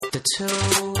the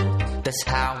two, that's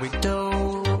how we do.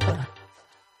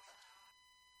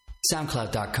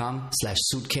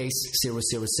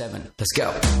 SoundCloud.com/suitcase007. Let's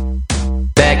go.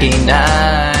 Becky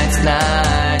nights,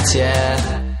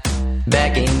 yeah.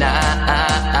 Becky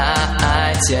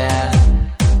nights, yeah.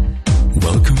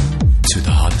 Welcome to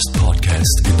the hottest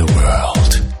podcast in the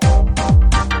world.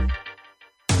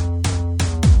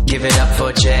 Give it up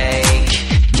for Jake,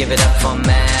 give it up for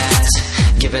Matt,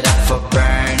 give it up for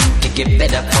Bern, give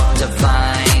it up for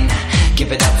Divine,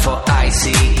 give it up for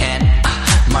Icy and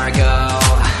Margot.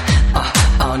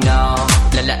 Oh no,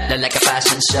 like a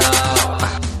fashion show.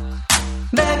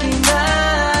 Becky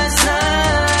nights,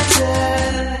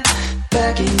 yeah.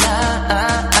 Becky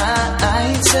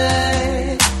nights,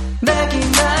 yeah. Becky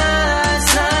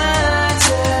nights,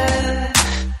 yeah.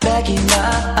 Becky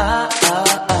nights,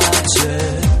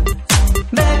 yeah.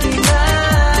 Becky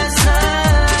nights,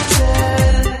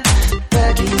 yeah.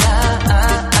 Becky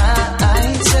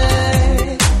nights,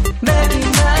 yeah. Becky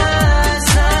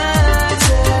nights, yeah.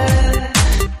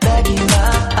 Becky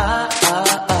nights,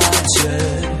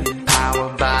 yeah.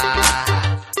 Powered by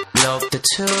Love the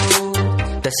Two,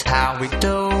 that's how we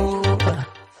do.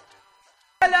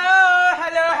 Hello,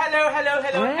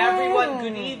 everyone.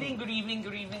 Good evening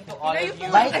to all of you.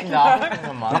 Bakit na?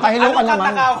 Nakahilo ka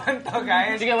naman. Nakakawan to,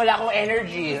 guys. Sige, wala akong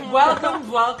energy. Welcome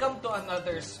to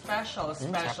another special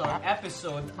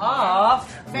episode of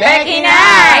Becky My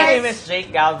Nights! name is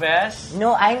Jake Galvez.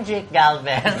 No, I'm Jake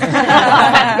Galvez.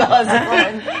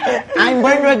 I'm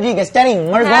Bern Rodriguez,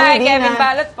 telling Margot Hi, Medina. Kevin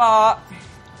Balot po.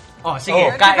 Oh, sige.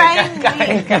 Kain.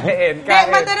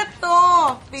 Masarap to.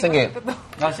 Sige.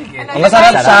 Oh, sige. Ang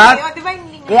masarap siya. Divine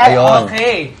link. Ayun.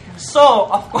 Okay. So,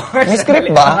 of course... May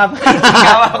script ba?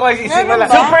 Ikaw ako isisimula.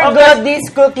 Super good, these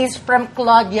cookies from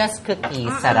Claudia's Cookies.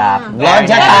 Sarap.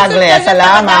 Gloria Tagle,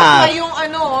 salamat. Yung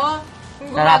ano,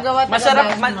 yung gumagawa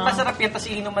talaga. Masarap yan, tapos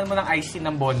iinuman mo ng iced tea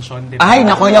ng bonchon, di ba? Ay,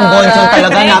 naku, yung bonchon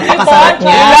talaga, napakasarap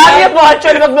niya. Love you,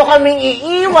 Bonchon. Wag mo kaming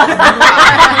iiwan.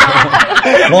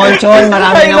 Bonchon,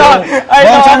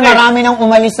 marami nang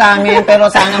umalis sa amin, pero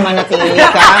sana manatili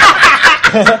ka.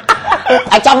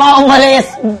 At sa mga umalis,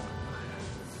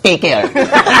 take care.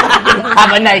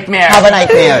 Have a nightmare. Have a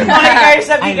nightmare. Okay, guys,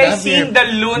 have you guys seen the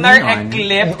lunar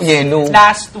eclipse Yellow.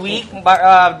 last week?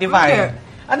 Divine.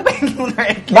 Ano ba yung lunar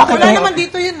eclipse? Bakit Wala may- naman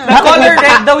dito yun ah. Bakit Nag-color may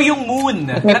red daw yung moon.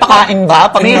 May pakain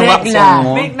ba? Pag May nabaksan regla.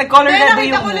 mo? Nag-color Kaya red daw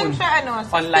nakita yung ko lang moon. siya sa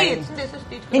Online. States. Hindi, sa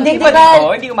States. Hindi, Di ba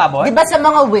dito? Hindi umabot? Di ba sa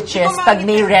mga witches, Hindi ko pag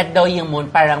may makita. red daw yung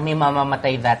moon, parang may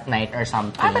mamamatay that night or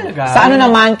something. Talaga? Sa ano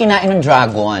naman, kinain ng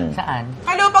dragon? Saan?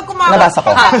 Ano, pag kumakain. Nabasa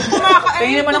ko.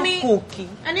 Tingin naman ng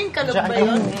cookie. Ano yung kalog ba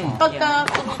yun? Pagka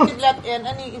kumisidlat yan,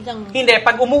 ano yung isang... Hindi,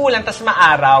 pag umuulan tas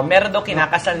maaraw, meron daw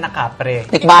kinakasal na kapre.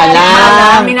 Tikbala.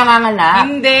 Kami nanganganak.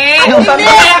 Hindi!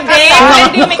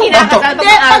 Hindi, may kinakasal Pag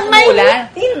maaaraw umulan.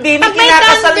 Hindi, may Pag may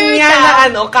kinakasal thunder niya ka.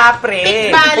 na kapre.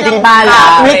 Tikbala.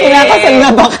 May kinakasal na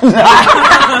bakla.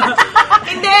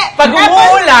 Hindi! Pag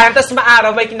umuulan tas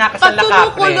maaraw, may kinakasal na Pag kapre.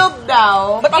 kumukulob daw...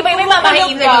 Ba't iba may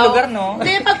mamahiin na yung lugar, no?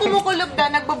 Hindi, pag kumukulob daw,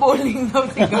 nagbo-bowling daw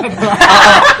si God.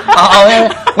 Oo,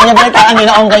 minabalitaan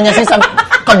nila kung ganyan si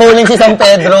kabuling si San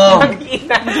Pedro.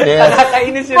 Yes.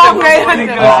 Nakakainis yun. Oo,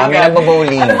 may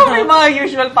nagbo-bowling. Ano ba may mga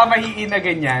usual pamahiin na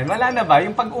ganyan? Wala na ba?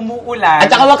 Yung pag umuulan... At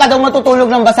saka wag ka daw matutulog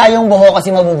ng basa yung buho kasi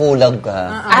mabubulag ka.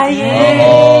 Ay,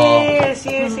 yes.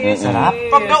 Sarap.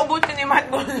 Pag naubusin ni Matt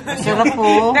Ball. Sarap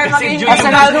po. Kasi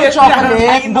Masarap yung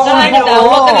chocolate.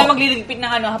 Huwag ka na magliligpit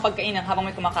ng habang kainan habang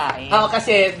may kumakain. Oo,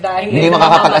 kasi dahil... Hindi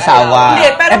makakapag-asawa. Hindi,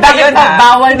 pero bakit ngayon ba?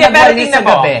 Bawal Hindi, pero magwalis tingnan sa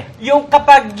mo, gabi. yung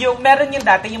kapag, meron yung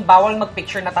dati, yung bawal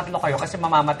mag-picture na tatlo kayo kasi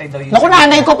mamamatay daw yun. Naku,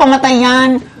 nanay ko, pamatay yan.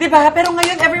 Di ba? Pero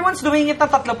ngayon, everyone's doing it na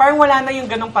tatlo. Parang wala na yung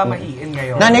ganong pamahiin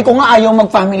ngayon. Nanay ko nga ayaw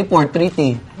mag-family portrait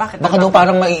eh. Bakit? Baka daw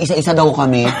parang maiisa-isa daw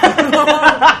kami.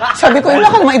 Sabi ko, wala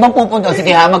ka naman ibang pupunta.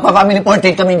 Sige ha, magpa-family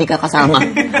portrait kami, hindi ka kasama.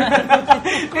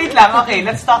 Wait lang. Okay,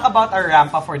 let's talk about our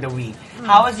rampa for the week.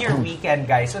 How was your weekend,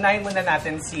 guys? Unahin muna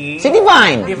natin si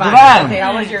Divine. Divine. Okay,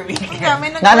 how was your weekend?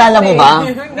 Naalala mo ba?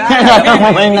 Naalala mo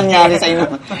ba yung nangyari sa inyo?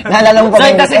 Naalala mo ba So ba it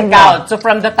yung doesn't count. So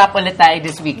from the top ulit tayo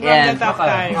this weekend.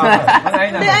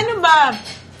 Hindi, ano ba?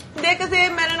 Hindi, kasi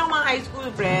meron akong mga high school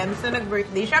friends na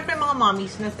nag-birthday. Siyempre, mga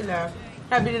mommies na sila.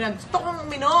 Sabi nila, gusto kong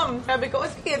uminom. Sabi ko,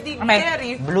 sige, di,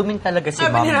 Jerry. Blooming talaga si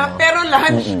Sabi mom. nila, no? pero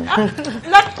lunch.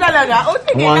 Lunch talaga. O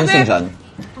sige, Buwan kasi si John.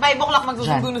 5 o'clock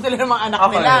magsusundo na sila ng mga anak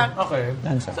Okay. nila. Okay.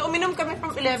 So, uminom kami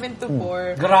from 11 to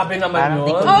 4. Grabe naman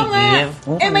yun. Oo nga.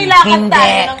 May lakad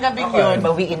tayo ng gabi yun.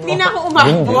 Bawiin mo. Hindi na ako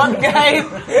umabot, guys.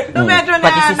 So, medyo Pati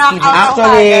si na-knock Steve. out ako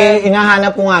Actually, agad.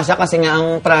 inahanap ko nga siya kasi nga ang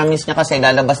promise niya kasi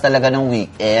lalabas talaga ng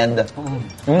weekend.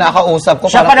 Yung nakausap ko,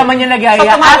 Siya pa parang- naman yung nagyaya. So,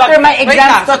 tumawag- After my Wait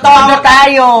exams, lang. totoo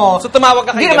tayo. So, tumawag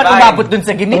ka kay Hindi naman Divine. umabot dun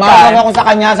sa gimitan. Tumawag ako sa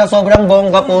kanya sa sobrang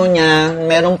bongga po niya.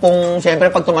 Meron pong, syempre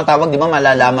pag tumatawag, di ba,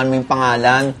 malalaman mo yung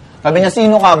pangalan. Sabi niya,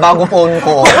 sino ka? Bago phone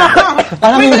ko.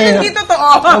 Parang Wait, hindi. hindi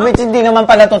totoo. Which hindi naman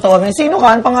pala totoo. Sino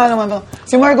ka? Ang pangalan mo to?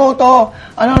 Si Margot to.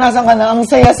 Ano, nasan ka na? Ang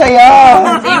saya-saya.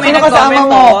 Sino kasama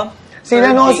mo?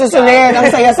 Sila no, si Sulen. Ang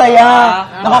saya-saya.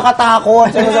 Nakakatakot.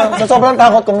 Sa sobrang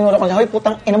takot, kuminura ko niya, hoy,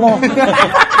 putang ina mo.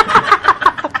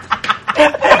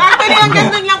 Actually, ang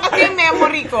ganun lang kasi yung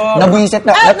memory ko. Nabuisit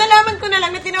na. Nalaman ko na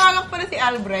lang na tinawagan ko pala si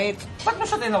Albright. Ba't mo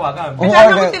siya tinawagan? Oh. Kasama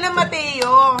ko order. sila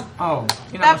Mateo. Oh.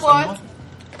 Tapos,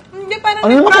 hindi, parang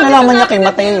Ano naman nag-promise kinalaman na niya kay ako ng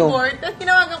Mateo? billboard, Tapos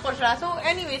tinawagan ko siya. So,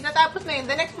 anyways, natapos na yun.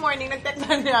 The next morning, nag-text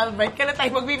na ni Albright, kailan tayo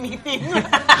mag-meeting?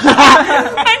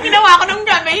 Ay, ginawa ko nung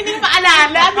gabi, hindi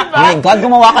maalala, di ba? Oh my God,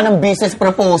 gumawa ka ng business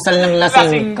proposal ng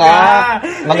lasing ka.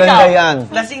 Maganda Ikaw, yan.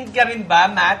 Lasing ka rin ba,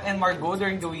 Matt and Margot,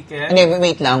 during the weekend? Hindi,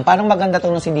 wait lang. Parang maganda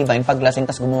to si Divine pag lasing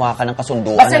tas gumawa ka ng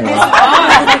kasunduan. Basta ano? this,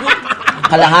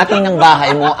 Kalahati ng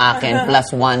bahay mo, akin,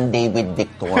 plus 1 day with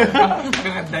Victor.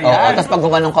 Maganda yan. Oo, tapos pag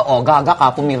gumanong ka, gaga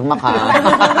ka, pumirma ka.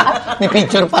 May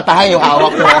picture pa tayo,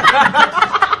 hawak mo.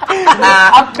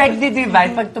 ang peg ni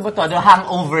Divine, pag tumutodo,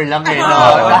 hangover lang eh. No?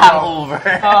 Hangover.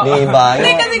 Diba?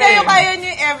 Hindi kasi kayo kaya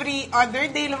nyo every other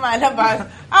day lumalabas.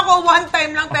 Ako, one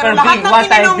time lang, pero Per lahat week, ng one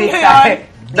time, ininom big nyo time. yan,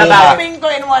 Diba? nasaping ko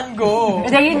in one go.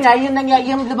 Hindi, yun nga,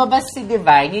 yung lumabas si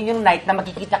Divine, yun yung night na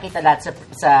makikita-kita lahat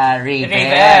sa Raven.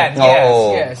 Raven.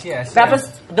 Oo. Yes. Tapos,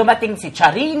 dumating si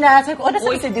Charina. Sabi ko,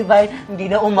 nasaan si Divine? Hindi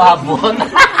na umabot.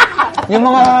 Yung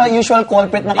mga usual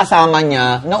culprit na kasama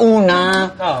niya,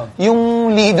 nauna, yung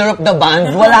leader of the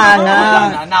band, wala na.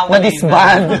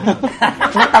 Na-disband.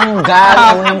 Natanggal,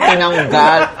 unang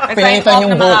tinanggal. Pinalitan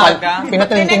yung vocal,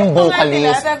 pinatalitan yung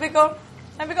vocalist. Sabi ko,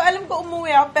 alam ko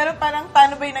umuwi ako, pero parang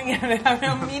paano ba yung nangyari? Sabi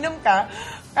ko, uminom ka.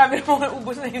 Sabi mo,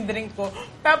 ubos na yung drink ko.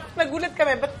 Tapos nagulat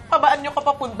kami, ba't pabaan nyo ka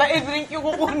papunta? Drink yung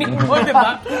kukunin mo, di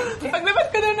ba? Paglabas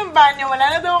ko doon ng banyo, wala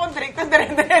na daw akong drink. Tapos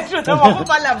dire-diretso daw ako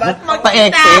palabas.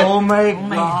 Pa-exit. Oh my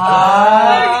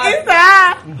God. Mag-isa!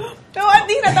 So,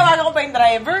 hindi natawagan ko pa yung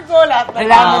driver ko, lahat na.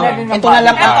 Kailangan na din ng Ito na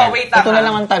lang, Eto, wait lang, ito na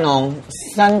lang ang tanong,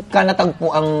 saan ka natagpo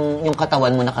yung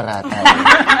katawan mo nakaratay?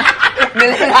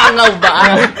 Nilangaw ba?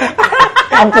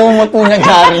 Ang kumot mo na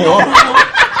dyaryo.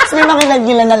 Tapos may mga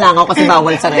nagilan na langaw kasi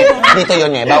bawal sa dito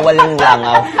yun bawal yung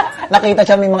langaw. Nakita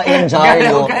siya may mga ilang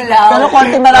dyaryo. Galaw-galaw. Pero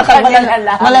konti maratag,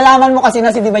 Galaw-galaw. malalaman mo kasi na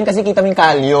si Divine kasi kita mo yung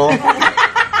kalyo.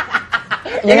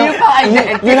 Yun yung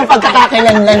pa-identity. Yun ang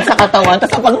pagkakakilanlan sa katawan.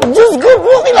 Tapos pag, Diyos ko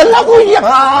po, kilala ko yan.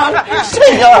 Siya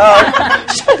yan.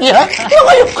 Siya yan. Yung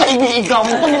kayong kaibigan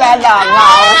mo kung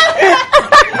lalangaw.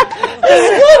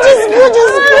 Diyos ko.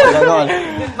 Ganon.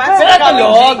 Ba't sa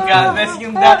Tagalog? That's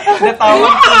yung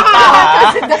natawag kita, ha?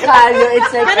 Kasi the kalyo,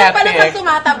 it's like Ganun pala pag epic.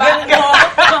 tumataba.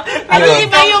 Ayun.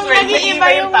 Nag-iiba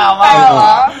yung tawa.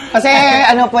 Kasi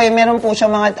ano po meron po siya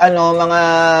mga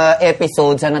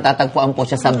episodes na natatagpuan po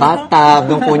siya sa bathtub,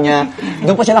 doon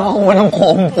po siya nakakuha ng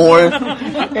comfort.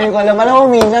 Kaya ko alam mo,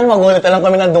 minsan magulat lang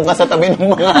kami nandun ka sa tabi ng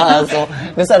mga aso,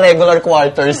 doon sa regular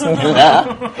quarters nila.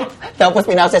 Tapos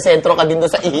pinasa sentro ka din doon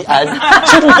sa ian.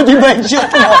 Shoot mo, Divine, shoot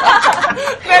mo.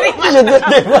 Very much. Shoot mo,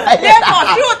 Divine. Demo,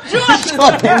 shoot!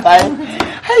 Shoot, Divine.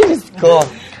 Ay, Diyos ko.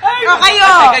 O kayo!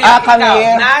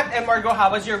 Kami. Nat and Margot, how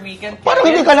was your weekend? Parang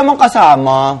hindi ka naman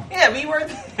kasama. Yeah, we were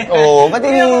there. Oo, ba't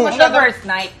hindi? The first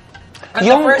night. But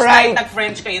Yung the first pride- night,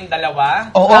 nag-French kayong dalawa.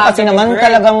 Oo, kasi naman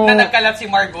talagang... Na nagkalat si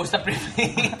Margot sa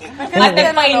private. At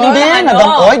nagpainom Hindi, ng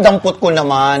ano. dampot ko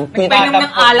naman. Nagpainom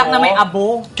ng alak na may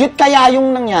abo. Cute kaya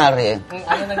yung nangyari.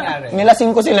 Ano nangyari?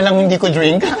 Nilasing ko sila lang hindi ko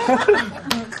drink.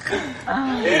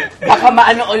 Baka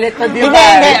maano ulit to, di Hindi,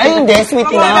 ba? hindi, sweet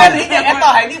Ito,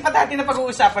 enough. hindi pa natin na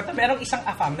pag-uusapan. Merong isang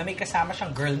afam na may kasama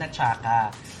siyang girl na tsaka.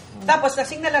 Tapos,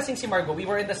 lasing na lasing si Margot. We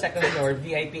were in the second floor,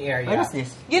 VIP area. What is this?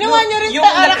 Ginawa nyo rin Yung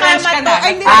sa nag-French Arakama ka to. na.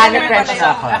 Ay, hindi nag-French na na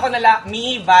ako. Ako nala, me,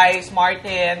 Vice,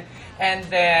 Martin, and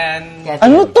then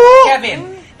Ano to?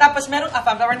 Kevin. Tapos merong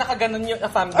afam, or nakaganon yung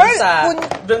afam Ay,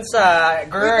 dun sa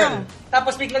girl. Wait lang.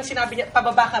 Tapos biglang sinabi niya,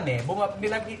 pababa kami,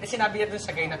 sinabi niya dun sa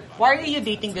guy na, why are you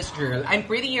dating this girl? I'm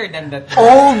prettier than that girl.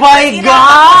 Oh my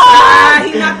God!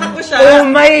 Hinatag ko siya. Oh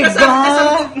my Tapos sabi God!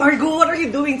 ko, Margot, what are you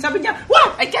doing? Sabi niya,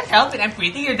 what? I can't help it. I'm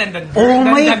prettier than that girl. Oh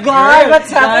than my that God! girl." What's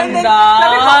happening?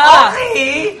 Sabi ko,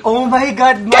 okay. Oh my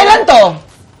God! Kailan to?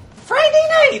 Friday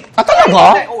night!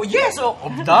 Talaga? Oh, yes! Oh,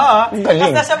 duh! Ang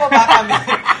galing. Tapos nasa baba kami.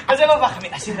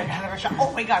 As in, naghahanap siya,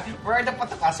 oh my God, where are the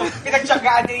patoka? So,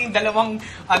 pinagtsagaan niya yung dalawang,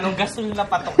 gasol na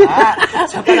patoka.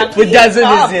 So, parang, With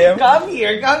gasolism. Come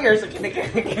here. So,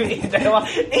 kinikiri yung dalawa.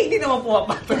 Hindi naman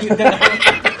pumapato yung dalawang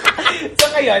So,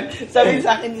 ngayon, sabi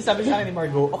sa akin ni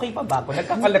Margo, okay pa ba ako?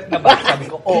 Nagkakalat na ba? Sabi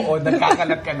ko, oo,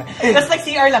 nagkakalat ka na. Tapos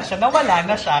nag-CR lang siya, nawala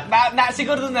na siya.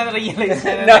 Siguro na-realize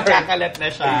na nagkakalat na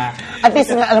siya. At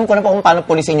least, alam ko na po kung paano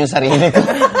pulisin yung sarili ko.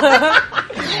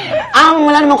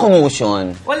 Wala namang commotion.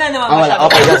 Wala naman Wala. masyado.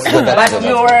 Okay, that's good. But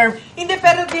you were... Hindi,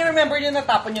 pero do you remember yung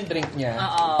natapon yung drink niya?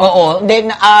 Oo. Then,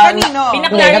 Kanino?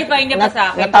 Pinaklarify niya pa sa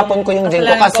akin. Natapon ko yung drink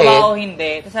ko kasi... o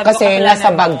hindi. Tapos sabi ko, Kasi kasalanan nasa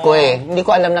bag mo. ko eh. Hindi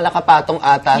ko alam na nakapatong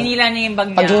ata. Hinila niya yung bag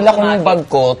niya. Paghila ko ng automatic. bag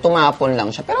ko, tumapon lang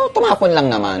siya. Pero tumapon lang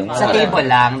naman. Sa table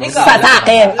lang. Ikaw, Sa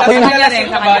akin. Ako yung, kanya rin,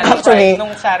 sa kanya. actually,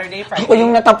 nung Saturday, Friday. ako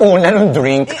yung natapunan ng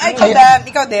drink.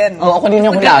 Ikaw din. Oo, ako din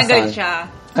yung Nagalit hulasan. siya.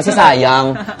 Kasi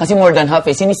sayang. Kasi more than half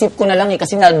eh. Sinisip ko na lang eh.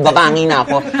 Kasi nababangi na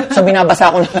ako. So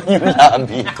binabasa ko na lang yung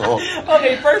labi ko.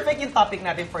 Okay, perfect yung topic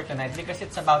natin for tonight because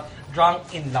it's about drunk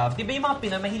in love. Di ba yung mga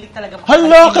Pinoy mahilig talaga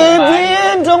Hello, makipag-inuman?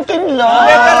 Kevin! Drunk in love!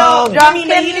 Pero, Drunk Drunk in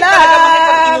mahilig love. talaga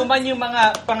makipag-inuman yung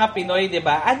mga Pinoy, di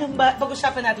ba? Anong ba,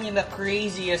 pag-usapan natin yung the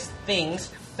craziest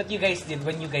things that you guys did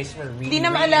when you guys were really, Di na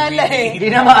really, maalala really, eh. Hindi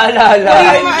na maalala.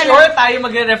 I'm sure tayo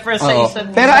magre-refer sa Oo. isa't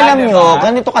Pero isa, alam di nyo, ba?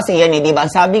 ganito kasi yan eh, di ba?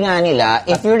 Sabi nga nila,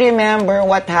 if you remember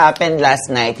what happened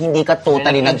last night, hindi ka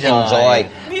totally nag-enjoy.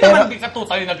 Hindi Pero, naman hindi ka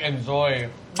totally nag-enjoy.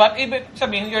 But ibig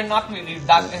sabihin, you're not really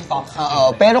that intoxicated.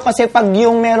 oo, pero kasi pag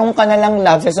yung meron ka na lang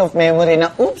lapses of memory na,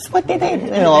 oops, what did I,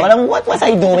 what was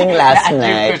I doing last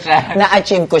night?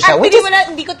 Na-achieve ko siya. Which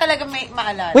Hindi ko talaga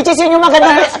maalala. is yun yung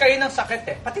maganda. Pares kayo ng sakit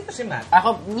eh. Pati to si Matt.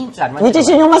 Ako, minsan. Which is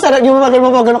yun yung masarap, yung mga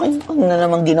gano'n, ano na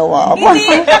naman ginawa ko.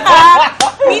 Hindi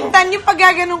minsan yung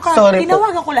paggaganong ka, Sorry po.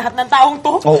 tinawagan ko lahat ng taong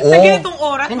to Oo. sa ganitong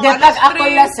oras. Hindi, mga pag alas ako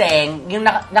 3. laseng, yung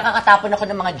nakakatapon ako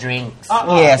ng mga drinks.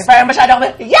 Yes. Parang masyado ako,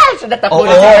 yes! So, natapon Oo,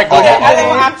 ako. oo. Alam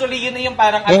mo, actually, yun na yung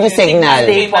parang... Yun yung signal.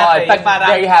 Staple. Pag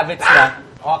very habits na.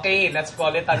 Okay, let's call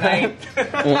it a night.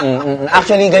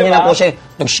 Actually, ganyan na po siya.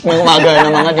 May umaga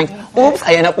ng mga drink. Oops,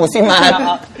 ayan na po si Matt.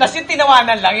 Tapos yung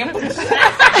tinawanan lang, yung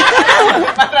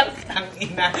parang ang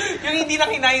ina. Yung hindi na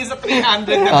kinain sa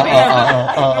 300 na drink.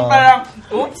 Yung parang,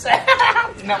 oops,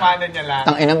 tinawanan niya lang.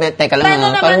 Tang ina, teka lang. Paano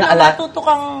naman Parang no, naala. matuto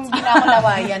kang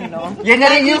ginakalawayan, no? Yan na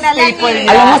rin yung staple nila.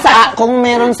 Alam mo, kung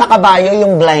meron sa kabayo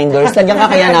yung blinders, lagyan ka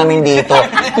kaya namin dito.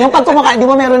 Yung pag kumakain, di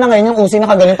ba meron na ngayon yung usi na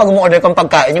kagaling pag umu-order kang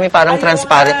pagkain, yung may parang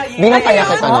transparent. Bilang kaya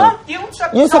kita nun.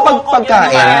 Yung sa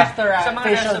pagkain. Sa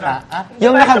mga Facial restaurant. ba?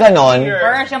 Yung nakaganon.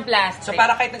 Parang siyang plastic. So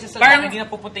para kahit nagsasalita, Parang hindi na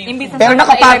pupunta yung imbis na Pero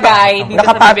ilagay, dito sa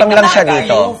nakapatong bibig lang na siya lagay.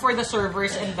 dito. You for the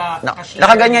servers and the cashier.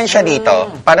 Nakaganyan siya dito.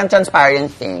 Parang transparent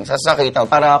thing. Sasakita,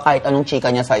 para kahit anong chika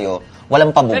niya sa'yo,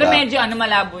 walang pabuga. Pero medyo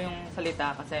malabo yung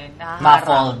salita kasi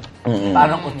Muffled. nakaharap.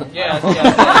 Parang utot. Yes.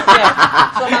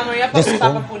 So mamaya,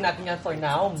 pag-usapan po natin yan for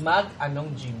now, mag-anong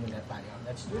gym muna tayo.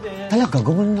 Let's do this. Talaga,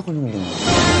 gumanon ako ng linggo.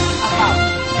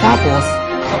 Tapos,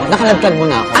 nakalagkad mo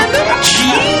na ako.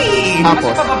 Tapos,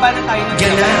 Kasi pababa na tayo ng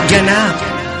Ganap.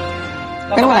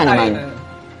 Pero wala naman.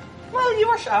 Well, you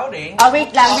were shouting.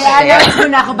 Wait lang. Realize mo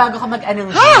na ako bago ka mag-anong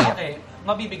Okay.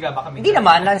 Mabibigla ba kami? Hindi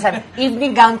naman. Sabi,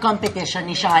 evening gown competition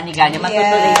ni Shani Ganya.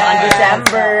 Matutuloy Yes. na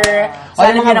December. So,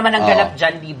 alam niyo naman ang ganap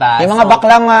dyan, di ba? yung mga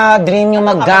baklang dream yung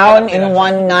mag-gown in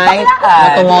one night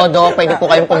na tumodo, pwede po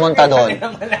kayong pumunta doon.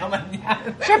 Malaman yan.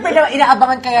 Siyempre,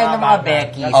 inaabangan kaya ng mga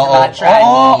Becky.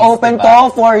 Oo, open to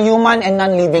for human and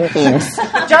non-living things.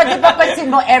 John, di ba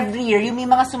pansin mo, every year, yung may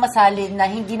mga sumasali na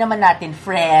hindi naman natin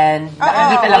friend,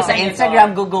 nakikita lang sa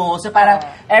Instagram, Google. So, parang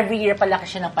every year, palaki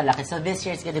siya ng palaki. So, this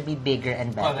year is gonna be bigger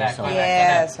and better. Correct, So, correct,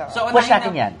 Yes. correct. So, Push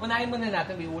natin yan. Unahin muna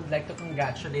natin, we would like to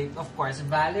congratulate, of course,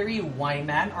 Valerie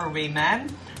Wyman or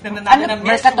Wayman, na nanalo ng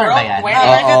Miss Mercator ba World yan?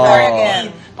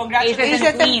 2013. Congratulations.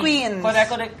 Aces and Queens.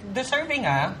 Correct. Deserving,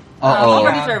 ah. Oo.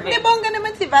 Super deserving. Hindi, bongga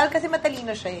naman si Val kasi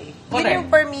matalino siya eh. Yun Correct. yung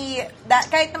for me,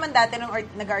 kahit naman dati nung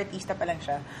nag-artista pa lang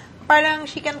siya, parang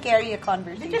she can carry a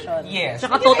conversation. Yes.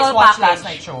 Tsaka Did you guys total watch package. last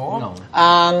night show? No.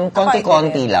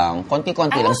 Konti-konti lang.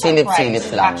 Konti-konti I lang. was Silip-silip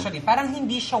surprised, lang. Actually, parang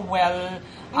hindi siya well...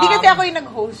 Hindi kasi ako yung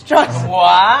nag-host, Diyos.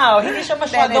 Wow! Hindi siya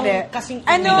masyadong Hindi. kasing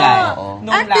Ano, ingay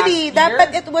nung actually, last year. dapat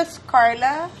it was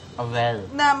Carla well.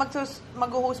 na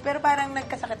mag-host, pero parang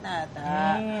nagkasakit na ata.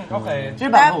 Okay. Sino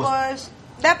ba ang host? Tapos,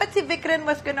 dapat si Vikran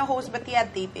was gonna host, but he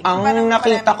had taping. Ang Parang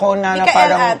nakita ko na Mikael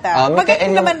parang... ata. Mikael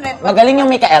Magaling naman rin. Magaling yung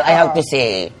Mikael, I have to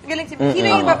say. Magaling si Sino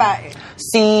yung babae?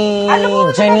 Si Alam mo,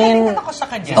 Janine... nagagaling ako sa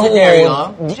kanya. Oo.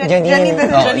 Janine Janine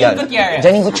Gutierrez.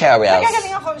 Janine Gutierrez.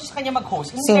 Nagagaling ako sa kanya mag-host.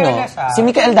 Sino? Si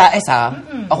Mikael Daes, ha?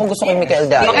 Ako gusto ko yung Mikael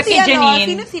Daes. Bakit si Janine?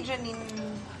 Sino si Janine?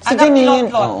 Si Anak ni Janine.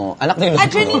 Lotlot. Oo, anak ni Lotlot.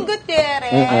 Janine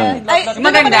Gutierrez. Mm-mm. Ay,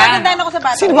 Maganda. Maganda ako sa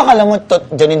bata. Sino ba kala mo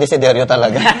Janine Desiderio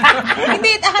talaga? Hindi,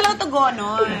 akala ko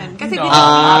tugonon. Kasi No.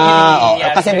 Ah,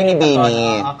 Yes, kasi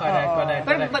binibini.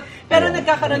 Correct. Pero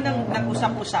nagkakaroon ng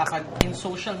usap-usapan in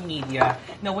social media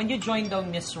na when you join the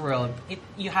Miss World,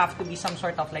 you have to be some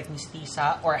sort of like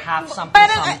mistisa or have something.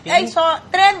 parang, I saw,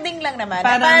 trending lang naman.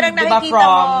 Parang diba, nakikita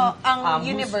mo from, ang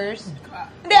universe.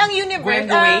 Hindi, ang universe. Gwen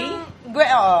Wei?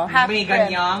 Oo, half Megan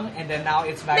friend. Young, and then now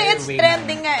it's Hindi, viral it's way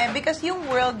trending nga because yung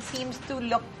world seems to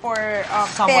look for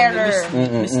Someone terror.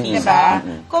 mistisa.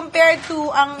 Diba? Compared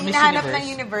to ang Miss hinahanap Universe. ng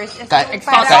universe is Ka- yung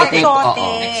exotic. parang Oo.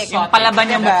 exotic. Yung palaban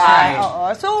niya Diba? mukha. Oo.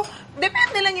 So,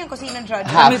 depende lang yung kung sino judge.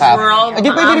 Half, Miss half. World, Eh, di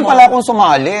pwede rin pala akong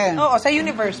sumali. Oo, sa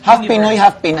universe. Half Pinoy,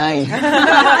 half Pinay.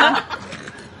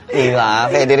 Diba?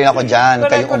 Pwede rin ako dyan.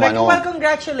 Kayo umano. Well,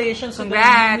 congratulations to the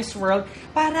Congrats. Miss World.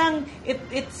 Parang,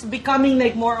 it's becoming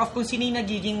like more of kung sino yung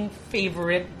nagiging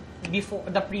favorite before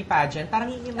the pre-pageant. Parang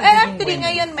yung nagiging Actually, winner.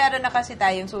 ngayon meron na kasi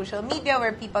tayong social media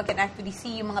where people can actually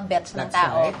see yung mga bets ng That's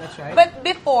tao. right, that's right. But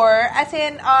before, as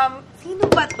in, sino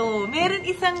ba to? Meron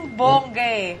isang bongga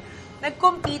eh.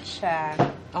 Nag-compete siya.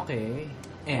 Okay.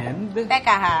 And?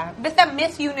 Teka ha. Basta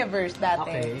Miss Universe dati.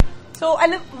 Okay. So,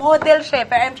 model siya.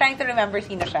 Pero I'm trying to remember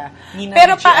sino siya. Nina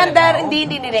Pero Richie paandar, Alabao?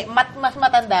 hindi. Mas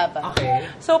matanda pa. Okay.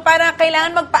 So, para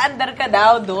kailangan magpaandar ka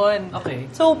daw doon. Okay.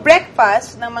 So,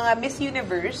 breakfast ng mga Miss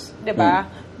Universe, di ba?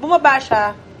 Bumaba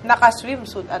siya,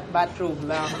 naka-swimsuit at bathrobe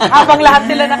lang. Habang lahat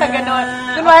sila nakaganon.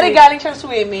 Kunwari galing siyang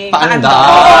swimming. Paandar.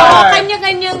 Oo,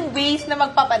 kanya-kanyang ways na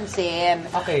magpapansin.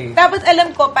 Okay. Tapos alam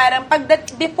ko, parang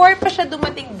before pa siya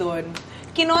dumating doon,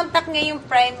 kinontak niya yung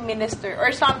Prime Minister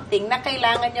or something na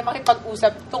kailangan niya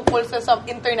makipag-usap tungkol sa some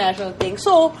international thing.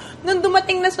 So, nung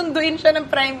dumating na sunduin siya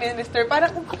ng Prime Minister,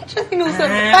 parang, bakit siya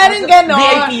sinusunod? Parang gano'n.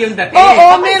 VIP yung dating. Oo,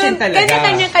 Papansin meron, talaga.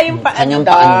 kanya-kanya kayong paandar. Kanyang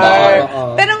paandar. Oo.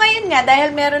 Pero ngayon nga, dahil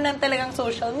meron ng talagang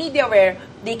social media where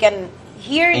they can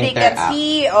hear, they can Interact.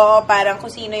 see, parang kung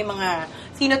sino yung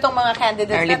sino tong mga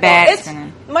candidates Early na to. bets, It's ganun.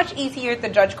 much easier to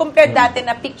judge compared dati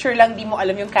na picture lang, di mo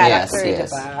alam yung character,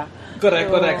 Yes. diba?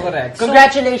 Correct.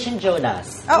 Congratulations,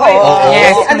 Jonas. Oo.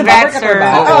 Yes, Ano ba, congrats, worker sir.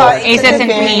 ba? Oo, Aces and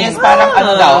Fairness, queens. parang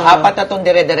ano daw, apat na itong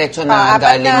dire-diretso na apat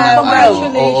galing na. na.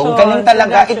 Congratulations. Oo, galing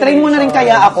talaga. I-train mo na rin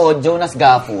kaya ako, Jonas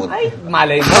Gafood. Ay,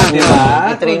 malay mo, di ba?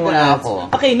 I-train mo na ako.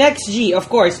 Okay, next G, of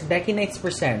course, Becky Knights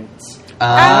presents. Di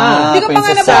ko pa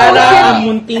nga Princess nabago Sarah. siya. Sarah, ang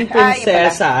munting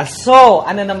prinsesa. So,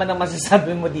 ano naman ang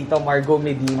masasabi mo dito, Margot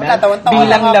Medina? Tatawan-tawa Bilang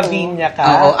lang ako. Lavinia ka.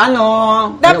 Oo, ano?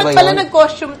 Dapat Ano ba pala yun?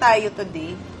 nag-costume tayo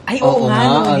today. Ay, oo Oo nga. nga,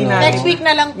 hindi ano. na. Next week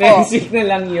na lang po. Next week na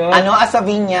lang yun. Ano,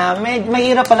 sabihin niya,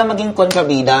 mahirap pala maging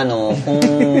kontrabida, no? Kung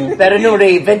Pero no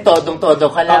Raven, todong-todo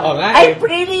ka lang. Oo nga, Ay, eh.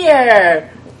 prettier!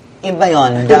 iba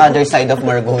yon, the other side of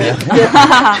Margot yun.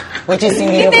 Which is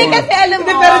hindi Hindi, yung... kasi alam mo.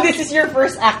 Hindi, pero this is your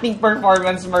first acting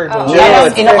performance, Margot.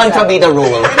 Yes, in a kontrabida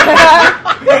role.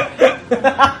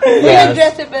 Yes.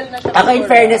 Inaddressable na siya. Ako, in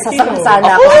fairness, sasakang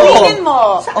sana Ako. ako. Tingin mo.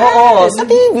 Oo, sa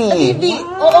TV. Hindi.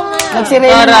 Oo nga.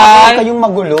 Nagsirena na Taray. ako kayong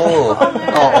magulo.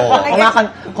 Oo.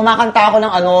 Kumakanta ako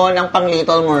ng ng pang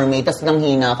Little Mermaid, tapos nang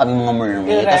hina kami mga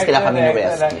mermaid, tapos kailangan kami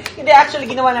ni-rescue. Hindi, actually,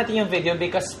 ginawa natin yung video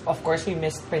because, of course, we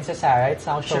missed Princess Sarah. It's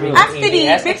now showing on Actually,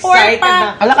 ABS. before Excited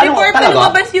pa, na. before pa talaga?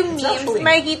 lumabas yung It's memes, actually-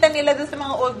 makikita nila doon sa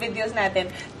mga old videos natin.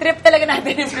 Trip talaga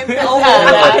natin yung Princess Oo.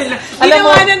 Sarah. Alam mo,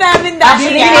 Ginawa na namin dati.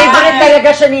 Actually, yan. favorite talaga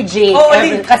siya ni Jake. Oo,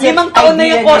 Kasi 5 taon na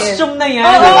idea yung niya costume na yan.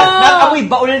 Oo. Nakamoy,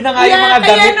 baul na nga yung mga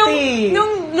Kaya damit nung, eh.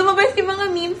 nung lumabas yung mga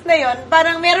memes na yon,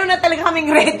 parang meron na talaga kaming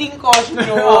reading costume.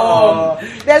 Oo.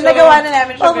 Dahil nagawa na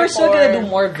namin siya Well, we're still before. gonna do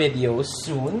more videos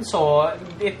soon. So,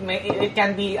 it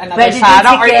can be another Pwede din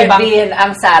Sarah si or ibang... Kevin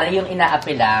ang Sarah, yung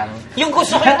inaapilang. Yung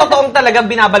gusto ko yung totoong talagang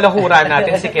binabalahura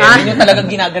natin si Kevin. Yung talagang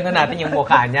ginagano natin yung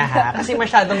mukha niya, ha? Kasi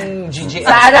masyadong GG.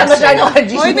 Sarah, masyado ka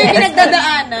Uy, may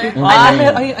pinagdadaanan.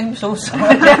 I'm so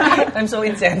sorry. I'm so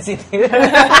insensitive.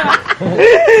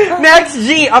 Next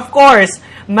G, of course,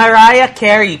 Mariah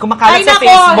Carey. Kumakalat Ay, sa nako!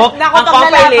 Facebook Nako, ang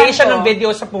paglalaban compilation ko. ng video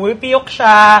sa pumipiyok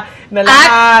siya, na At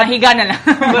lahat. higa na lang.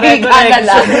 Correct, Higa na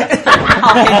lang.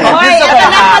 Okay. Hoy, Gusto ko, ito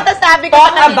lang ha? matasabi ko Talk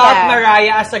sa kanila. about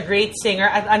Mariah as a great singer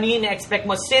at ano yung na-expect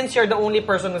mo since you're the only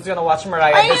person who's gonna watch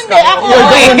Mariah Ay, this hindi, coming ako. week.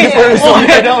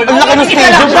 You're the only person. Ang laki ng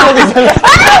schedule ko.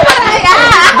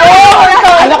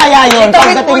 Ano kaya yun?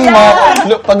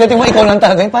 Pagdating mo, ikaw lang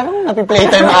talaga. Parang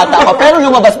napi-playtime ata ako. Pero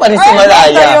lumabas pa rin si Ay, ito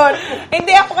Mariah. yun.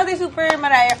 Hindi, ako kasi super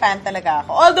Mariah fan talaga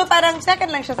ako. Although parang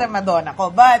second lang siya sa Madonna ko.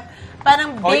 But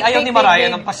parang big, Oy, ayaw big, ni big, Mariah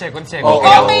big. ng pa-second-second. Oo.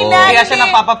 Okay lang. Kaya siya hindi.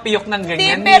 napapapiyok ng Hindi,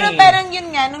 ganyan pero eh. parang yun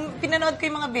nga, nung pinanood ko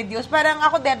yung mga videos, parang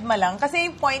ako deadma lang. Kasi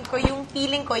yung point ko, yung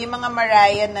feeling ko, yung mga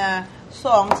Mariah na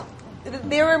songs,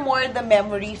 they were more the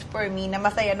memories for me na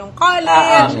masaya nung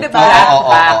college, di ba?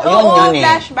 Yun eh.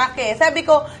 Flashback eh. Sabi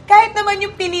ko, kahit naman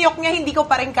yung piniyok niya, hindi ko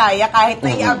pa rin kaya kahit na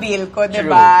i-avail ko, di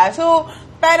ba? So,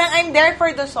 parang I'm there for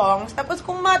the songs. Tapos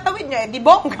kung matawid niya, di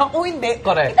bongga. Kung hindi,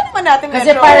 Correct. kita naman natin Kasi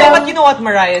medyo. parang- But you know what,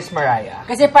 Mariah is Mariah.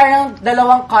 Kasi parang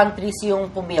dalawang countries yung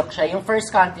pumiyok siya. Yung first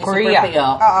country, Korea. super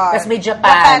piyok. Oo. Tapos may Japan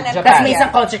Japan. and Tapos may Korea.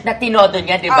 isang concert na tinodo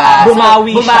niya, di Oo. ba?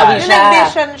 Bumawi siya. Bumawi Yung siya.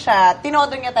 nag-vision siya,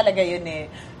 tinodo niya talaga yun eh.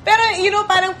 Pero, you know,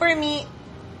 parang for me,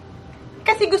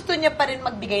 kasi gusto niya pa rin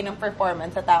magbigay ng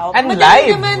performance sa tao. And madali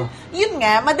live. naman, yun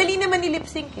nga, madali naman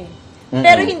i-lip-sync eh.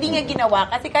 Pero hindi niya ginawa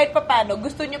kasi kahit papano,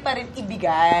 gusto niya pa rin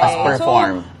ibigay. As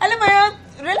perform. So, alam mo yun,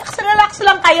 relax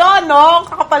lang kayo, no?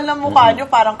 Kakapal ng mukha niyo,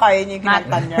 parang kaya niya yung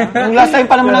kinanta niya. Yung last time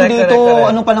pa naman Correct, nandito, correct.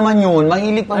 ano pa naman yun?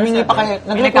 Mahilig pa, humingi pa kayo.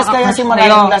 Nag-request kaya si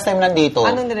Mariah yung last time nandito.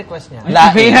 Anong ni-request niya?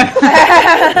 Lain.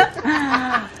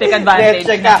 Take advantage.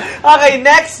 Check ka. Okay,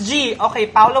 next G. Okay,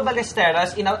 Paolo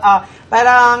Ballesteros,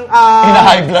 parang...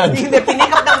 High blood. Hindi,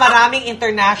 pinikap ng maraming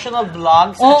international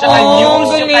vlogs Oo, at saka news yung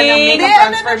galing. kanyang Hindi, makeup ano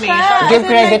na transformation. siya? Give As in,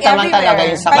 credit like, naman everywhere. talaga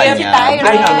yun sa Kaya kanya. si Tyra.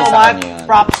 And you know Sa what? kanya yun.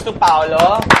 Props to Paolo.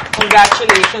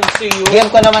 Congratulations to you. Give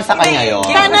ko naman sa kanya yun.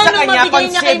 Give Sana ko sa nung kanya, mabigay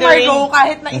niya kay considering- Margot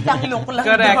kahit na isang look lang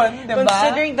Correct. doon, di ba?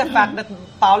 Considering the fact that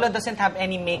Paolo doesn't have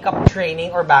any makeup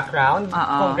training or background,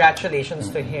 congratulations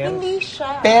to him. Hindi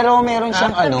siya. Pero meron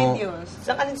siyang Sa ano, videos.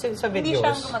 Sa kanin sa Hindi videos.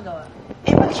 siya ang gumagawa.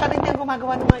 Eh, bakit siya rin yung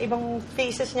gumagawa ng mga ibang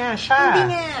faces niya? Siya.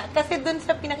 Hindi nga. Kasi dun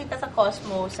sa pinakita sa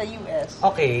Cosmo, sa US,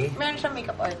 Okay. meron siyang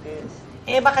makeup artist.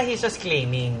 Eh, baka he's just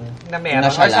claiming na meron. Na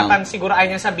siya Or lang. sa siguro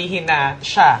ayaw niyang sabihin na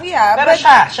siya. Yeah, Pero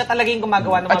but- siya talaga yung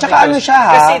gumagawa ng mga At saka ano videos. siya,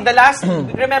 ha? Kasi the last,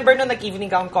 remember nung nag-evening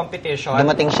gown competition,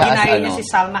 Dumating siya as ginaya ano? niya si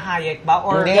Salma Hayek ba?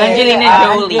 Or Hindi. Angelina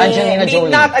Jolie. Angelina Hindi, Jolie.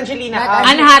 not Angelina.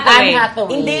 Anne Hathaway. Anne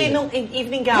Hathaway. Hindi, nung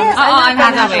evening gown. Yes, Oo, Anne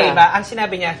Hathaway. Diba? Ang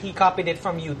sinabi niya, he copied it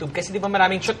from YouTube. Kasi di ba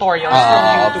maraming tutorials from Oo,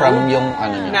 YouTube? from yung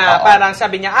ano niya. Na Oo. parang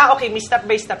sabi niya, okay, may step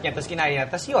by step niya, tapos ginaya niya.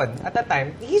 Tapos yun, at that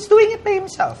time, he's doing it by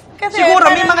himself. Kasi Siguro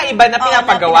may parang- mga iba na Oo,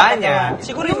 pinapagawa na niya. pinapagawa.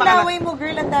 Siguro yung yung mga... laway mo,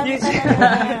 girl, ang dami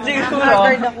siguro,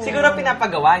 Haggard ako. siguro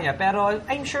pinapagawa niya. Pero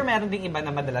I'm sure meron ding iba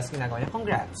na madalas ginagawa niya.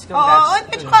 Congrats. Oo, Congrats.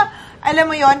 at saka, alam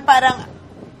mo yon parang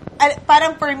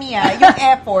for me, yung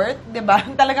effort, di ba?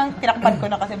 Talagang tinakpan ko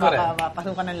na kasi baka Correct.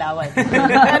 mapasukan ng laway.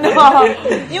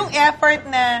 Yung effort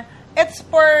na, it's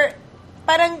for,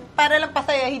 parang para lang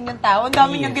pasayahin yung tao. Ang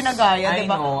dami niyang ginagaya, I di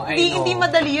ba? know, I Hindi know.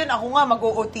 madali yun. Ako nga,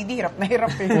 mag-OOTD, hirap na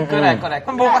hirap eh. Correct.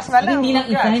 Bukas na lang. Hindi lang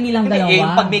isa, hindi lang dalawa.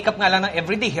 Yung pag-makeup nga lang ng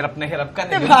everyday, hirap na hirap ka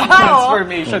na. Diba? Yung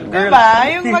transformation, girl. Diba?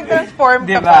 Yung mag-transform ka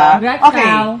Diba? pa. Congrats, Okay,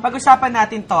 Cal. pag-usapan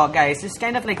natin to, guys. It's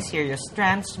kind of like serious.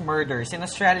 Trans murders. In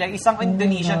Australia, isang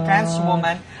Indonesian trans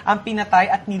woman ang pinatay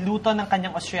at niluto ng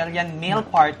kanyang Australian male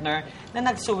partner na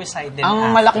nag-suicide din.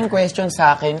 Ang malaking question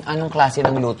sa akin, anong klase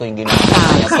ng luto yung ginawa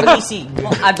niya? Sinisig.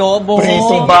 Adobo.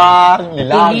 Prito ba?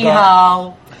 Nilaga? Inihaw.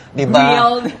 Diba?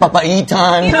 Grilled.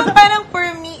 Papaitan? You know, parang for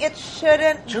me, it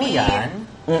shouldn't True be. yan.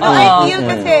 I feel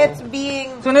kasi it's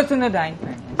being Sunod-sunodan.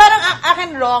 parang akin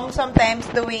wrong sometimes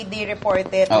the way they report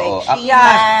it. Oo. Like,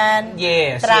 she-man,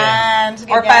 Yes. trans,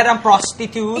 Or ganyan. parang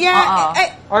prostitute. Yeah,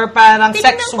 Or parang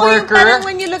tingnan sex ko yung worker. parang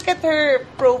when you look at her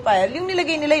profile, yung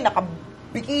nilagay nila yung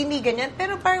naka-bikini, ganyan.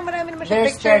 Pero parang marami naman siya They're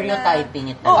picture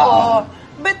stereotyping it Oo. talaga.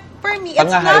 But for me, it's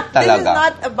Pang-hype not, this is talaga.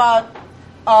 not about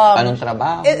Anong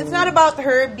trabaho? It's not about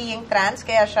her being trans,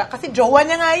 kaya siya, kasi jowa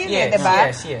niya nga yun Yes, di ba?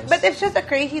 yes. But it's just a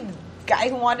crazy guy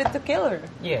who wanted to kill her.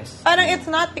 Yes. Parang it's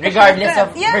not because Regardless she's of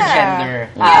trans. her gender.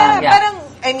 Yeah, parang,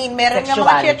 I mean, meron nga mga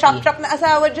Sexuality. chop-chop na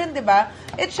asawa dyan, di ba?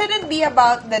 It shouldn't be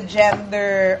about the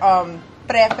gender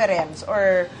preference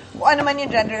or kung ano man yung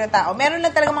gender ng tao. Meron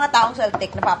lang talaga mga taong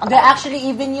saltik na Hindi, papakain. actually,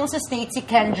 even yung sa States, si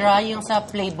Kendra, yung sa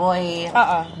Playboy,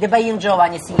 Oo. di ba yung jowa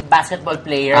niya, si basketball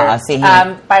player, Si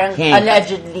Hank. parang Hank.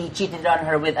 allegedly cheated on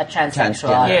her with a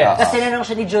transsexual. Transgender. Yes. Kasi tinanong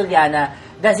siya ni Juliana,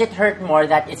 does it hurt more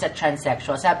that it's a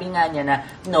transsexual? Sabi nga niya na,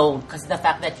 no, because the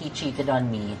fact that he cheated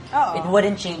on me, Oo. it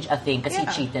wouldn't change a thing because he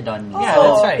Yeah. cheated on me. Yeah, So,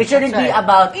 that's right. it shouldn't That's be right.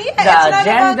 about Yeah, the it's not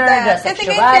gender, about the that. Kasi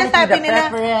sexuality, ganyan the sabi nila,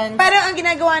 preference. parang ang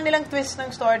ginagawa nilang twist ng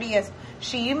story is,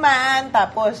 she man,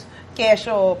 tapos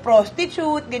kesyo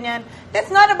prostitute, ganyan. That's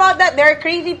not about that. They're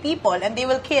crazy people and they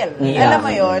will kill. Yeah. Alam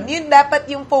mo yun? Yun dapat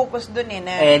yung focus dun eh.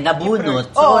 Na, Nabunot.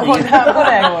 Oo, Sorry.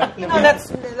 correct. You know,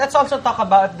 let's also talk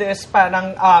about this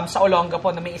parang sa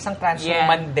Olongapo na may isang trans Yeah.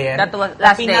 woman din. That was na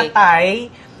last day. pinatay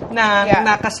na Yeah.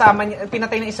 nakasama niya,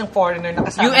 pinatay ng isang foreigner na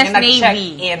kasama US niya nag-check Navy.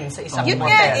 in sa isang Yun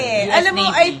motel. nga eh. US Alam mo,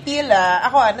 Navy. I feel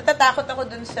ako natatakot ako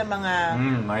dun sa mga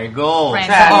Margot. Friends.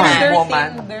 Trans Tinder, woman.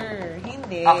 Tinder. Hindi.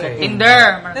 Hindi. Okay. Tinder.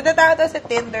 Natatakot ako sa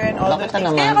Tinder and all Bakit those things.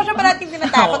 naman? Kaya ako siya parating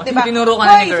tinatakot, di ba? Tinuro ka na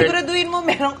ni Hoy, girl. siguraduhin mo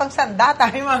meron kang sandata,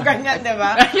 yung mga ganyan, di ba?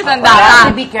 Yung You sandata. have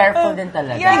to be careful din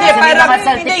talaga. Yeah. Hindi, Kasi may parang, mga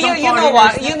selfish hindi, ng you know foreigners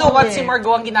what? na You know to what eh. si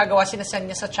Margot ang ginagawa, sinasend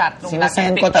niya sa chat nung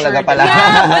Sinasend nasa ko talaga picture, pala. di ba?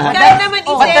 Yeah, but kaya naman But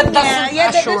isend that niya. doesn't Yeah,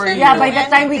 that assure doesn't you. Yeah, do by the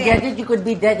time we anything. get it, you could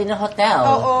be dead in a hotel.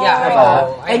 Oo. Yeah, I Diba?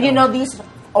 know, I And you know. know, these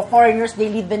foreigners,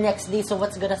 they leave the next day, so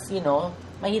what's gonna,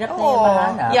 mahirap na yung Oo.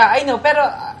 mahanap. Yeah, I know, pero...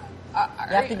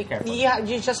 You have to be careful. Yeah,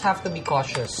 you just have to be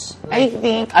cautious. I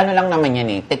think, ano lang naman yan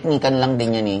teknikan lang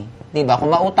din yan Diba?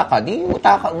 Kung mautak ka,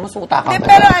 mas utak ka. Hindi,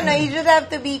 pero you just have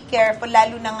to be careful,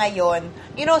 lalo na ngayon.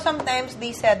 You know, sometimes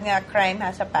they said nga, crime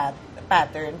has a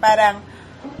pattern. Parang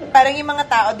yung mga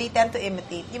tao, they tend to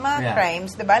imitate. Yung mga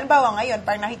crimes, diba? Halimbawa ngayon,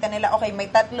 parang nakita nila, okay,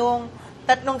 may tatlong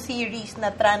series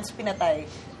na trans pinatay.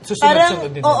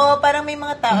 Susunod-sunod din. Oo, parang may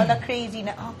mga tao na crazy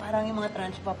na, parang yung mga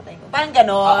trans papatayin ko. Parang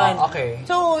ganon. Okay.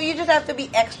 So, you just have to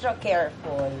be extra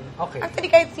careful. Okay.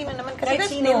 Actually, kahit sino naman. Kasi Kahit that's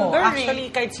sino, Tinder, actually,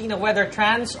 kahit sino, whether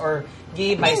trans or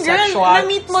gay, Girl, bisexual,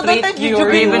 na-meet mo doon, straight, tayo queer,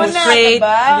 mo even na, straight,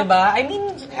 diba? diba? I mean,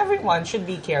 everyone should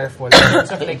be careful. in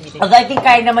terms of, like, eating. Although I think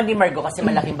kaya naman ni Margo kasi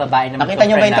malaking babae naman. Nakita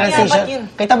niyo ba yung friend natin. transition? Yeah, but yun-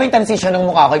 Kita ba yung transition ng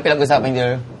mukha ko yung pinag-usapan niyo?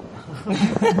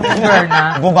 Sure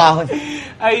na. Bumahon.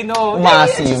 I know.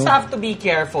 Umasim. You just have to be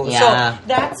careful. Yeah. So,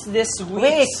 that's this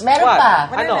Wait, week's... meron what? pa.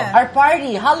 Ano? Our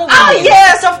party, Halloween. Ah,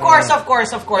 yes! Of course.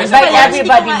 Invite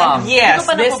everybody, Mom. Yes, Hindi ko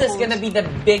pa this is napopost. gonna be the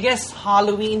biggest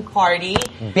Halloween party.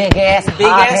 Biggest,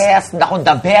 Biggest, hottest,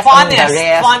 the best, Funnest. and the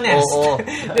rest. Funnest. Oo.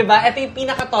 Diba? Ito yung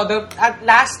pinaka-todo. At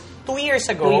last 2 years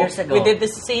ago, 2 years ago. we did the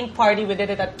same party. We did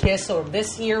it at Kiss. So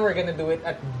this year, we're gonna do it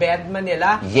at Bed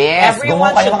Manila. Yes,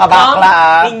 Everyone gumawa kayo should mga bakla,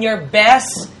 come in your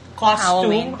best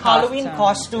costume. Halloween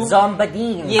costume.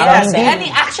 Zombadine. Yes, Zombie.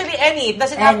 any. It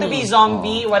doesn't have to be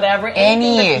zombie, whatever.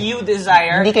 Anything Any. that you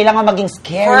desire. Hindi kailangan maging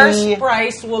First scary.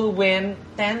 prize will win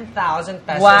 10,000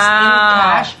 pesos Wow. in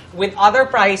cash with other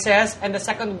prizes, and the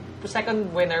second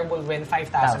winner will win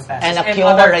 5,000 pesos. And a other-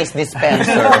 Kiowa rice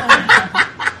dispenser.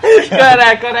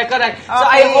 correct. So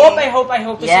I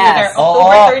hope to see you Yes. there. Oo.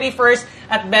 October 31st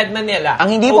at Bed Manila.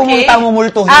 Ang hindi Okay? pumunta,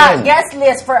 mumultuhin. Guest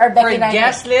list for our For Becky Nine.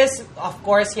 guest list, of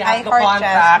course, you have I to Heart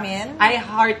contact Jasmine. I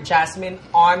Heart Jasmine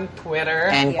on Twitter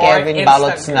And or Kevin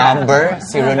Balot's Instagram. number,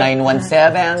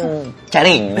 0917.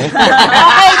 Charing. Okay, She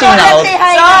go ahead, knows. say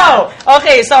hi So, na.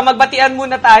 okay, so magbatian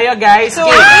muna tayo, guys. So,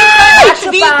 Okay. next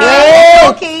week,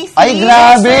 Wait! Casey. Ay,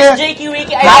 grabe! Jakey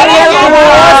Wiki, I Daniel love you.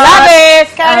 Cruz! Love it!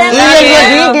 Karen Ian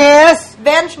Rodriguez!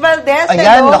 Bench Valdez,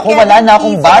 Ayan, hello. naku, wala na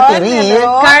akong Kevin battery. Quezon,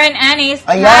 hello. Karen Anis.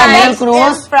 Ayan, Hi. Mel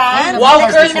Cruz. Fran. Wow, Chris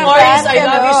Christina Morris, Fran, I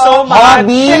love you hello. so much.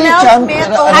 Bobby, Janelle Chan- Smith,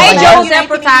 ano oh, ba Hi, yan? Joseph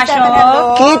Protasio.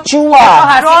 Kichua.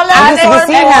 Roland Alice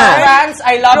Vicina. France,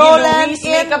 I love you, Roland Luis.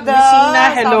 in Makeup the Vicina,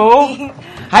 hello. something.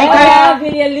 Hi, Karen.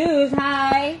 Julia Luz.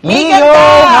 Hi. Leo,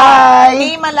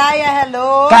 Kay hi. Malaya,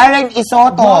 hello. Karen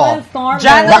Isoto.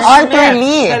 Jana The Arthur Smith,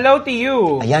 Lee. hello to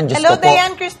you. Ayan, Diyos Hello, ko po.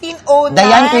 Diane Christine O9.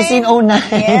 Diane Christine O9.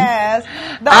 Yes.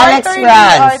 The Alex Arthur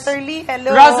Franz. Lee, Arthur Lee, hello.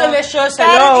 Rosalicious,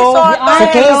 Karen hello. Isoto, Si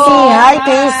Casey. Hi,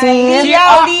 Casey.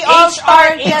 Liao Lee All-Star,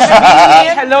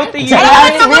 HRH, hello to you.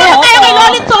 Janelle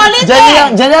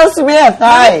Smith. Janelle Smith.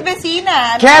 Hi.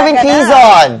 Vecina. Kevin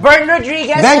Quezon. Vern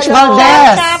Rodriguez. Bench hello.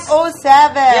 Valdez. Snap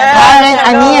 07. Yes, Karen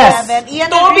hello. Anies. Ian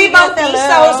Toby Rodriguez,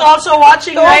 Bautista hello. who's also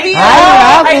watching right Toby, now.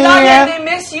 hi, I love you. Rafi. They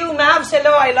miss you, Mavs.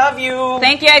 Hello, I love you.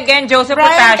 Thank you again, Joseph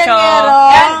Brian Protasio. Cañero.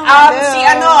 And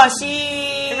Hello. si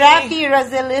Rafi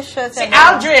Rosalicious. si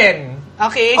Aldrin.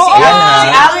 Okay, Oh, si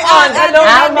yeah. Almon. Hello,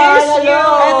 I Almon, miss hello. you.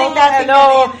 I think that's hello.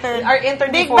 the intern. Our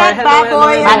intern Big before. Bad Hello,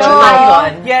 Baboy, hello.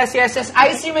 hello. Yes.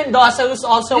 Icy Mendoza who's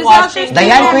also Who's watching. also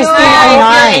Diane Hello. Christine I hope you're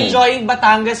Online. enjoying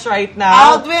Batangas right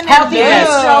now. Aldwin, Healthy Yes.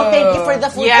 Restaurant. Thank you for the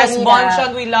food Yes, kanina. Bonchon,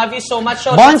 we love you so much.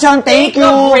 So Bonchon, let's thank take you.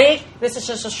 a break. This is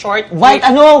just a short White break.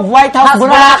 White House House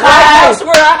Boracay. White House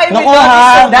Boracay, we Naku, love you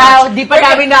ha? so much. Now, di pa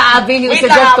namin na-avail yung Wait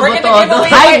suggest lang, to we're gonna Botodo. give away.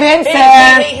 Hi, Hey,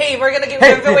 Vincent. Hey, we're gonna give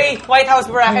away White House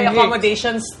Boracay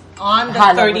accommodations on the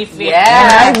Halloween. 35th. Yes.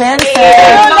 Hi, Hello, Vincent.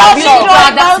 Love Lovely you. Joy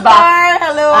Products ba? Baltar,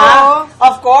 hello.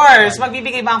 Of course.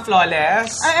 Magbibigay ba ang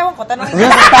flawless? Ay, ewan ko, tanong ko.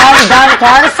 Rustan Dan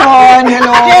Carson.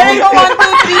 Hello. Jericho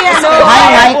 123, hello. Hi,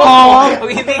 Michael.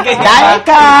 Magbibigay ba?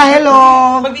 Danica. Hello.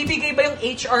 Magbibigay ba yung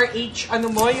HRH? Ano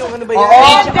mo? Yung ano ba Oo.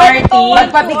 yan? HRT.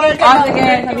 Magpabigay ka Oh, ng sige,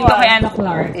 sabi ko kay Anna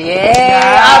Clark.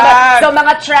 Yeah. So,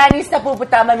 mga trannies na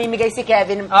pupunta, mamimigay si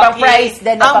Kevin. Pang-price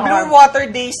din na Ang Blue Water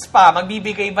Days pa,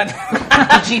 magbibigay ba na?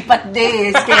 Jipat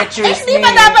Days, Skechers Hindi ba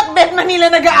dapat Bet Manila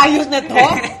nag-aayos na to?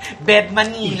 Bed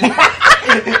Manila.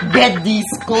 Bed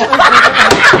Disco.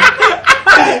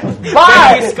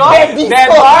 Bed Disco? Bed Bed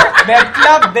Disco. Bar? Bed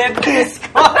Club? Bed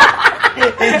Disco?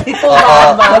 Oo.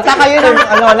 Basta kayo ng,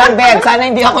 lang, Ben. Sana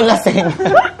hindi ako lasing.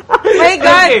 My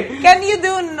God, Okay. can you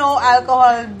do no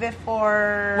alcohol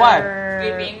before What?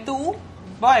 2?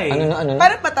 Why? Ano?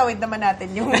 Para patawid naman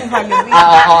natin yung Halloween.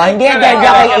 Oo, hindi. Correct,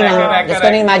 correct. Just ko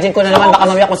na-imagine ko na naman, baka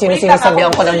mamaya kung sino-sino sabihan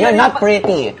ko na, you're not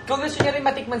pretty. Kung gusto niyo rin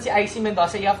matikman si Icy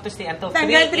Mendoza, you have to stay until 3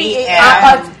 Hanggang 3 a.m.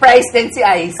 a.m. Price din si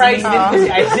Ice. Price din po si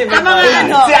Icy Sa mga Mendoza.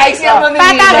 ano. Si Ice yung mamimili.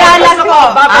 Tatagalan ko.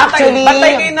 Actually-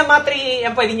 Bantay kayo na mga 3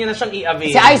 a.m. Pwede nyo na siyang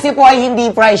i-avail. Si Icy po ay hindi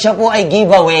price, siya po ay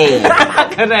giveaway.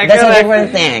 Correct, That's a correct. different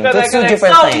thing. Correct, Two correct.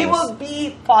 different So, things. we will be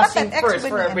pausing Bakit? first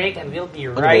for a Explain break and we'll be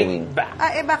Ano right gawin? back.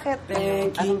 Bakit?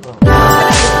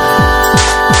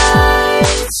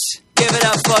 Give it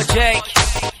up for Jake,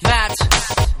 Matt,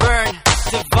 Burn,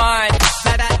 Divine,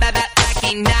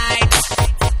 Becky Night,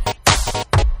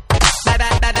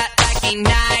 Becky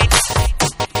Night.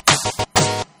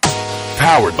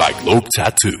 Powered by Globe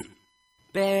Tattoo.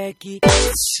 Becky,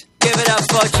 give it up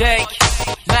for Jake,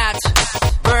 Matt,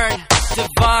 Burn,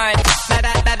 Divine,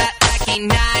 Becky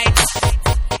Night,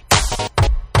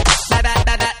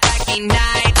 Becky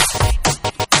Night.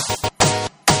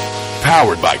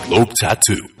 Powered by Globe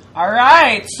Tattoo.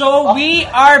 Alright, so we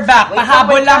are back.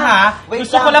 Pahabol lang ha. Wait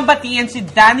Gusto ko lang. lang batiin si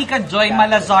Danica Joy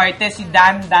Malazarte, si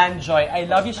Dan Joy. I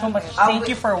love you so much. Thank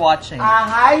you for watching.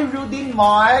 Hi, Rudin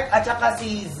Mark, at saka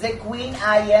si Zequeen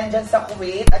Ayan dyan sa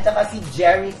Kuwait, at saka si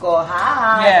Jericho.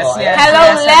 Hi! Yes, yes. Hello,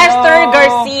 yes, Lester hello.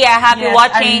 Garcia. Happy Yes,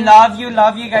 watching. I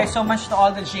love you guys so much to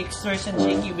all the Jakesters and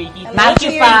Jakey Wakey. Thank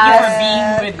you for being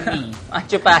with me.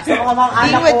 Macho pa. Mga mga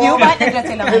Being anak with ko. you, bakit nandiyan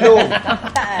sila? Hello.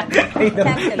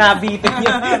 Nabitin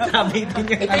niya. Nabitin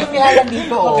niya. Ito yung nilalang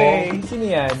dito, oh. Okay, sino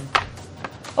yan?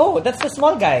 Oh, that's the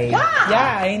small guy.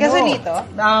 Yeah, I know. Gasolito?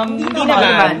 Hindi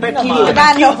naman. But Cute.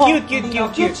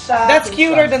 Cute siya. That's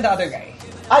Cute cuter siya. than the other guy.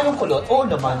 Ah, yung kulot? Oo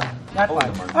naman. That Oo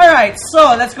one. naman. Alright,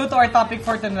 so let's go to our topic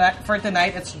for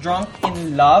tonight. It's Drunk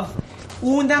in Love.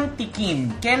 Unang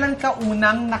tikim. Kailan ka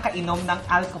unang nakainom ng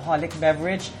alcoholic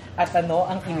beverage at ano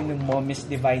ang ininom mo, Miss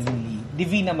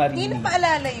Divina Hindi Marie? na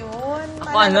maalala yun.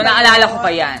 Naalala ko pa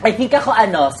yan. I think ako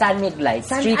San Mig Life,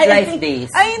 Street I Life think- Days.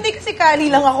 Ay, hindi kasi kali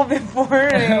lang ako before.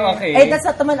 Okay. Eh, that's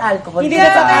not naman alcohol. Hindi Yeah,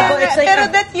 na sa alcohol. It's like pero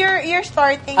a- that you're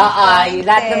starting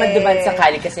lahat naman duman sa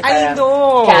Cali kasi I parang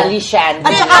know. Cali Shandy.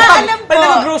 At Ay, saka, alam pag ko.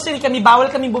 nag-grocery kami, bawal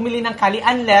kami bumili ng kali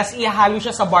unless ihalo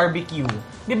siya sa barbecue.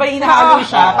 Di ba hinahalo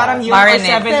siya? Parang yun or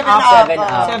Marinate. 7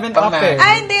 up. 7 up eh.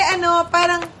 Ay, hindi,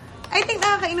 parang, I think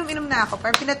nakakainom-inom na ako.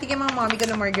 Parang pinatikim mga mommy ko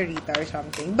ng margarita or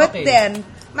something. But Okay. then,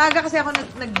 maaga kasi ako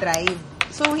nag-drive.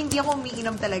 So, hindi ako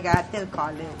umiinom talaga till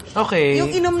college. Okay.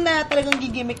 Yung inom na talagang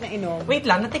gigimik na inom. Wait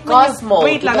lang, natikman Cosmo,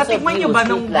 niyo, because of natikman niyo you, ba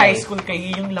Sweet nung Life. high school kayo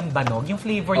yung lambanog, yung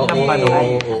flavored Oo. lambanog?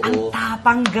 Oo. Ang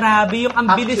tapang, grabe, yung ang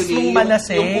bilis mong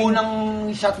malasing. Yung unang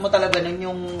shot mo talaga nun,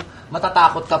 yung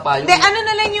matatakot ka pa. Yung, Hindi, ano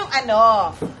na lang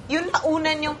yung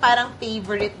taunan yung parang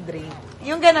favorite drink.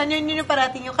 Yung gano'n, yun yung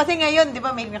parating yung, kasi ngayon, di ba,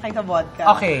 may kayo sa vodka.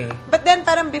 Okay. But then,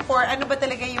 parang before, ano ba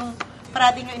talaga yung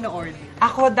parating yung ino-order?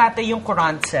 Ako dati yung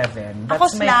Courant 7. That's Ako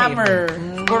my Slammer.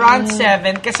 favorite. Courant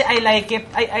 7 kasi I like it.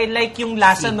 I like yung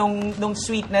lasa nung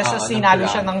sweetness. Oo, Tapos ng sinalo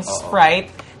Courant. siya ng Oo. Sprite.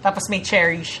 Tapos may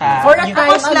cherry siya. For a Yung-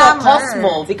 time, Slammer.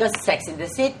 Cosmo, because Sex in the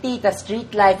City, the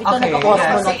Street Life, ito Okay, nagka-Cosmo yeah.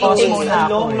 na kasi Cosmo it takes na a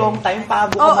ako long time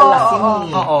bago Oo, ka malasing oo,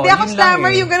 eh. Oo, Hindi ako yun lang slammer,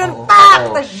 eh. yung gano'n, Oo, pak!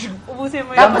 oo. Tapos, ubusin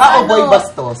mo Dapat Ano? boy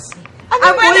bastos.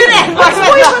 Pwede rin!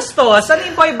 Boy bastos? Ano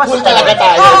yung boy bastos? Cool talaga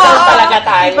tayo. Oo, Cool talaga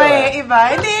tayo. Iba eh, iba.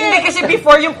 Hindi. Hindi, kasi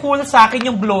before yung cool sa akin,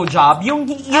 yung blowjob, yung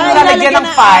Ay, lalagyan ng lalagyan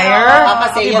fire.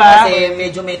 Kasi yan diba? kasi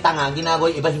medyo may tanga, ginagawa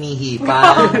yung iba hinihipa.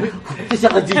 Hindi siya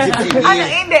ka-jijip-jip. Ano,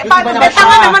 hindi.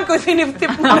 Tanga naman kung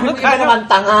sinip-tip mo. Yung iba naman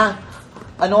tanga.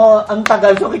 Ano, ang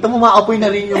tagal. So, kita mo, maapoy na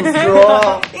rin yung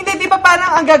straw. Hindi, di ba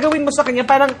parang ang gagawin mo sa kanya,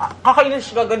 parang kakainin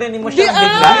siya, gaganin mo Hindi, siya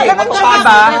bigla. ganun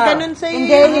Mapapaba. siya. Ganun sa'yo.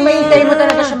 Hindi, mahintay mo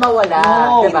talaga siya mawala.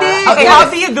 Oo. Diba? Hindi. Okay, how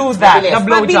do you do that? Mabilis. The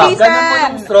blowjob? Mabilis. Ganun mo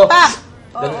yung straw. Pak!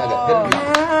 Ganun agad. Ganun lang.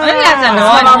 Ano lasa nun?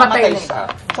 Mamamatay siya.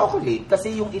 Chocolate. Kasi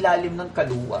yung ilalim ng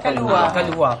kaluwa.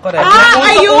 Kaluwa, correct.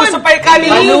 Ayun! Uso pa yung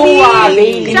kaluwa.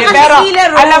 Bailey. Hindi, Tsaka pero tequila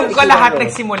rose. alam ko lahat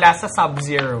nagsimula sa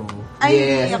Sub-Zero. Ay,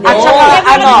 Yes. ako. At saka, Never ano,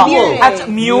 ako nag-beer eh. at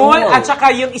mule, at saka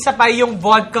yung isa pa yung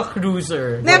vodka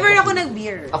cruiser. Never ako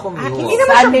nag-beer. Ako Ah, mule. hindi naman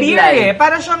siya Sunny beer Glide. eh.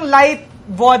 Parang siyang light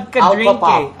vodka Alpha drink pop.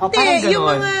 eh. O, Hindi, parang yung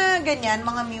ganon. mga ganyan,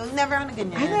 mga mule, never ako na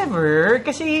ganyan. I never.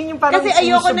 Kasi yun yung parang Kasi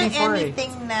ayoko uso ng before eh.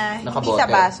 anything na hindi Nakabote. sa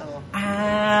baso.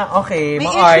 Ah, okay. May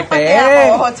Maarte. issue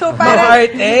kasi ako. So, parang,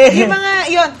 Maarte. yung mga,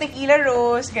 yun, tequila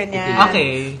rose, ganyan.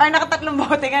 Okay. Parang nakatatlong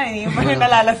bote ka, yung parang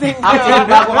nalalasing ka. Actually,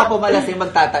 bago ka pumalasing,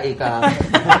 magtatai ka.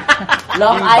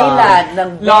 Long Diba? Island, ng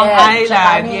Long Bed, Island,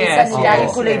 tsaka yung yes, isa nila, yes,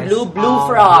 yung kulay yes. blue, Blue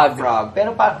Frog. Pero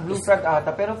blue frog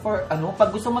ata. Pero for ano,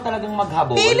 pag gusto mo talagang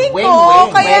maghabol, Feeling weng, ko,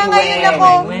 weng, kaya weng, ngayon weng. ako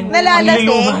weng. nalalasing.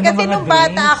 Niluluman Kasi Kasi mga nung bata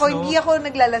drinks, ako, hindi ako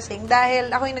naglalasing dahil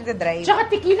ako yung nagdadrive. Tsaka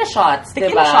tequila shots,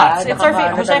 Tequila diba? shots. It's our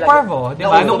favorite. Jose Parvo, di ba?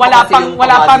 Nauso Nung pa wala kasi pang, yung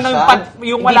wala pa kabady ng, siya.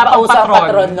 yung Hindi wala pa pang uso ang patron.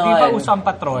 patron Hindi pa nun. uso ang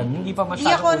patron. Hindi pa Hindi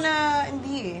masyado ako uso. na,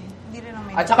 hindi eh. Hindi rin ako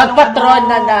may At saka Pag nung patron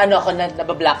na ano ako,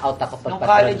 nabablackout ako pag nung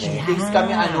patron. college days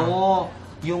kami,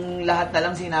 yung lahat na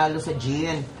lang sinalo sa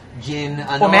gin. Gin,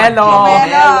 Pomelo.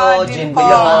 Pomelo, gin Gin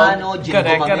Buyano, gin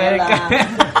Correct, Gumamela, correct.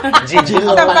 gin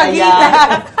Ampalaya,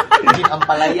 gin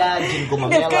Ampalaya, gin Hindi,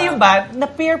 Gumamela. kayo ba, na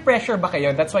peer pressure ba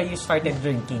kayo? That's why you started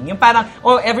drinking? Yung parang,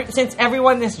 since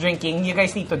everyone is drinking, you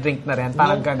guys need to drink na rin.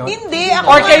 Parang gano'n. Hindi, ako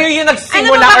Or nga- kayo yung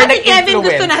nagsimula ano ba or kasi Kevin nag-influence?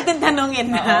 gusto natin tanongin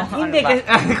na? Hindi,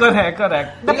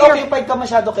 correct. Hindi occupied ka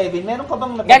masyado, Kevin. Meron ka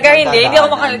bang Gagawin hindi. Hindi ako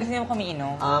nagdadaanan? makaligtas, hindi ako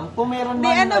kumiinom. Kung meron Hindi,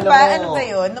 man, ano alam ba? mo, Ano ba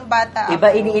yun? Nung bata ako. Iba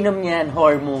iniinom niyan,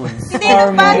 hormones. Hindi,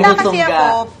 nung bata kasi Tinutungga.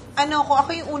 ako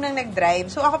yung unang nag-drive.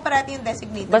 So, ako parati yung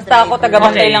designated Basta ako, driver.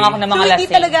 taga-bantay Okay. lang ako ng So, mga hindi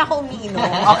lasing. talaga ako umiinom.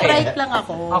 Okay. Right lang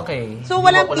ako. Okay. So,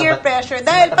 walang Hindi mo peer ako pressure.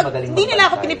 Dahil pag magaling hindi nila ako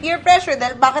magbantay. pini-peer pressure,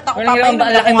 dahil bakit ako Walang papainom yung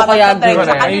malaki ng mo mga kaya tatay doon.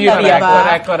 sa kanila, Correct, diba?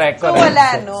 correct. So, wala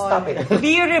nun. Stop it. Do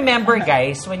you remember,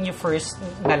 guys, when you first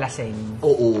nalasing?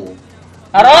 Oo.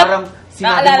 Arot? Parang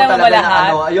sinabi Naalala mo mo talaga ba na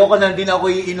lahat? ayoko na din ako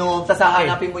iinom. Tapos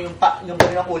hahanapin mo yung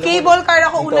ulo mo. Cable car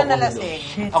ako Dito una ako nalasing.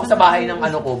 uminom. Ako sa bahay ng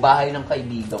bahay ng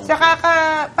kaibigan. Saka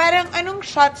parang anong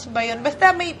shots ba yun?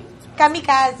 Basta may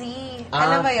kamikaze.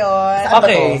 Alam mo yun? Saan ba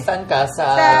Okay. to? Saan ka? Sa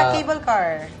Cable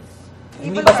car.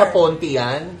 Hindi Cable ba sa car. Ponti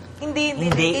yan? Hindi.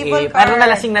 Hindi Cable car. Parang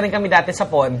nalasing na rin kami dati sa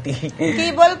Ponti.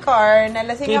 Cable car,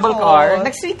 nalasing Cable ako. car.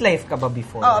 Nag-street life ka ba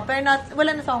before? Oo, pero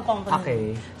wala na sa Hong Kong.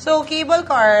 Okay. So, cable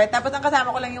car, tapos ang kasama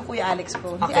ko lang yung Kuya Alex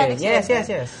ko. Si Okay, Alex yes, yun.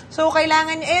 yes. So,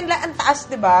 kailangan niya, ang taas,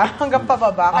 di ba? Hanggang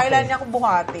pababa. Okay. Kailangan niya akong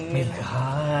buhatin.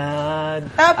 God.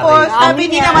 Tapos, sabi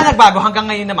Hindi niya, naman nagbago hanggang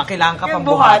ngayon naman. Kailangan ka pang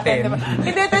buhatin. diba?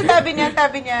 Hindi, tapos sabi niya,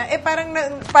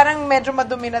 parang medyo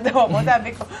madumi na daw ako. Sabi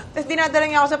ko, tapos dinadala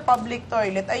niya ako sa public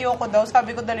toilet. Ayoko daw.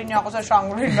 Sabi ko, dalhin niya ako sa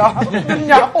Shangri-La. Doon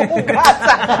niya ako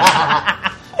hugasan.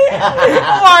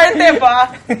 Marte ba?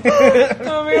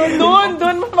 Sabi ko,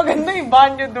 doon, mas maganda yung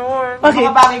banyo doon.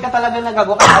 Mga bagay ka talaga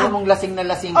nagagawa kasi alam mong lasing na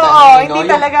lasing ka. Oo, na, hindi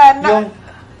Yung- talaga. Yung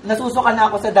nasusuka na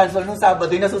ako sa dance hall nung Sabado,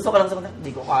 yung nasusuka lang sa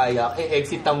hindi ko kaya,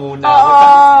 exit na muna.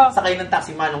 Oo. Sakay ng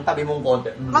taxi man, nung tabi mong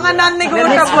konti. Mga Miss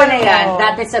non-negotiable ko na yan,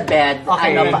 dati sa bed,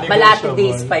 Okay. malati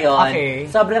days pa yon. Okay.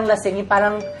 Sobrang lasing, yung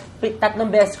parang 3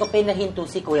 beses ko pinahinto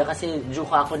si Kuya kasi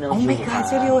juka ako ng Oh my juka. God,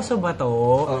 seryoso ba to?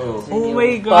 Oo. Oh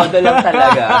my God. Todo lang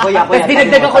talaga. Kuya,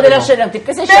 Dinagdagan ko na lang siya ng tip.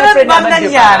 Kasi Meron syempre bang naman, di ba?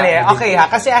 nangyari? Okay ha,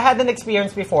 kasi I had an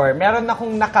experience before. Meron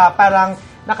akong parang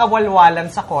nakawalwalan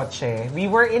sa kotse. We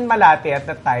were in Malate at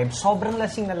that time. Sobrang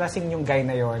lasing na lasing yung guy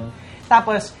na yon.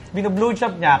 Tapos,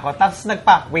 binu-blowjob niya ako. Tapos,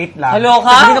 wait lang. Hello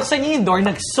ka? Tapos, binuksan niya yung door,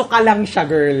 nagsuka lang siya,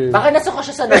 girl. Baka nasuka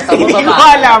siya sa nasa Hindi ko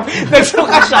alam.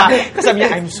 Nagsuka siya. Kasi sabi niya,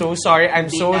 I'm so sorry. I'm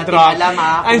so drunk. Alam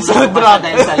ha, I'm kung so nasuka drunk. siya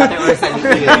dahil sa letter or sa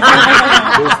liit.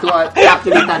 Those two are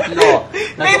actually tatlo.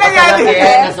 May Nasuka sa nangyari.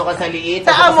 letter, nasuka sa liit,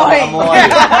 Sa nasuka amoy. sa amoy.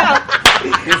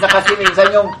 Minsan kasi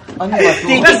yung, ano ba to?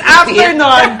 Tapos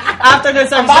after nun,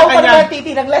 sabi sa Bawa pa kanya, naman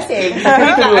titi ng lasing.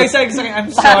 I said,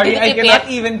 I'm sorry, I Tipit. cannot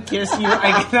even kiss you.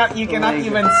 You cannot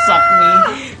even suck me.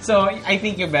 So, I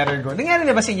think you better go. Nangyari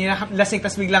na ba sa inyo, lasing,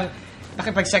 tapos biglang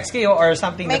nakipag-sex kayo or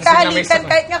something? May that's na kahalikan,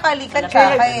 kahit nga kahalikan ka.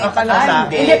 Akala sa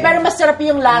Hindi, pero masarap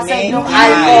yung lasa ng Yes.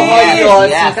 alcohol doon.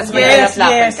 Yes. Tapos may Yes,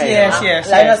 laplapan kayo. yes.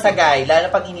 Lalo sa guy, lalo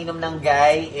pag ininom ng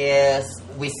guy is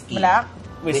whiskey. Black?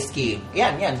 Whiskey.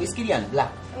 Yan, whiskey yan,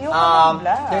 black. Ayoko ng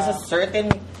black. There's a certain,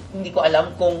 hindi ko alam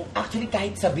kung, actually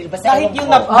kahit sa beer, basta Kahit ewan yung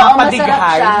ko. napadighay,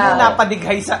 masarap siya. yung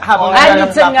napadighay sa habang Ah, minsan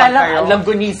nga naglalaplapan lang, kayo.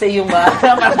 langgunisa yung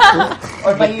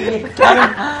Or mahilig.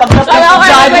 Pag Kaya ko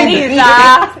Johnny, langgunisa.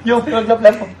 yung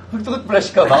naglaplan mo, mag-toothbrush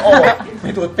ka ba? Oo. May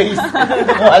toothpaste.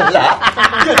 Wala.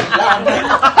 Yun lang.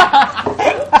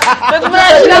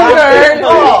 Toothbrush lang, girl.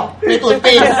 Oo. May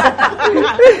toothpaste.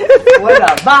 Wala.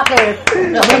 Bakit?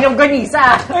 May langgunisa.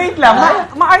 Wait lang,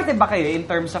 maarte ba kayo in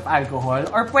terms of alcohol?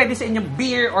 Or pwede sa inyo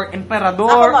beer or emperador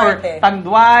Ako or maarte.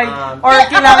 tanduay? Or Eh,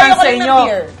 ako kailangan ayoko sa rin ng inyo,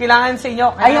 beer. kailangan sa inyo,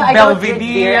 Ay, I don't drink Belvedere,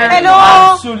 beer. Hello!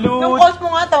 Absolute. Nung post mo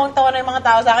nga, tawang-tawa na yung mga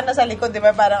tao sa akin nasa likod, di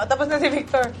ba? Parang, tapos na si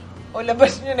Victor,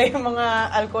 labas nyo na yung mga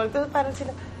alcohol. Tapos parang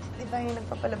sila, di ba yung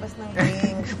nagpapalabas ng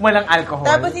drinks? Walang alcohol.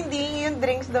 Tapos hindi yung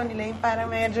drinks daw nila, yung parang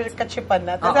medyo katsipan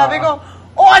na. Tapos sabi ko,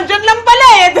 andyan lang pala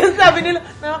eh! Tapos sabi nila,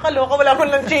 nakakaloka, wala mo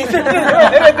lang chaser.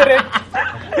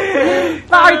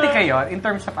 Maarte kayo in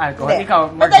terms of alcohol? Hindi. Ikaw,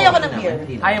 Ba't ayaw ko ng beer?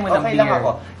 Ayaw mo ng Okay beer. lang ako.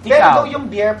 Pero Ikaw? yung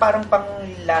beer, parang pang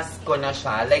last ko na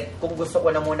siya. Like, kung gusto ko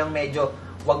na munang medyo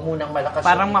wag munang malakas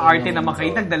Parang yung maarte ininom naman kayo.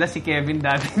 mo. Nagdala si Kevin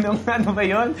dati nung ano ba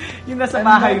yun? Yung nasa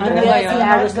bahay mo. Ano yan? Si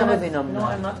Aros na mabinom No,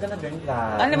 I'm not gonna drink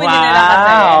that. Ano ba dinala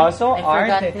kasi? Wow, so I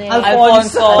forgot arte. name.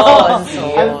 Alfonso.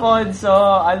 Alfonso.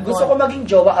 Gusto ko maging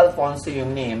jowa Alfonso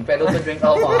yung name, pero to drink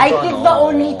Alfonso, I think no. the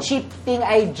only cheap thing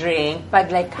I drink pag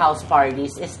like house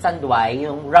parties is Tanduay,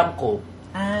 yung rum coke.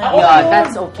 Yeah,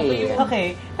 that's okay. Okay.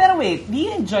 Pero wait, do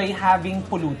you enjoy having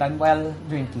pulutan while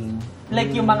drinking?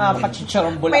 Like yung mga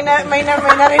pachicharon May bulak.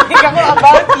 narinig ako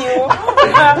about you.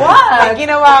 May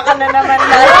ginawa ka na naman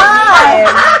na.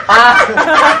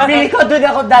 Feeling ko doon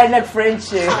ako dahil nag-French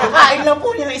eh. Kakain lang po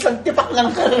niya ng isang tipak lang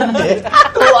karindi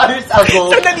 2 hours ago.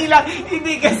 Sandali lang.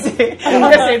 Hindi kasi.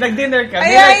 Kasi nag-dinner kami.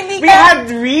 Ay, hindi We ka- had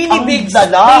really Ang big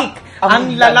dala. steak. Ang Ang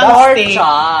dala. lalang Pork steak.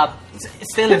 chop.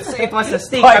 Still, it was a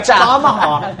steak. Pork At chop.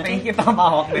 tomahawk. Thank you,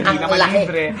 tomahawk. Hindi Ang naman laki.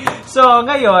 libre. So,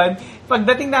 ngayon,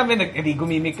 pagdating namin,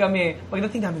 gumimik kami.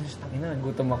 Pagdating namin,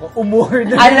 nagutom ako.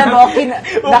 Umorder. Alam mo,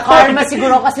 na-karma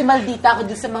siguro kasi maldita ako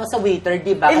dun sa mga sa waiter,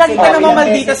 di ba? Ilan Kasi ka naman ilang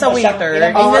maldita beses sa mo siya- waiter?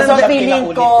 ilang Oo, beses so mo siya feeling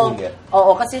ko, pinaulit-ulit.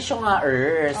 oo, kasi siya nga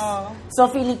earth. So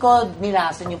feeling ko,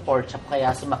 nilasan yung pork chop, kaya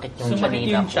sumakit yung Sumakit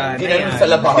chanina yung ko. tiyan. Ginanon Ayan. sa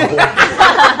lababo.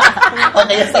 O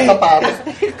kaya sa sapatos.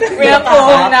 Kuya po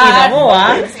na. Ina mo, ha?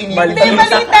 Hindi,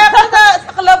 balita ako sa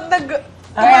club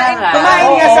Kaya nga. Kumain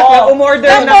nga sa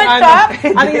umorder Ng ng pork ano. chop?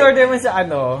 Ano yung order mo sa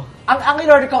ano? Ang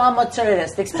in-order ko nga mozzarella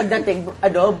sticks, pagdating,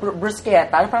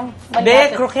 bruschetta, parang Hindi,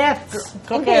 manyatin. croquettes.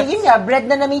 Hindi, yun nga, bread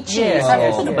na may cheese. Yes, Sabi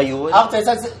yes, ko, ano ba yun? After,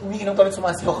 umiinom kami,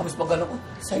 sumasigaw kami sa pagano.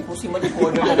 Sa'yo po si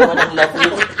Manicorder na naman ang love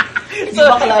you. So,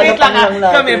 wait lang ha.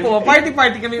 Kami po, party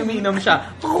kami umiinom siya.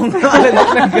 Kung naalala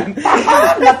ko ng ganun.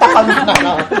 Natakam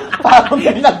na. Parang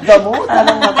may nagdamot.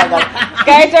 Anong matagal?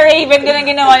 Kahit sa Raven, ganun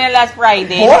ginawa niya last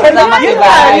Friday. Oh, Kasama si Yun nga,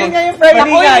 Bai. yun nga yung Friday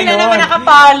Naku, nga hindi na yun. naman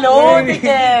nakapalo. Yun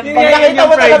nga Pag nakita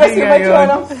mo talaga si ngayon.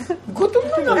 Manicorder, gutom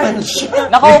na naman siya.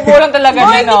 Nakaupo lang talaga Hoy,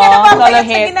 niya, hindi no? ka napapayat Solo sa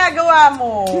hit. ginagawa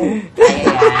mo.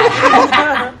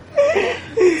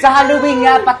 Sa Halloween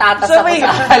nga, patatas So ako wait,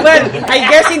 sa well, Halloween. I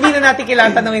guess hindi na natin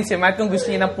kailangan tanungin si Matt kung gusto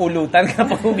niya ng pulutan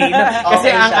kapag umiinom. Kasi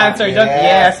Okay ang siya. answer doon, Yes.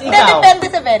 yes. Hindi, Ikaw. depende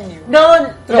sa venue. No,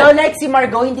 like si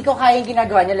Margot, hindi ko kaya yung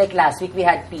ginagawa niya. Like last week, we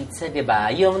had pizza, di ba?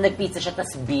 Yung nag-pizza siya,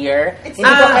 tas beer. Hindi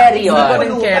ko carry yun. Hindi ko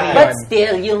rin carry yun. But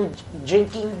still, yung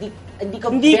drinking, hindi ko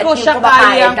Hindi ko yung siya kumakain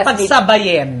kayang kasi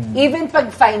pagsabayin. even pag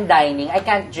fine dining, I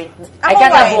can't drink, I Ako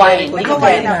can't have wine. wine. Hindi ko Ako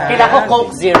wine kaya. ako. Kailangan ko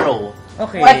Coke Zero.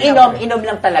 Okay. Pag inom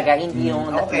lang talaga, hindi yung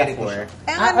Okay. lafur.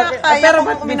 Eh nga na, okay. kaya Pero kong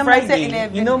ba't with uminom ng Friday,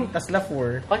 7-Eleven. inom, tas lafur.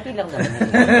 Konti lang naman.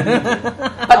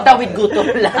 Pagtawid gutom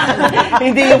lang.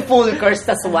 Hindi yung full course,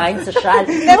 tas wine, social.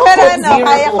 Hindi, pero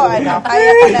kaya ko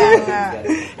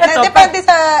Eto, depende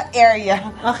sa area.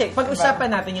 Okay, pag-usapan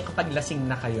natin yung kapag lasing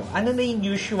na kayo. Ano na yung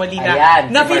usually na Ayan,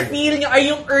 nafe-feel nyo, ay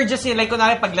yung urges nyo, like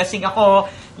kunwari pag lasing ako,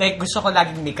 like gusto ko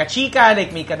laging may kachika, like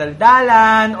may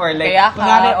kadaldalan, or like, Kayakap.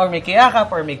 kunwari, or may kayakap,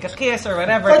 or may kakiss, or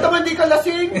whatever. Kahit naman di ka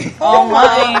lasing. Oo nga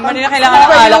eh. Hindi na kailangan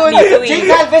ng alak dito eh. Jake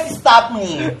Galvez, stop me.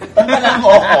 Tantanan mo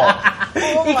ako.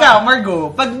 Ikaw, Margo,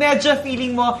 pag medyo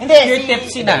feeling mo, you're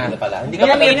tipsy na. Hindi pala. Hindi ka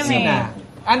You're pala tipsy inom na.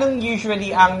 Anong usually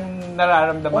ang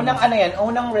nararamdaman Unang mo? ano yan,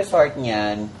 unang resort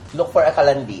niyan, look for a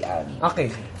kalandian.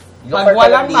 Okay. Look Pag for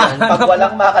walang kalandian. Pag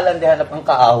walang makalandian, hanap ang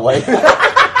kaaway.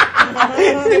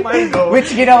 si Margo.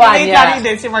 Which ginawa Hindi, niya? Kari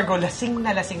din, si Margo, lasing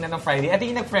na ng Friday. At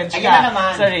yung nag-French Ayun ka na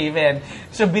naman. sa Raven.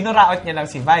 So, binuraot niya lang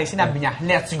si Vi. Sinabi niya,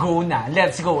 let's go na.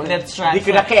 Let's go. Let's try. Hindi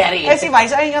ko na carry. Eh, si Vi,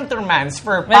 ayun yung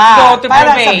transfer pa. Let's go to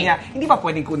Parang Purvey. sabi niya, hindi pa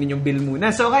pwedeng kunin yung bill muna.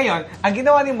 So, ngayon, ang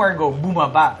ginawa ni Margo,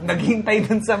 bumaba. Naghintay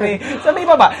dun sa may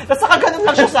baba. Tapos nakaganon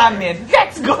lang siya sa amin.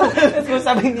 Let's go! Let's go.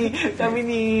 Sabi ni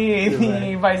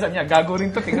Vi, sabi niya, gago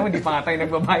rin to. Tingnan mo, hindi pa nga tayo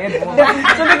nagbabayad.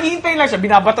 So, naghihintay lang siya.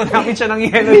 Binabato namin siya ng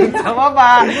yelo dun sa baba.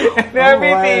 And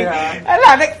everything. Ala,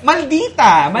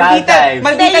 maldita. Bad vibes.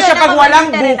 Maldita Hindi, siya yun pag ako, walang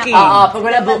maldita rin booking. Oo, pag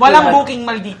walang booking. Walang booking,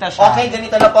 maldita siya. Okay,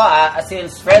 ganito na po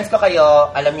since friends ko kayo,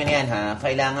 alam nyo na yan ha,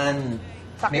 kailangan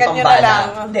may Sakyan nyo na pambala. lang.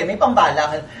 Hindi, may pambala.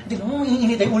 Hindi mo,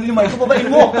 iinit yung ulo ni Marco, babain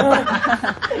mo.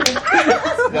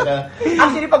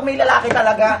 Actually, pag may lalaki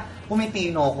talaga,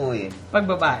 pumitino ko eh. Pag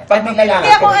babae. Pag may lalaki,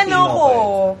 Kaya kung pumitino ano ko,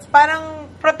 parang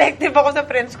protective ako sa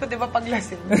friends ko, di ba, pag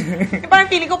lasing. Parang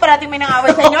feeling ko parating may nangaway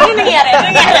sa inyo. Ano nangyari? Ano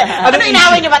nangyari? Ano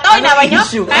inaway niyo ba to? Inaway niyo?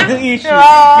 Issue? Ha? Anong issue?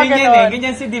 Oo, Ganyan ganon.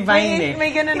 Ganyan si Divine May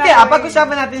ganun Hindi, ako eh.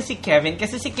 pag-usapan natin si Kevin,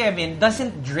 kasi si Kevin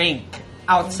doesn't drink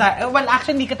outside. Well,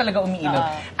 actually, hindi ka talaga umiinom.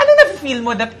 Ano na feel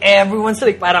mo that everyone's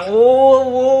like parang,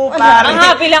 parang. Ang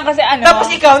happy lang kasi Tapos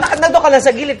ikaw, nandun ka lang sa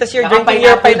gilid, tapos you're drinking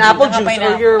your pineapple juice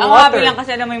or your Ang water. happy lang kasi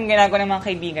alam mo yung ginagawa ng mga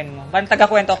kaibigan mo. Parang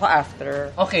taga-kwento ko after.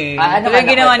 Okay. Ano Ito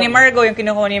yung ginawa ni Margo, yung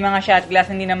kinukuha niya yung mga shot glass,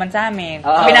 hindi naman sa amin.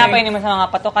 Pinapay naman sa mga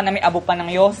patokan na may abo pa ng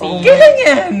Yossi. Kailan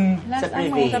yan? Last time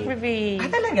mo, sa privy.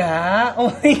 Talaga? Oh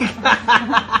my God.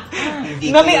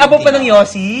 Nakiabo pa ng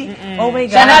Yossi? Oh my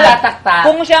God. Siya nalataktak.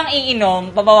 Kung siyang iinom,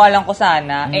 pabawalan ko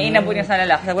sana, inabot niya sa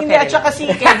lalaki. Sagot, Hindi, at saka si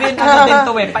Kevin, din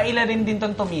to paila rin din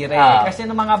tong tumire. Kasi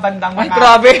nung mga bandang Ay, mga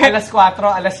grabe. alas 4,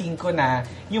 alas 5 na,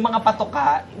 yung mga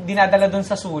patoka, dinadala dun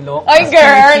sa sulok. Ay, Tapos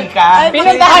girl! chinichika.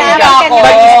 Pinuntahan nila ako.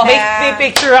 May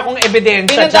picture akong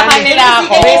ebidensya. Pinuntahan dyan. nila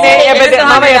ako. May evidence.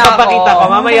 Pinuntahan Mamaya nila ako. papakita ko.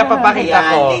 Mamaya papakita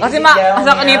ko. Kasi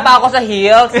kasakani pa ako sa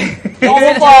heels.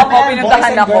 Umupo ako, pinuntahan Boys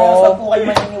and ako. girls, wag po kayo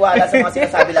maniniwala sa mga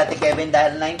sinasabi natin Kevin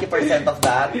dahil 90% of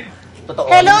that, totoo.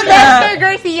 Hello, Lester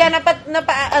Garcia.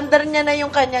 Napa-under niya na yung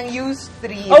kanyang used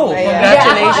stream. Oh, Ayan.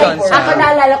 congratulations. Ako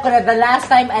naalala ko na the last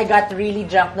time I got really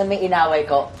drunk na may inaway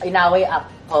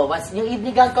ako was yung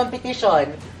evening gown competition.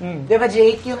 Di ba,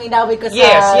 Jake? Yung inaway ko sa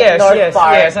North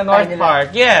Park. Yes, sa North Park.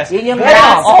 Yes. Yun yung Yes.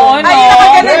 last. Oo, no.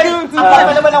 Ang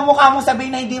pala naman ang mukha mo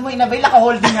sabihin na hindi mo inabay,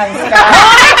 naka-holding hands ka.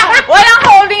 Walang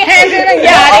holding hands yung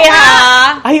nangyari, ha?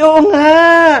 Ay, oo nga.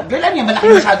 Girl, ano yan? Malaki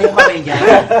masyado yung kamay niya.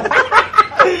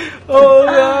 Oo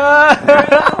nga.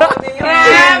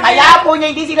 Kaya po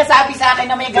niya hindi sinasabi sa akin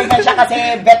na may ganyan siya kasi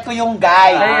bet ko yung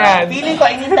guy. Ayan. Feeling ko,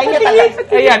 inintay niya talaga.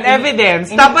 Ayan, evidence.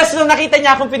 Tapos nung nakita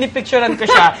niya akong pinipicturean ko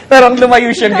siya, parang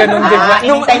lumayo siya ganun, di ba?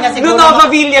 Inintay niya siguro. Nung Nova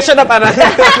Villa siya na parang.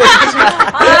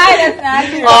 Ay, that's not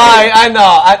true. Ay,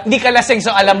 di ka lasing,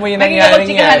 so alam mo yung nangyari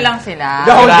Nagkikipag-chikahan niya. lang sila.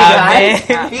 The holding hands.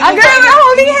 Feeling Ah, girl, ko, we're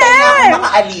holding hinintay niya hands.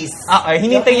 makaalis. Okay,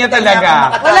 hinintay niya talaga.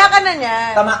 Wala ka na niya.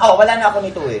 Wala na ako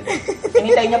nito eh.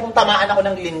 Hinintay niya kung tamaan ako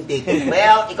ng lintik.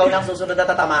 Well, ikaw nang susunod na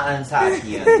tatamaan sa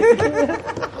akin.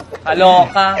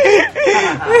 Kaloka.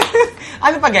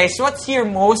 Ano pa guys, what's your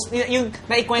most, yung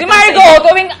naikwento Si Margo,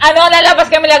 tuwing lalabas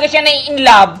kami lagi siya na in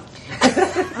love.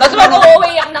 Tapos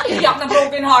mag-uwi, iyak na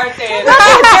broken hearted.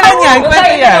 Kailan yan?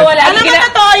 Kwento yan. Alam mo,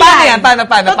 totoo yan. Paano yan?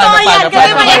 Paano? Totoo yan. Kasi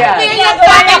Paano? may experience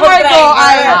sa akin, Margo.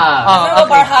 So,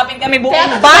 bar hopping kami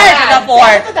buong bar sa the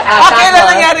fort. Kailan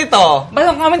nangyari to?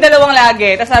 Basta kami dalawang lagi.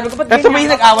 Tapos sabi ko, Tapos may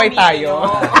nag-away tayo.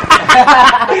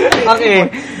 Okay.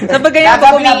 Sabi ganyan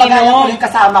Kaya ko pinapagayan ko umiinom. yung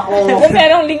kasama ko. Kung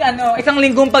merong isang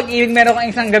linggong pag-ibig, meron kang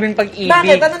isang gabing pag-ibig.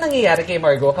 Bakit? Ano nangyayari kay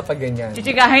Margo kapag ganyan?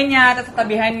 Chichikahin niya, tapos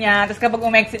tatabihan niya, tapos kapag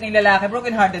umexit ng lalaki,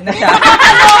 broken-hearted na siya.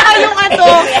 Yung ano.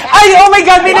 Ay, oh my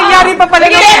God, may nangyari pa pala.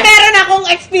 Meron akong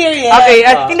experience. Okay,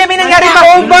 hindi, may nangyari pa.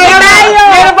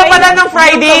 Meron pa pala ng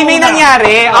Friday, may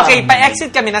nangyari. Okay, pa-exit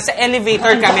kami, nasa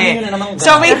elevator kami.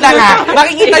 So, wait lang ha.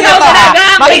 Makikita nyo to ha.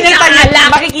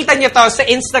 Makikita nyo to sa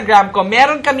Instagram ko.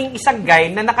 Meron kaming isang guy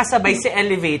na nakasabay sa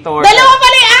elevator. Dalawa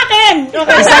pala yung akin.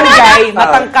 Isang guy,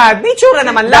 matangkad. May tsura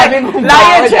naman. Lion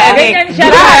siya. Ganyan siya.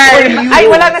 Ay,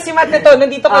 wala na si Matt nito.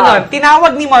 Nandito ka nun.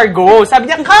 Tinawag ni Margo. Sabi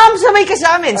niya, come, sabay ka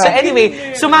sa amin. So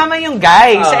anyway, sumama yung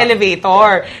guy sa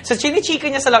elevator. So chinichika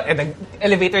niya sa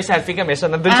elevator selfie kami. So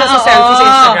nandun siya sa selfie sa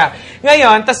Instagram.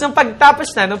 Ngayon, tas nung pagtapos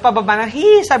na, nung pababa na,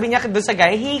 sabi niya doon sa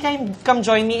guy, come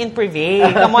join me in privé.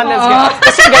 Come on, let's go.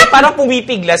 Tapos yung guy parang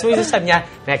pumipiglas. May sabi niya,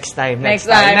 next time.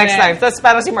 Tapos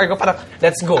parang si Margo parang,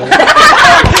 let's go.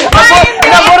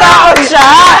 Naburaon siya.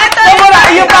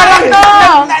 Naburaon. Yung parang,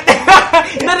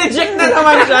 na-reject na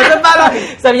naman siya. So parang,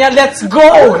 sabi niya, let's go.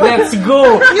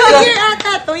 New Year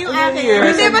ata to, yung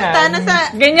akin. Hindi, basta nasa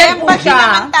Ganyan po embassy siya.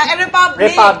 naman tayo.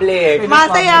 Republic. Republic.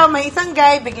 Masayaw, may isang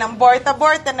guy, biglang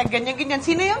borta-borta, nagganyan-ganyan.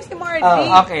 Sino yung si Margie?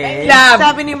 Okay.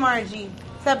 Sabi ni Margie.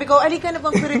 Sabi ko, alika na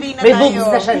bang privy na May tayo? boobs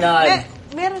na siya nun.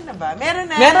 Meron na ba? Meron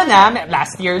na. Meron na.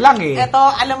 Last year lang eh. Eto,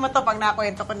 alam mo to, pag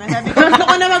nakwento ko na. Sabi ko, gusto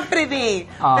ko na mag-privy.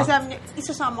 Tapos sabi niya,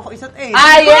 isasama ko isa't eh.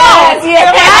 Ah, yes! Yes!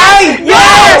 Ay!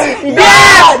 Yes!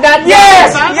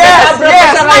 Yes!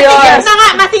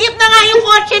 Masigip na nga yung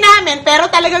kotse namin, pero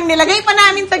talagang nilagay pa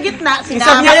namin sa gitna.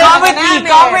 Sabi niya,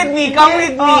 come with me.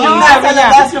 Sabi niya.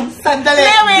 Yung sandali,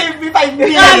 give me 5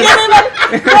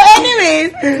 So anyways,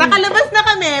 nakalabas na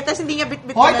kami, tapos hindi niya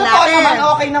bit-bit Hoy, na totoo lalaki. naman,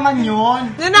 okay naman yun.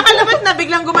 Nung nakalabas na,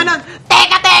 biglang gumanon,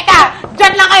 Teka!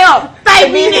 Diyan lang kayo! 5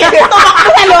 minutes! Tumakbo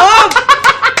sa loob!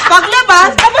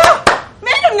 Paglabas,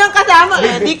 meron ngang kasama.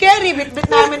 Di carry, bit-bit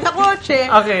namin sa kotse.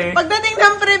 Okay. Pagdating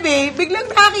ng prebe, biglang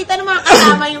nakakita ng mga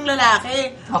kasama yung lalaki.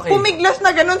 Okay. Pumiglas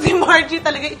na ganun si Margie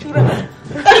talaga itsura.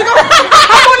 Sabi ko,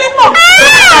 habulin mo!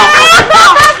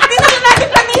 Hindi na natin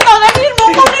pa dito. Sabihin mo,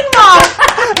 kunin mo!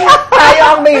 Tayo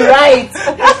ang may rights.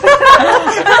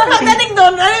 Pagdating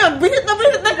doon, binit na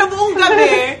sa buong gabi.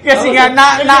 Kasi nga,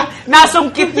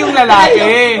 nasungkit yung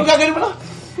lalaki. Kung gagawin mo lang,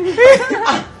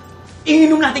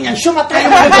 iinom natin yan, shumat tayo.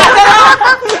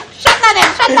 Shot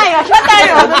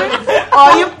tayo.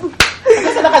 Oh, yung...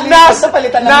 Kasi nakalimutan sa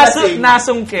palitan ng lasing.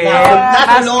 Nasungkit.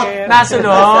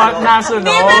 Nasunod. Nasunod.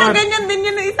 Hindi, pero ganyan din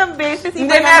yun ng isang beses.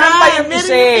 Hindi, meron pa yung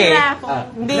isa eh.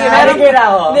 Hindi,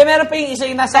 meron pa yung isa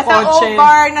yung nasa kotse.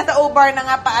 Nasa O-bar na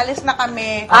nga, paalis na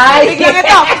kami. Ay! Biglang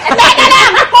ito, teka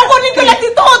lang! Kukunin ko lang si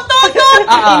Tot!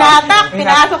 Tinatak,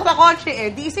 pinasok sa kotse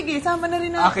eh. Di, sige, sama na rin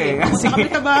natin. Okay, Punta kami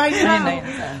sa bahay nila.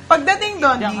 Pagdating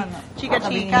doon, di,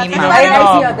 chika-chika.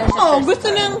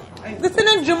 Gusto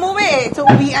nang jumuwi eh. So,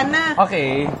 uwian na.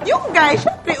 Okay. Yung guy,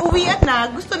 syempre, uwian na.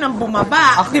 Gusto nang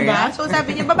bumaba. Okay. Diba? So,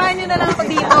 sabi niya, babahan niyo na lang ako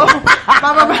dito.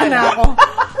 Bababa na ako.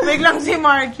 Biglang si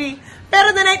Margie.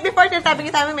 Pero the night before, sabi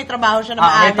niya sa amin, may trabaho siya na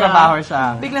maaga. May trabaho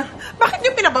siya. Biglang, bakit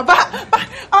niyo pinababa?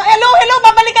 Oh, hello,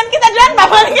 babalikan kita dyan,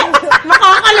 babalikan.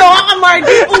 Makakaloka ka,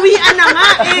 Margie. Uwian na nga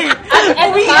eh.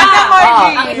 Uwian na,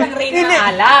 Margie. Ang isang ring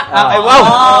na alak. Okay,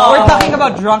 wow. We're talking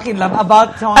about drunk in love,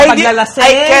 about paglalasing.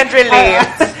 I can't relate.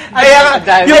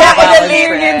 Yung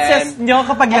experiences nyo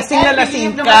kapag lasing na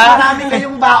lasing ka. Marami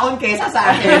kayong baon kaysa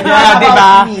sa akin.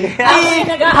 Diba? Ay,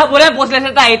 naghahabulan po sila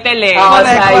sa title eh.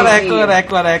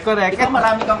 Correct. Ikaw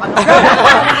marami kang ano.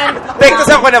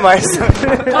 Tektos ako na, Mars.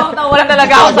 Wala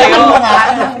talaga ako sa'yo.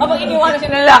 Kapag iniwanan siya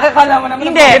ng lalaki, kala mo naman.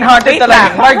 Hindi, wait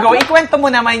lang. Margo, ikwento mo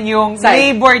naman yung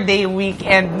Labor Day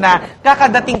weekend na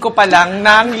kakadating ko pa lang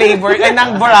ng ng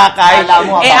Boracay.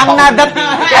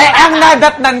 Ang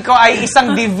nadatnan ko ay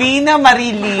isang Divina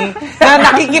Marili na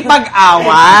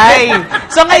nakikipag-away.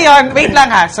 So ngayon, wait lang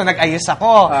ha. So nag-ayos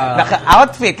ako.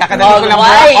 Naka-outfit. Kakadating ko lang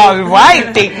all white.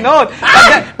 Take note.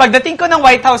 Pagdating ko ng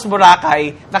White House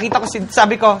Boracay, nakita ko,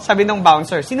 sabi nung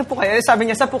bouncer, sino po kayo? Sabi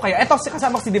niya, saan po kayo? Eto,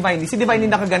 kasama ko si Divine. Si Divine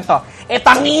nakaganto.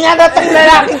 Tangina na itong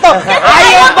lalaki to.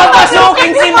 Ayaw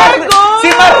papasukin si Margo. Si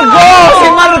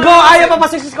Margo, ayaw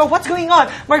papasukin. What's going on?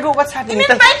 Margo, what's happening?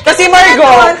 Kasi Margo,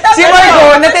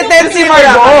 natitell si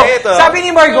Margo. Sabi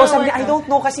ni Margo, sabi niya, I don't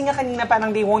know, kasi nga kanina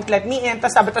parang they won't let me in.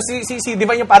 Tapos sabi, si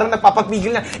Divine yung parang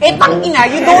nagpapagpigil na, tangina,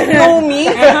 you don't know me.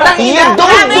 Tangina,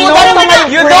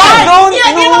 you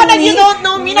don't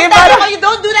know me. Nagtabi ko, you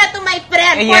don't do that to my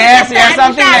friend. Yes,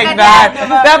 something like that.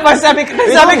 Tapos sabi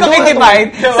ko kay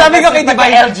Divine,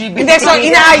 hindi, so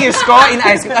inaayos ko,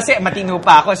 kasi matino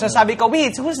pa ako. So sabi ko,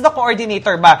 wait, who's the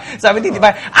coordinator ba? Sabi ni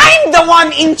Divine, I'm the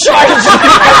one in charge.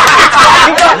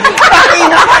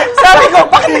 Sabi ko,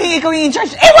 bakit naging ikaw yung in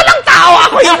charge? Walang tao,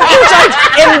 ako yung in charge.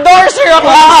 Endorser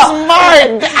ako.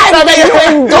 Smart. I'm the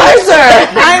endorser.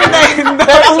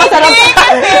 Pero ang masarap.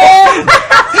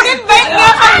 In-invite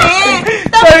nga kami.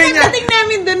 Tapos pagdating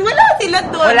namin dun, wala sila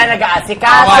dun. Wala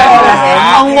nag-aasikaso.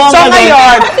 So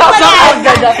ngayon,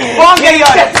 bongga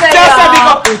yun. So sabi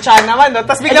ko, pucha naman, no?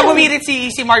 Tapos biglang bumirit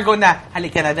si Margo na,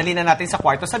 halika na, dali na natin sa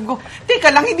kwarto. Sabi ko, teka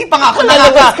lang, hindi pa nga ako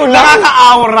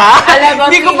nakaka-aura. Alam mo,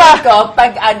 hindi ko pa.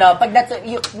 Pag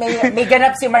may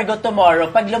ganap si Margo tomorrow,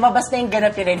 pag lumabas na yung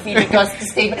ganap yun, feeling ko,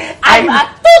 I'm a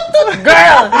tutut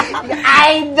girl!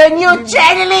 I'm the new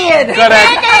Cherilyn!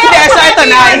 Correct. So ito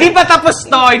na, hindi pa tapos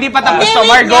to,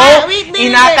 Margo.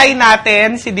 Inakay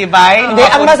natin si Divine. Hindi,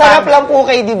 ang masarap lang po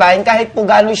kay Divine, kahit po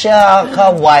gano'n siya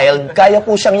ka-wild, kaya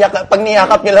po siyang pag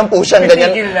niyakap niya lang po siyang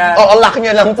ganyan, lock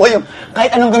niya lang po yung,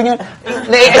 kahit anong gawin niya,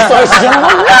 na-exhaust siya, no,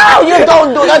 you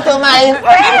don't do that to my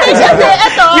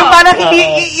yung parang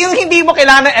hindi mo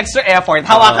kailangan ng extra effort,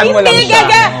 hawakan mo lang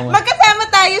siya. Magkasama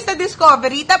tayo sa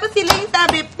Discovery, tapos sila yung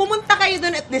sabi, pumunta kayo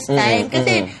doon at this time.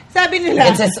 Kasi sabi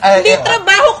nila, hindi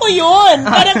trabaho ko yun.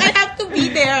 Parang I have to be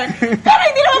there. Pero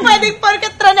hindi naman pwedeng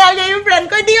porkat Tranalya yung friend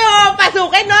ko, hindi ko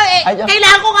pasukin, no?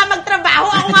 Kailangan ko nga magtrabaho,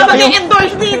 ako nga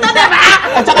mag-endorse dito, diba?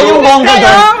 At saka yung bongga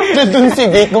doon si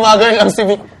Vic, gumagano lang si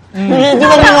Vic. Hindi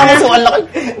mo rin naman so ang laki.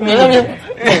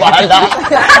 Bahala.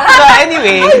 So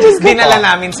anyway, dinala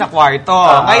namin sa kwarto.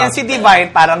 Ngayon si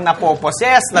Divine parang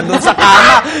napoposes na doon sa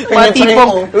kama.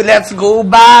 Tipong, let's go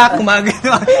back.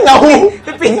 Kumagano.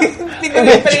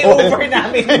 Pinag-pray over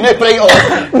namin. Pinag-pray over.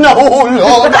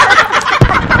 Nahulog.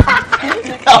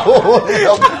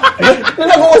 Nung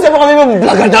nag-uusap mo kami ng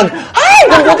blagadag, ay,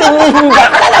 gumbutin mo yung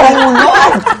baka.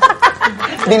 Nahulog.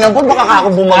 Di lang po baka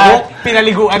ako bumago.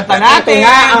 Pinaliguan pa natin.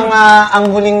 Ito nga ang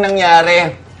huling nangyari.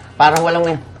 Parang walang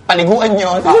paliguan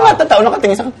nyo. Hindi ba tatao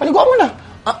nakatingin sa paliguan mo na.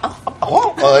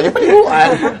 Ako? Yung paliguan.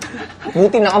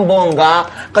 Buti na ang bongga.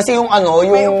 Kasi yung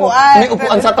may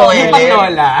upuan sa toilet. Yung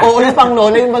panglola. Oo, yung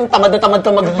panglola. Yung tamad na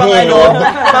maghilod.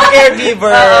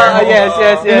 Pang-caregiver.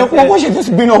 Yes. Inupo ko siya, tapos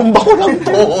binomba ko ng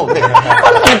tubig.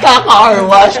 Parang nagka-car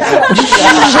wash.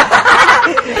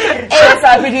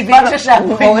 Sabi ni Vic,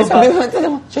 sashampuin ko.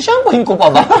 Sashampuin ko pa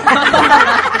ba?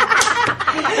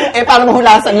 Parang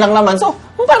mahulasan lang naman. So,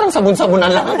 parang sabon-sabunan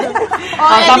lang.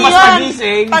 Tapos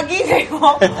yun. Pagising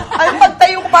ko, ay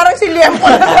pagtayo ko parang si Liam ko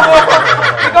na sa buko.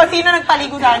 Ikaw, sino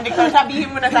nagpaligo sa akin? Victor, sabihin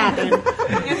mo na sa akin.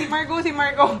 Yung si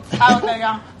Margo. Tawag talaga,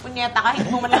 punyeta ka, hindi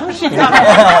mo man lang siya sa akin.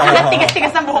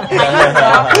 Tigas-tigas ng buhok ko.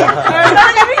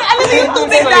 Alam mo yung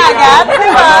tubig na agad, di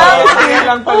ba? Hindi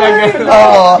lang talaga.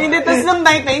 Hindi, tapos nung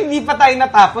night na hindi pa tayo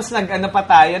natapos, nag-ano pa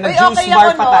tayo, nag-juice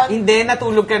bar pa tayo. Hindi,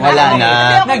 natulog ka na. Wala na.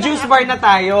 Nag-juice bar na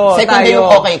tayo. Second day yung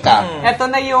okay ka. Eto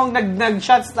na yung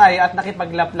nag-shots tayo at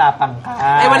nakipaglaplapang ka.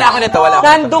 Ay, wala ako nito, wala ako.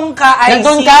 Nandun ka,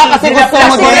 Nandun ka kasi gusto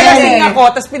mo din. Nalasing ako,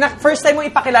 tapos first time mo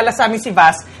ipakilala sa amin si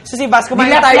Vas. So si Vas,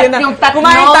 kumain tayo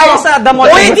sa The Mall.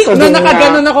 Uy, hindi na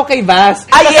nakaganon ako kay Vas.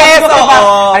 Yes,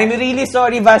 oo. I'm really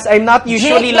sorry, Vas. I'm not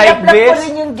usually Jake, like nilap-lap ko this.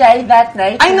 rin yung guy that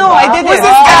night. I know, I did it. Who's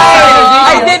this guy?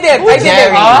 I did it.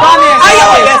 Jerry. Promise. Ay,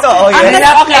 yes, oo, Ang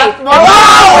yes. okay.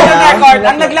 Wow!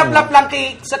 Ang naglaplap lang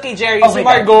sa kay Jerry, si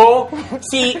Margo,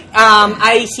 si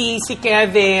si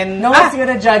Kevin. No one's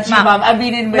gonna judge you, ma'am.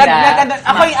 Aminin mo na.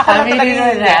 Ako lang talaga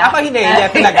hindi. Ako hindi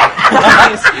talaga.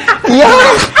 Yeah!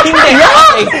 Hindi.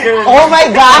 Oh my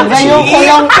God! Ngayon ko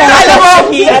lang po. Alam mo,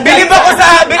 bilib ako sa...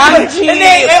 Ang G.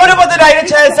 Hindi, ngayon ko na patunayan na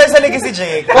Chelsea sa ligi si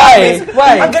Jake. Why?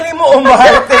 Why? Ang galing mo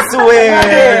umarte, swear.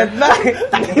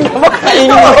 Kainin mo ba?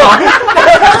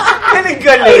 Ang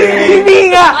galing. Hindi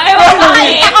nga.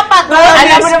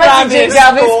 Alam mo naman si Jake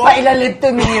Gavis pa ilalim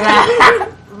tumira.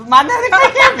 Mana rin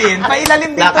kay Kevin.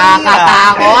 Pailalim din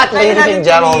Nakakatakot, ladies and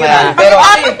gentlemen. Pero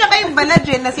apat na kayong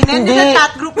balajen na sinend nyo sa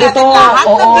chat group natin lahat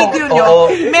ng video nyo,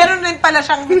 meron rin pala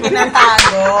siyang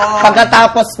tinatago.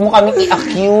 Pagkatapos mo kami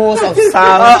i-accuse of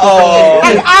something.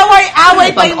 Nag-away-away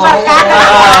pa yung barkada.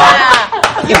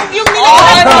 Yung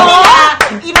nilagay nila,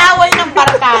 inaway ng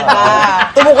barkada.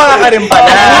 Tumuka ka rin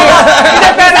pala.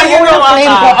 Pero yung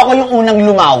claim ko, ako yung unang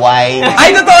lumaway.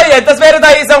 Ay, totoo yan. Tapos meron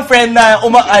tayo isang friend na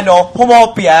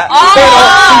humopia. Pero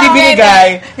hindi binigay.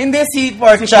 Hindi si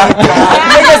pork chop.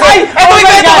 Hindi kasi... Ito.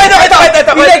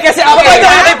 Hindi kasi okay. Kwento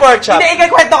kay pork chop. Hindi,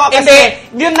 ikakwento ko kasi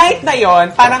yung night na yon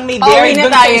parang may dare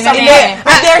dun sa isang...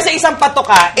 May dare sa isang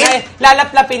patuka na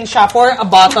lalaplapin siya for a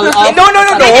bottle of... No.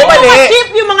 Mali. Cheap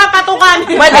yung mga patukan.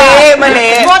 Mali.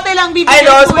 Bote lang bibigay Ay,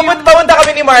 no, ko yung... pumunta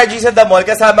kami ni Margie sa The Mall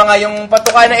kasama nga yung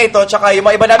patuka na ito tsaka yung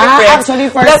mga iba namin friends. Actually,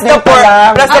 first night pa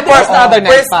lang. Plus the pork.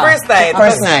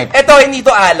 First Night. Ito, hindi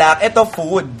to alak. Ito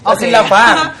food. Kasi Okay.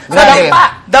 lampa. Grabe.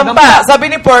 Dampa.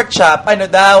 Sabi ni pork chop, ano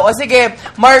daw, o sige,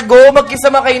 Margo,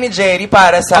 magkisama kayo ni Jerry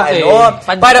para sa Okay.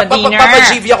 para dinner.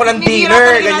 papajivya ko ng dinner,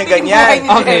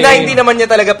 ganyan-ganyan. Okay. Na hindi naman niya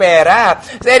talaga pera.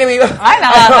 So anyway, Ay,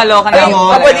 nakakaloka na Ay, ako.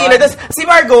 papadina. Tapos si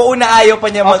Margo, una ayaw pa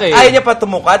niya, Okay. ayaw niya pa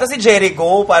tumuka. Tapos si Jerry,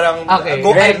 go, parang, Okay.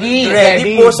 go,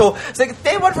 ready po. So,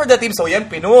 say one for the team. So,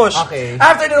 yan, pinush. Okay.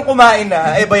 After nung kumain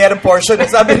na, bayaran portion.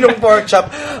 Sabi nung pork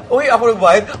chop, uy, ako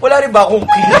nagbayad, wala rin ba akong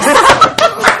kiss?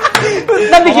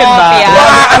 Nabigyan ba?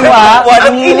 Wala.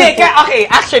 Hindi, okay,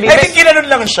 actually, I think ginanon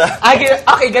lang siya.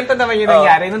 okay, ganito naman yung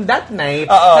nangyari. Nung that night,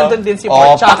 Oo. nandun din si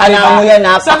Pork Chop. pakala mo yan,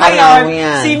 So pakala ngayon, mo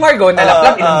yan. si Margo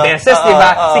nalaplap ilang beses, di ba?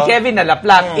 Oo. Si Kevin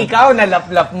nalaplap. Ikaw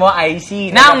nalaplap mo,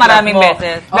 IC. Nang nalaplap maraming mo.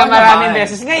 beses. Nang maraming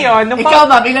beses. Ngayon, Ikaw,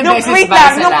 ma'am, ilang beses wait ba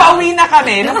lang, isa nung lang? pauwi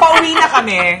na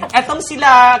kami, etong sila,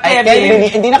 Ay,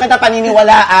 Kevin. hindi na kita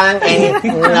paniniwalaan.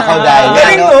 Nakaw dahil.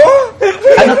 Galing mo?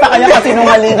 Ano pa kaya kasi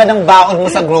nungalingan ng baon mo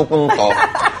sa grupong to?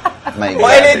 My O,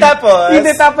 God. anyway, tapos?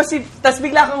 Hindi, tapos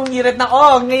bigla kang umirit na,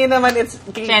 ngayon naman it's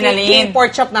kay Channeline.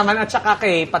 Pork Chop naman at saka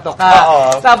kay Patoka.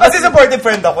 Oo. Tapos, Kasi supportive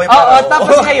friend ako. Oo,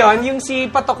 tapos ngayon, yung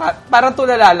si Patoka, parang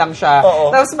tulala lang siya.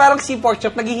 Oo. Tapos parang si Pork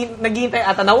Chop, naghihintay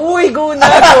ata na, uy, go na.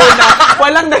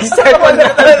 Walang nag-start.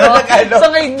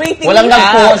 So ngayon, waiting Walang siya.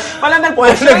 nag-push. Walang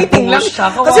nag-push. Waiting lang siya.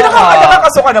 Kasi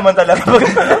nakakasuka naman talaga.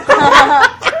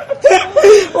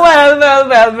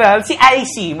 Well. Si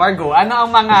IC, Margo, ano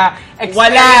ang mga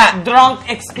drunk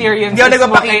experiences Hindi ako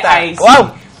mo kay nagpapakita. IC? Wow!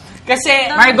 Kasi,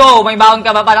 Margo, may baon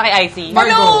ka ba para kay IC?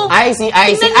 Margo. IC.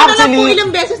 Tingnan nyo na lang po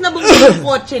ilang beses na bumili yung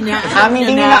kotse niya.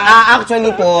 Hindi na,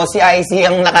 actually po, si IC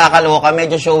ang nakakaloka.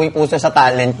 Medyo showy po siya sa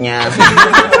talent niya.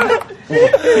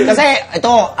 Kasi,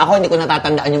 ito, ako hindi ko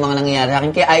natatandaan yung mga nangyayari sa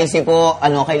akin. Kay IC po,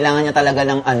 kailangan niya talaga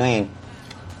ng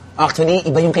actually,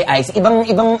 iba yung kay IC.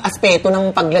 Ibang aspeto ng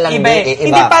paglalandi. Iba. Iba.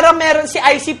 Hindi, parang meron, si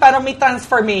IC parang may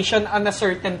transformation on a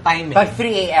certain time. Pag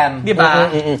 3 a.m. Di ba?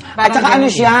 At saka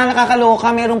siya, nakakaloka,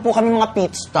 meron po kami mga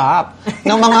pit stop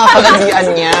ng mga paglandian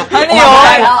niya. Ano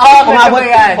yun?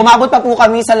 Umabot pa po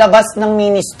kami sa labas ng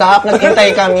mini stop,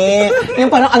 naghintay kami.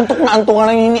 Yung parang antok na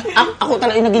lang. Ako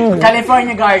talaga naging...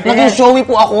 California Garden. Naging showy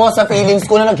po ako sa feelings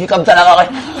ko na naghikab talaga.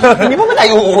 Hindi pa ba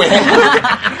tayo uuwi?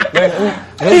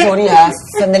 Girl, sorry ha,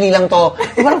 sandali lang to.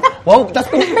 Eh, parang, wow, tapos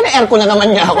pina-air ko na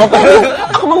naman niya ako. Pero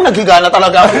ako mang nagigana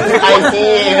talaga. I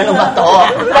see, ano ba to?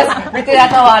 Tapos may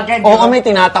tinatawagan. Oo, may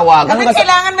tinatawagan. Kasi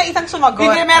kailangan may isang sumagot.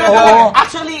 Hindi, meron Oo. talaga.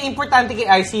 Actually, importante kay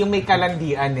IC yung may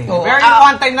kalandian eh. Oo. Very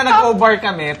one time na nag-over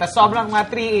kami, tapos sobrang mga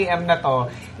 3 a.m. na to.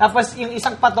 Tapos yung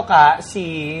isang patoka, si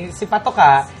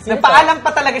patoka, nagpaalam pa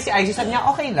talaga si IC. Sabi niya,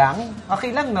 okay lang,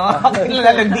 no? Okay lang,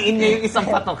 lalandiin niya yung isang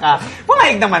patoka.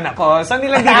 Pumayag naman ako. So,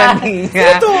 nilandi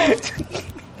niya.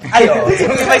 Ayo.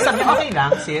 Yung iba sabi, okay lang,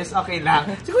 sis, okay lang.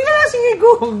 Sige,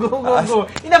 go.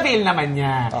 Inabail naman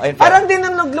niya. Okay, Parang din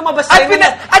nung lumabas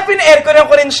At pina-aircon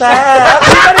ko rin siya.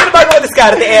 Ano yung bago ko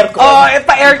diskarte? Aircon.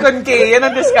 Pa-aircon kay. Yan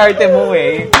ang diskarte mo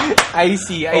eh. I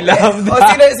see. I love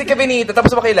that. Si Kevinito,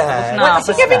 tapos ba kayo lahat?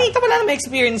 Si Kevinito wala naman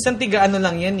experience. Ang tiga-ano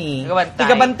lang yan eh.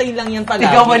 Tiga-bantay lang yan pala.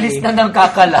 Tigawalis na ng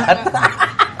kakalat.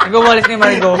 Nag-walis ni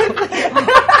Margo.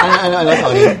 Ano,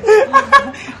 sorry.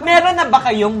 Meron na ba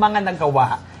kayong mga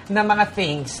nagawa na mga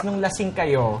things nung lasing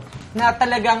kayo na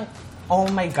talagang, oh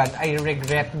my God, I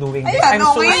regret doing this. Ayan, I'm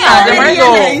so okay sorry.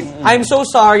 yan. I'm so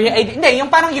sorry. Hindi, yung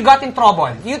parang you got in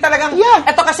trouble. Yung talagang,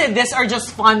 eto kasi, these are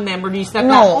just fun memories that,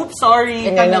 oops,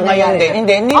 sorry. Hindi na ngayon din.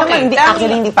 Hindi Okay, naman,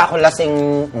 actually, hindi pa ako lasing,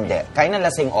 hindi. Kaya na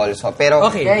lasing also. Pero,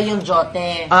 Okay. Pero yung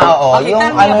jote. oo, Okay, yung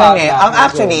tell me ano about eh, that. ang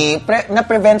actually,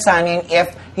 na-prevent sa akin if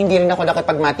hindi rin ako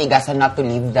nakipagmatigasan not to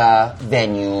leave the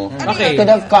venue. Okay. It could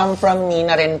have come from me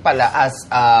na rin pala as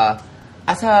a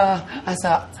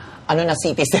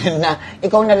citizen na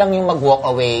ikaw na lang yung mag-walk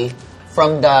away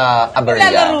from the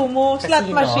aberya. Lalaro mo, slot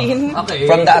machine. Okay.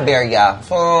 From the aberya.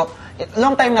 So,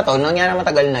 long time na to, nangyari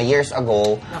matagal na, years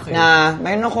ago, na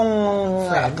mayroon akong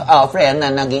friend na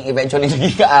naging eventually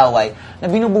naging kaaway, na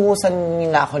binubuhusan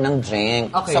nila ako ng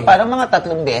drink. Okay. So, parang mga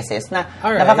 3 beses na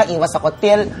Alright. nakakaiwas ako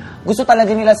till gusto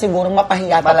talaga nila siguro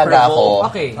mapahiya talaga ako.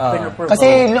 Okay.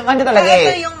 Kasi, ano talaga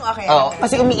Ito eh. yung, okay.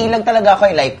 Kasi umiilag talaga ako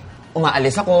eh, like,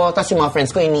 umaalis ako, tapos yung mga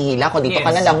friends ko, inihila ko, dito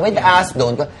ka na lang with us,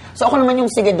 don't go. So ako naman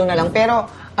yung sige doon na lang, pero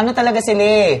ano talaga sila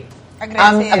eh,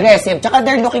 aggressive. Tsaka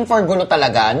they're looking for gulo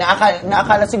talaga.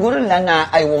 Naakala siguro nila na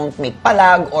I won't make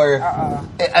palag or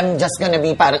I'm just gonna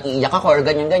be parang iiyak ako or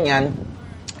ganyan-ganyan.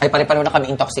 Ay pare-pareho na kami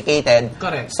intoxicated.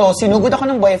 Correct. So sinugod ako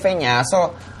ng boyfriend niya.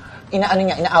 So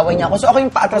inaaway niya ako. So ako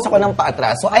yung paatras ako ng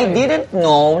paatras. So I didn't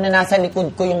know na nasa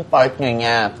likod ko yung partner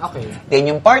niya. Okay.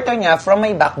 Then yung partner niya, from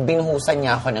my back, binuhusan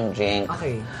niya ako ng drink.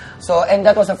 Okay. So, and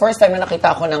that was the first time na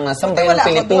nakita ko ng sambayang Wala ako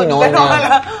Pilipino doon.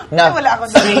 na Wala ako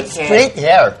doon. straight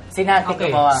hair. Sinati ko Okay.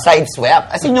 ba? Side swept.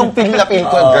 As in yung pil na pil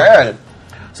ko, girl.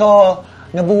 So,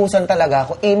 nabuhusan talaga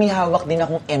ako. May hawak din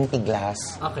akong empty glass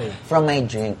Okay. from my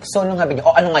drink. So, nung sabi niya,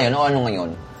 ano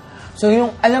ngayon? So,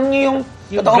 yung, alam niyo yung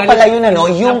totoo galit- pala yun,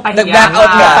 yung napahiya nag-blackout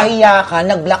ka. napahiya ka,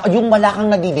 nag-blackout, yung wala kang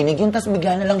nadidinig, yung tas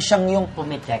bigla na lang siyang yung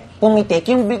pumitik,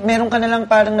 yung meron ka na lang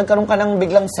parang nagkaroon ka ng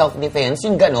biglang self-defense,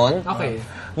 yung ganon. Okay.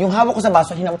 Yung hawak ko sa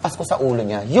baso, hinampas ko sa ulo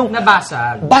niya. Yung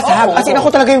Nabasag. basag. Oo. As in ako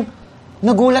talaga yung,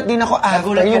 nagulat din ako after.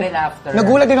 Nagulat ka yung, rin after.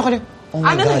 Nagulat din ako din, oh my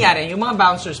Ano God. nangyari? Yung mga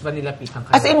bouncers ba nilapitan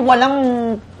ka? As in, walang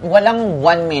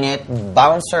 1 minute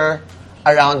bouncer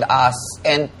around us.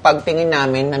 And pagtingin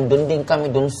namin, nandun din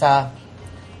kami dun sa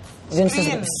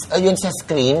yun sa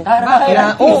screen.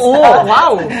 Oo.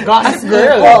 Wow! Gossip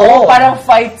girl! Oo, parang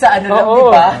fight sa ano lang, di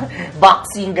ba?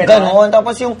 Boxing, gano'n. Ganon.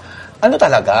 Tapos yung, ano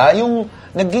talaga, yung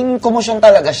naging komosyon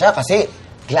talaga siya kasi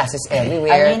glasses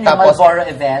everywhere. I mean, yung Marlboro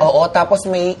event. Oo, tapos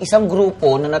may isang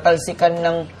grupo na natalsikan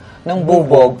ng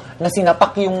bubog na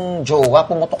sinapak yung jowa,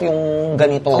 pumutok yung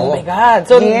ganito. Oh my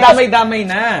God! So, Yes. damay-damay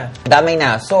na. Damay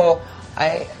na. So,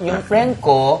 yung friend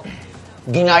ko,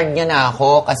 ginard niya na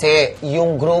ako kasi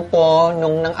yung grupo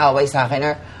nung nang-away sa akin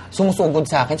or sumusugod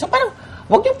sa akin. So parang,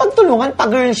 wag yung pagtulungan,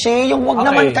 pag-girl siya, yung wag Okay.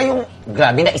 naman kayong,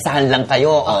 grabe na, isahan lang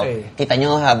kayo. Okay. Kita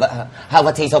nyo, have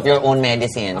a taste of your own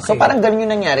medicine. So Okay. parang ganun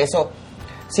yung nangyari. So,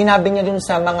 sinabi niya dun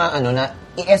sa mga na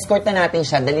i-escort na natin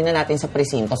siya, dali na natin sa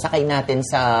presinto, sakay natin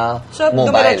sa So,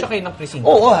 mobile. dumiretso kayo ng presinto?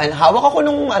 Oo, hawak ako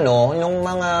nung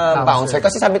mga bouncer.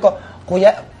 Kasi sabi ko, kuya,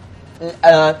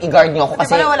 i-guard niyo ako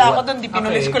kasi Wala ako doon, di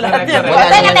pinulis ko lahat yan.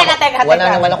 teka. Wala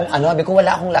naman akong sabi ko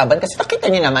wala akong laban kasi nakita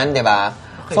niyo naman, 'di ba?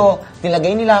 So,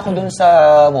 nilagay nila ako dun sa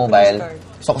mobile.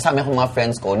 So, kasama ko mga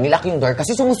friends ko, nilock yung door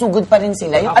kasi sumusugod pa rin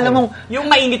sila. Yung alam mong Yung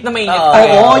mainit na mainit.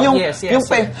 oo, yung Yes.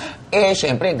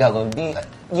 syempre gagawin.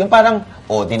 Yung parang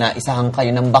di na isahan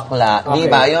kayo ng bakla, Okay. 'di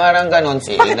ba? Yung parang ganun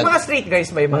Bakit mga straight guys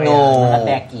ba yung mga yan? No, Mga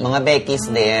Becky. mga Beckys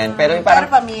din. Pero yung parang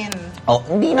Pamin.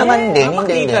 hindi naman din, mga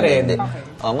hindi baklita rin. din.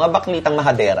 Mga baklitang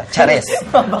mahadera. Chares.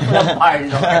 Baklang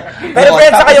parlor. Pero Oo,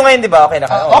 friends na tapos- kayo ngayon, di ba? Okay na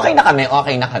kayo.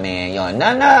 Okay na kami. Yun.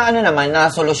 Ano naman,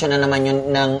 na-solusyon na naman yun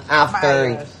ng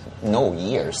after,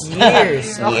 years.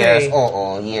 Years, okay. Years,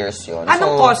 oo, years yun.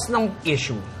 Anong So, cause ng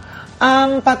issue?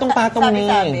 Patong-patong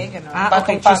Sabi-sabi, ni. gano'n.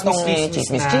 Patong-patong okay, ni.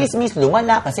 chismis na. Chismis,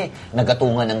 lumala kasi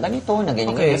nagatungan ng ganito, na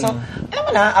ganyan. Okay. So, alam mo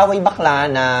na, away bakla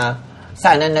na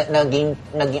sana na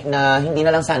hindi na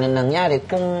lang sana nangyari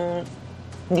kung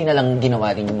hindi na lang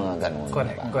ginawa rin yung mga ganun.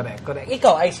 Correct.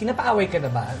 Ikaw, Icy, napaaway ka na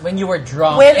ba? When you were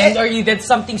drunk Well, or you did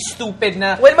something stupid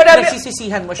na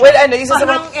nagsisisihan mo siya? Well, isa sa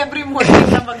mga... Parang every morning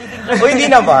na magiging O,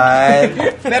 hindi naman.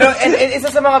 Pero,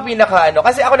 isa sa mga pinaka,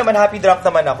 kasi ako naman, happy drunk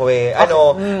naman ako eh.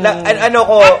 Or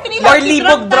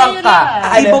libog drunk ka.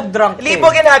 Libog drunk.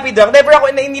 Libog and happy drunk. Never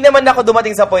ako, hindi naman ako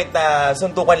dumating sa point na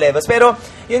suntukan levels. Pero,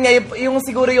 yun nga, yung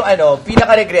siguro yung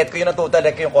pinaka-regret ko, yung natutal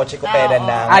like yung kotse ko pera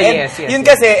na. Yes. Yun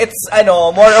kasi, it's,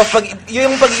 more of,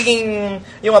 yung pagiging,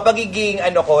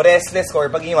 restless ko,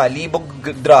 or pagiging libog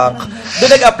drunk,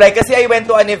 doon nag-apply kasi I went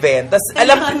to an event. Tas,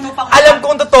 alam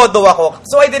kong totodo ako.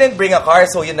 So, I didn't bring a car.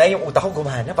 So, yun na, yung utak ko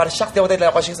gumana. Parang shocked ako tayo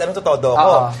ako, anong totodo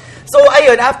ako. So,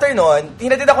 ayun, after nun,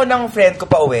 hinatid ako ng friend ko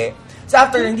pa uwi. So,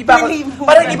 after, hindi pa ako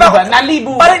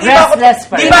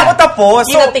tapos.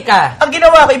 So, ang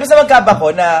ginawa ko, ibig sa magkaba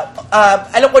ko na,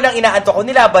 alam ko nang inaanto ko,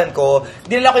 nilaban ko,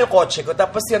 dinala ko yung kotse ko.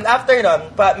 Tapos yun, after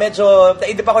nun, medyo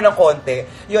naidip ako ng konti.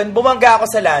 Yun, bumangga ako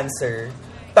sa Lancer.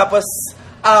 Tapos,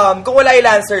 kung wala yung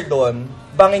Lancer doon,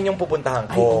 bangin yung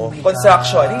pupuntahan ko.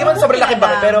 Construction. Hindi man sobrang laking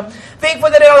bangin, pero thankful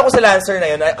na rin ako sa Lancer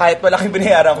na yun, kahit malaking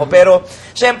binayaran ko. Pero,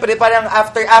 syempre, parang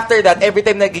after that, every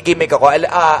time nag-gimmick ako,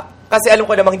 kasi alam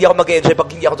ko namang hindi ako mag-enjoy pag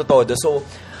hindi ako totodo. So,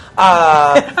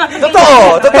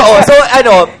 totoo. So,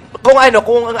 kung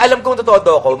alam kong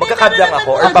totodo ako, magkakablang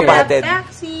ako or papahatid.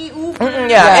 Taxi,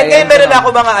 Uber. Yeah. And meron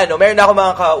ako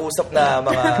mga kausap na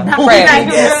mga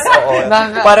friends. Yes. Oo.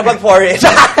 Para mag-forage.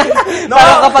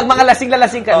 Parang kapag mga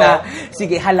lasing-lalasing ka na,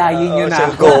 sige, halayin nyo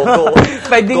na. Go.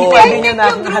 Pwede nyo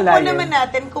na yung grupo halayin. naman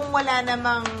natin, kung wala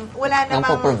namang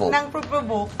nang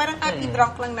provoke, parang happy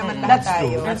drunk lang naman lahat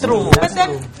tayo. That's true. But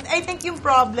then, I think yung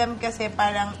problem kasi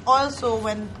parang also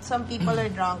when some people are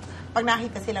drunk, pag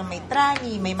nakita silang may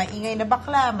tranny, may maingay na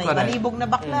bakla, may malibog na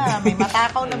bakla, may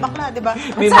matakaw na bakla, di ba?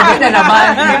 May maganda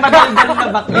naman. May maganda na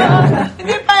bakla.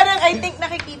 Hindi, parang I think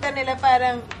nakikita nila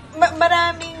parang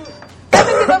maraming. Kasi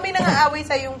di ba may nangaaway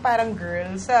sa yung parang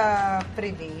girl sa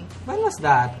privé? When was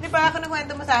that? Di ba ako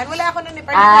nakwento mo sa akin? Wala ako nun eh.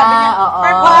 Parang sabi niya,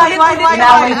 Why? Inaway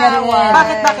niya rin.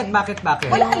 Bakit?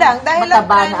 Wala lang. Dahil lang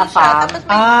trans siya. Tapos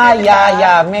may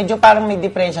Medyo parang may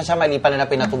diferensya siya, mali pala na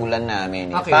pinatulan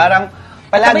namin. Okay. Parang,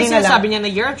 palagi na lang. Sabi niya na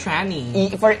you're a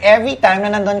tranny. For every time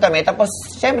na nandun kami, tapos,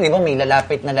 syempre, di ba, may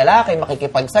lalapit na lalaki,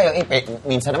 makikipag sa'yo.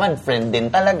 Minsan naman, friend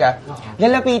din talaga.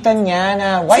 Lalapitan niya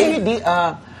na, why you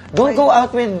don't go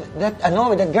out with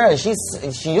that girl. She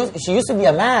used to be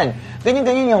a man.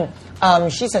 Ganyan yung,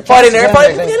 she's a foreigner.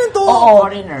 Oo.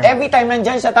 Every time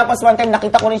nandyan siya. Tapos one time,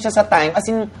 nakita ko rin siya sa time. As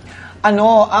in,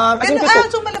 so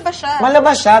malabas siya.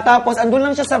 Malabas siya, tapos andun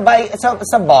lang siya sa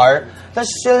bar, tapos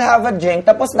she'll have a drink,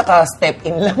 tapos naka-step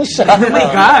in lang siya. Oh my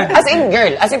God! As in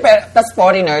girl, tapos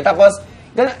foreigner, tapos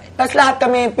lahat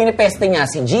kami pinipeste niya.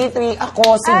 Si G3,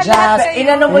 ako, si Jazz.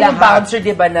 Inano mo yung bouncer,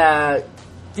 di ba, na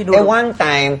tinuro? One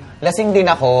time, lasing din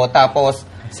ako, tapos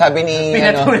sabi ni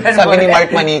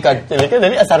Mark Manicad,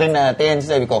 dali, asarin natin.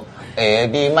 Sabi ko,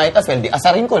 di might as well, di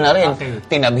asarin ko na rin.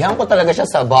 Okay. Tinabihan ko talaga siya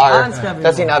sa bar.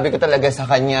 Tapos sinabi ko talaga sa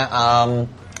kanya, ano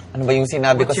ba yung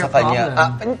sinabi ko sa kanya?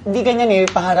 Hindi ganyan eh,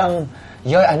 parang,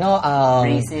 you're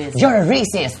racist. You're a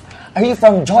racist. Are you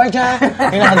from Georgia?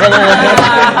 Ganyan.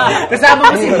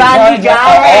 Kasama ko si Bali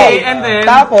Guy. And then,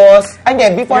 tapos,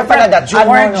 before pala that,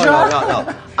 Georgia? No.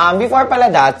 Before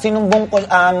pala that, sinumbong ko,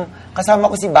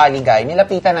 kasama ko si Bali Guy,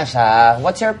 nilapitan na siya.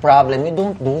 What's your problem? You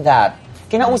don't do that.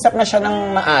 Kinausap na siya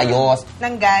ng maayos.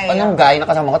 Ng guy. Ng guy na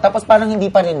kasama ko. Tapos parang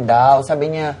hindi pa rin daw.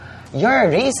 Sabi niya,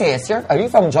 you're racist. Are you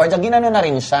from Georgia? Ginano na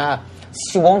rin siya.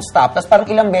 She won't stop. Tapos parang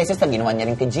ilang beses na ginawa niya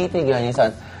rin kay G3, ginawa niya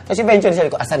sa... Tapos eventually sabi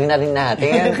ko, asarin na rin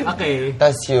natin. Okay.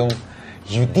 Tapos yung,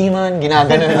 you demon,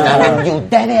 ginagano na namin. You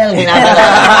devil, ginagano.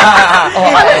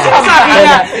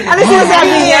 Ano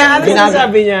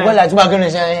sinasabi niya? Wala,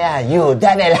 gumagano siya. Yeah, you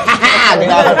devil.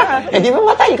 Di ba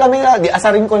matay kami na.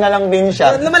 Asarin ko na lang din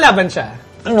siya. Lumalaban siya?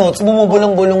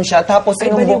 Bumubulong-bulong siya. Tapos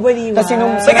baliw-baliw.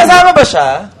 May kasama ba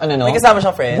siya? May kasama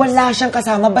siyang friends? Wala siyang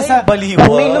kasama. Basta, pag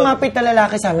may lumapit na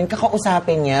lalaki sa amin,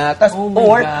 kakausapin niya. Tapos,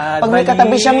 pag may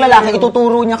katabi siyang lalaki,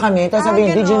 ituturo niya kami. Tapos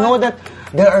sabihin, did you know that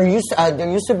there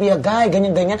used to be a guy,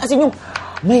 ganyan-ganyan. As in yung,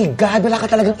 my God, wala ka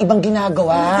talagang ibang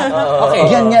ginagawa. Okay.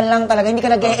 Yan lang talaga. Hindi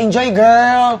ka nag-enjoy,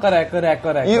 girl. Correct.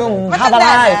 Yung have a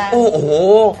life.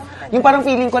 Oo. Yung parang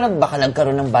feeling ko baka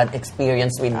nagkaroon ng bad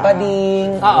experience with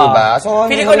Bading. Diba? So,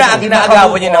 Feeling ko na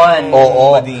ginagawa niya ng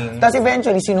Bading. Tapos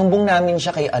eventually, sinumbong namin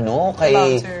siya kay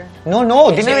Bouncer.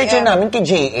 Diniretso namin kay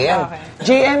JM.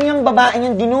 JM yung babae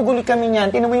niyan, ginugulit kami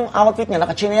niyan. Tinan mo yung outfit niya,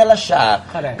 nakachinelas siya.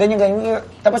 Ganyan.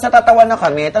 Tapos natatawa na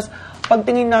kami. Tapos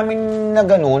pagtingin namin na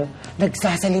ganun,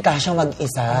 nagsasalita siya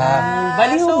mag-isa.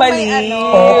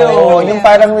 Baliw. Yung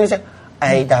parang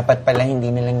ay, dapat pala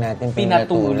hindi na lang natin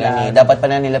pinatulan. Dapat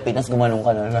pala nila Pinas, gumanong ka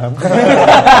na lang.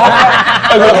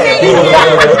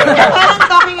 Parang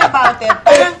talking about it,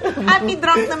 parang happy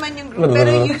drunk naman yung group, pero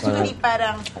usually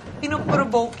parang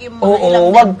pinuprovoke yung mga ilang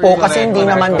wag po, members. kasi hindi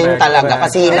naman din talaga.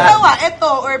 Kasi Ito,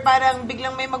 or parang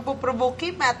biglang may magpo-provoke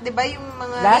kay Matt, di ba? Yung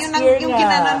mga, yung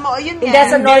kinanan mo, yun nga.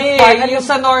 Sa North Park. Yung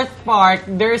sa North Park,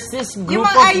 there's this group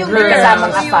of yung girls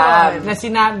kasamang afam.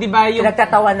 na di ba yung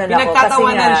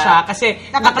Pinagtatawanan siya kasi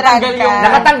nakatanggal yung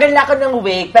nakatanggal na ako ng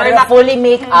wig, pero fully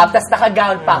make-up, tapos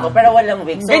naka-gown pa ako, pero walang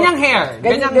wig. So, ganyang hair.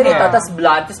 Ganito, tapos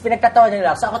blonde, tapos pinagtatawanan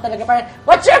nila ako. So ako talaga parang,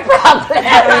 what's your problem?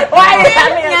 Why are you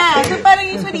having nga. So parang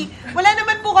usually, wala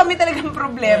naman po kami talagang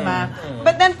problema.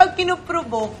 But then, pag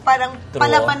pinuprovoke, parang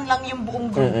palaban lang yung buong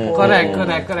grupo. Correct.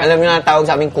 alam niyo na tawag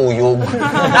sa amin kuyog.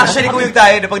 Actually, kuyog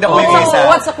tayo na pag nakuyog isa.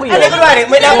 What's a kuyog? Ano kunwari,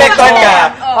 may na-affecton ka.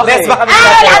 Let's baka kami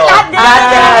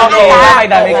Okay,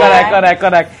 dami.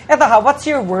 Correct. Eto ha, what's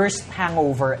your worst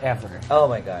hangover ever? Oh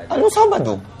my God. Anong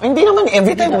Sabado? Hindi naman,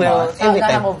 every time. Every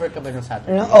time. Hangover ka ba nung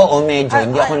Saturday? Oo, medyo.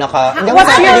 Hindi ako Hindi ako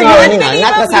What's your Saturday morning,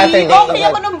 not na Saturday. Okay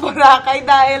ako ng Boracay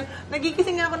dahil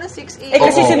nagigising ako ng 6 a.m.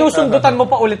 Kasi sinusundutan mo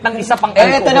pa ulit ng isa pang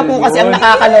ito na po kasi ang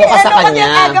nakakaloka sa kanya.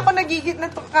 Kasi aga ko nagigit na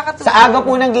kakatulog. Sa aga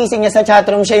po ng gising niya sa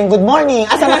chatroom siya yung good morning.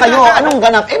 Asa na kayo? Anong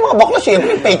ganap? Mga bakla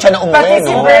syempre, pecha na umuwi, Pati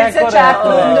si no? Bert sa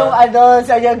chatroom nung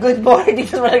sa niya, good morning.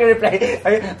 Tapos wala reply.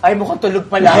 Ay, mukhang tulog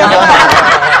pala.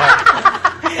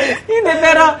 Hindi,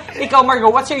 pero ikaw, Margo,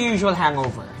 what's your usual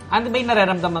hangover? Ano ba yung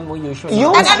nararamdaman mo usually?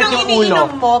 Yung anong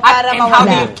iniinom mo para and how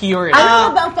do mawala? you cure it?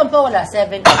 Ano ba ang pampawala?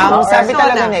 7 Sabi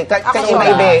talaga niya,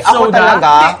 iba-iba. Ako Soda?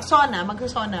 talaga,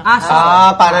 Magsusona.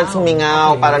 para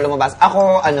sumingaw, para lumabas.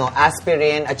 Ako,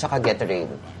 aspirin at saka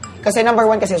Gatorade. Kasi number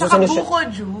one kasi Saka susunod siya. buko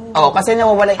juice. Kasi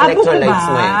nawawala yung buko electrolytes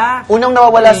ba? mo eh. Unang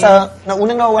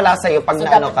nawawala sa iyo pag So,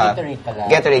 naano dapat ka. Gatorade pala.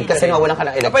 Gatorade kasi nawawalan ka ng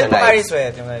Pwede po carry electrolytes.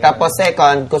 sweat. Tapos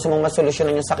second, gusto mong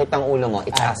masolusyonan yung sakit ng ulo mo,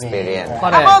 it's aspirin.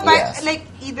 Correct. Ako, Yes. like,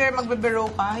 either magbibiro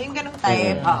ka, yung ganong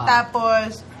type.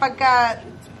 Tapos, pagka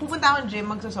pupunta akong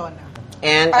gym, magsusona.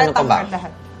 And Para ano pa ba? tanggal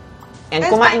lahat. And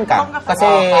Best kumain ka. time, Kasi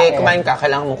kumain ka,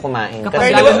 kailangan mo kumain. Kapag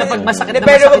Kasi lalo na pag masakit na pero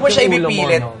masakit wag mo siya yung ulo mo,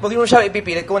 ipipilit. no? Wag mo siya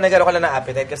ipipilit kung nagkaroon ka lang ng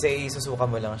appetite kasi isusuka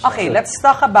mo lang siya. Okay, let's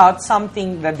talk about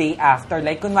something the day after.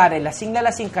 Like, kunwari, lasing na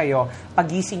lasing kayo,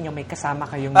 pagising nyo, may kasama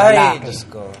kayong Ay, lalaki. Diyos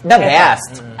ko. the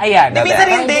best. Ayan. Minsan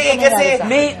hindi kasi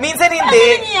minsan hindi.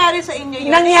 Ano nangyayari sa inyo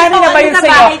yun? Nangyari na ba yun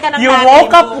sa'yo? You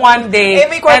woke up one day,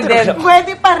 may kwarto and then, siya.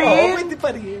 Pwede pa rin. Pwede pa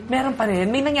rin. meron pa rin.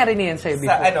 May nangyari na yan sa'yo Sa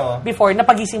before. ano? Before,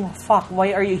 napagising mo, fuck,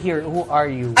 why are you here? Who are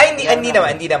you? Ay, hindi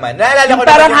naman. Naalala ko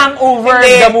Parang naman hangover,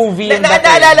 the movie, yung dating.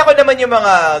 Naalala ko naman yung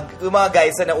mga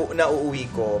guys na nauuwi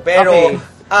ko. Pero, Okay.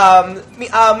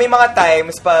 may mga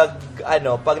times pag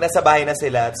nasa bahay na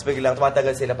sila, tapos biglang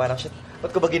tumatagal sila, parang, shit, ba't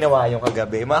ko ba ginawa yung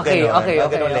kagabi? Mga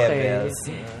ganun levels.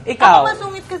 Ikaw? Ako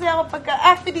masungit kasi ako pagka,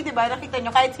 actually, di ba, nakita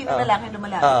nyo, kahit sino lalaki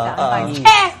lumalapit sa akin, parang,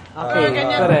 Okay,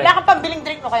 ganyan. correct. Wala ka pambiling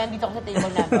drink mo, kaya dito ako sa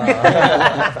table namin.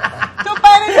 So,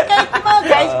 parang kahit yung mga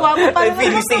guys, guwapo, parang May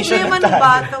filling station problema na ng tayo.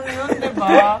 batong yun, di ba?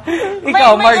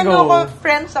 Ikaw, may Margo.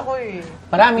 friends ako eh.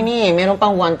 Marami meron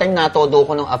pang one time na todo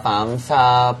ko ng AFAM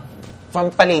from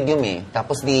Palladium eh.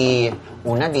 Tapos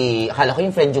akala ko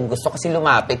yung friend yung gusto kasi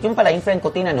lumapit. Yung pala, yung friend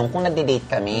ko tinanong kung nagde-date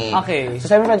kami. Okay. So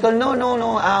sabi ng friend ko,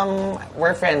 no,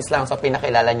 we're friends lang. So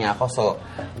pinakilala niya ako. So,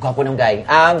 gwapo ng guy.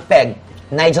 Peg,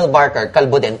 Nigel Barker,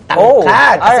 kalbo din.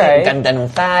 Tangkad. Kasi alright. ganda ng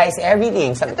thighs,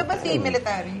 everything. Sabi Ito ko, ba si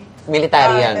military?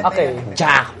 military yan. Okay.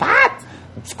 Jackpot!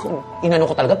 Inano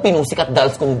ko talaga, pinusikat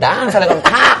dolls kong dance. Talagang,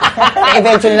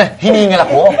 eventually na, hiningal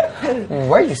ako.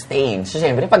 Where are you staying? So,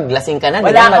 siyempre, pag lasing ka na,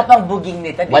 Wala ka pang buging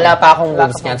nito. wala pa akong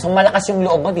boobs niyan. So, malakas yung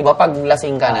loob mo, di ba? Pag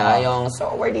lasing ka na,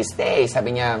 so, where do you stay?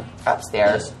 Sabi niya,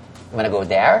 upstairs. You wanna go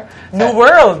there? New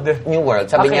World. New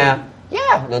World. Sabi Okay. niya,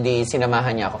 yeah. Di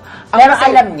sinamahan niya ako. Pero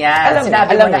alam niya.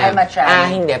 Sinabi mo na niya. I'm a child.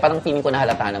 Hindi. Parang feeling ko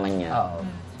nahalata naman niya.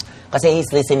 Kasi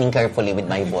he's listening carefully with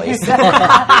my voice.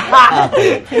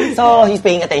 Okay. So, he's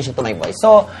paying attention to my voice.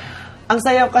 So, ang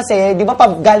sayo kasi, di ba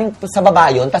pag galing sa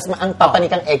baba yun, tapos ang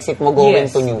papanikang exit mo going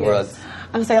Yes, to New yes. World.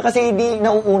 Ang sayo kasi di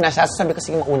nauuna siya. So, sabi ko,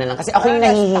 sige, mauna lang. Kasi ako yung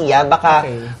nahihiya.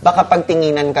 Baka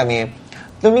pagtinginan kami.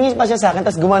 Tumingin pa siya sa akin,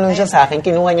 tapos gumanon siya sa akin,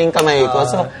 kinuha niya yung kamay ko.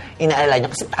 So, inaalala niya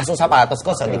kasi taas yung sapatos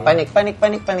ko. So, di panik.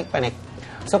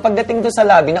 So pagdating doon sa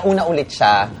lobby, nauna ulit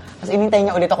siya. Tapos inintay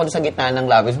niya ulit ako doon sa gitna ng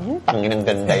lobby. Tangin ang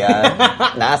ganda yan.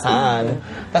 Nasaan?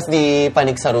 Tapos di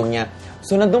panik sa room niya.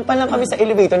 So nandun pa lang kami sa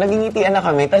elevator, nagingitian na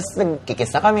kami, tapos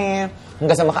nagkikis na kami.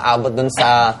 Hanggang sa makaabot doon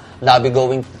sa lobby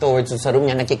going towards sa room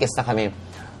niya, nagkikis na kami.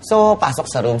 So, pasok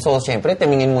sa room. So, syempre,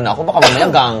 tumingin muna ako. Baka mamaya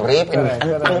gang rape. And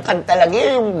ang tangkad talaga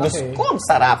yung gusto ko. Ang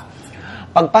sarap.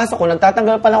 Pagpasok ko,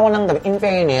 nagtatanggal pa lang ako ng damit. In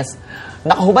fairness,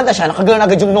 nakahubad na siya. Nakaganoon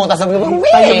agad yung nota. Sabi ko,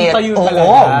 wait! Tayo talaga.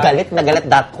 Oo, galit na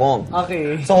galit.com.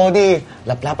 Okay. So, di,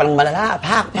 lapla pa lang malala.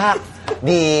 Pak.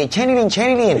 Di, Chenilin.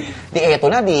 Di, eto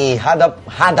na, di, hada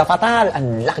fatal.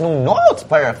 Ang laki ng notes.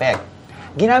 Perfect.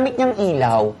 Ginamit niyang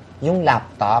ilaw, yung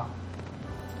laptop,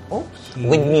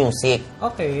 with music.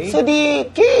 Okay. So di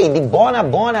bona,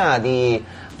 di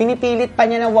pinipilit pa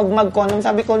niya na wag mag-condom.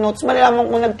 Sabi ko, notes, malalaman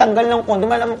kung nagtanggal ng condom,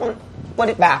 malalaman kung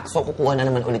put it back. So kukuha na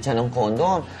naman ulit siya ng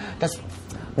condom. Tapos,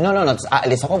 no,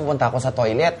 aalis ako, pupunta ako sa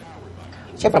toilet.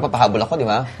 Siyempre, papahabol ako, di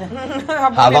ba?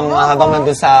 habang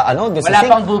nandun sa, doon sa Wala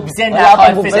sink. pang boobs yan. Wala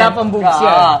pang boobs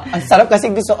yan. Ang sarap kasi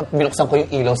binuksan ko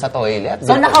yung ilaw sa toilet.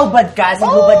 So, nakaubad ka?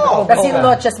 Kasi yung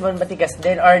lochas mo, matigas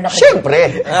din? Or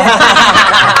Siyempre!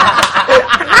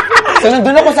 So,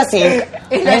 nandun ako sa sink.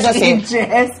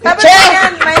 Tapos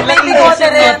yan, may bigote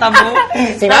rin.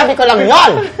 Sinabi ko lang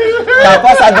yon.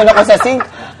 Tapos, nandun ako sa sink.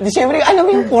 Di, siyempre, alam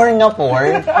mo yung porn na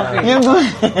porn? Yung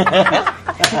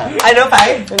Ano,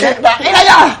 pipe?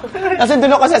 Tapos,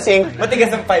 nandun ako sa sink. Matigas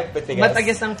ng pipe, matigas.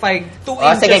 Matagas ng 2 Oh,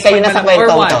 inches. sige, kayo na sa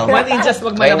kwento to. 1 inches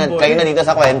wag malambot. Kayo na dito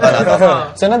sa kwento na to.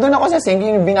 So, nandun ako sa sink,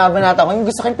 yung binabanata ko, yung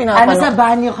gusto kong pinapanood. Ano sa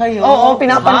banyo kayo? Oo,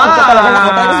 pinapanood ko talaga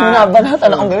nakita. Tapos binabanata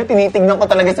na akong gano'n, tinitignan ko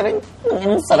talaga sa rin.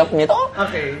 Ang sarap nito.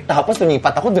 Okay. Tapos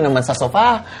lumipat ako, doon naman sa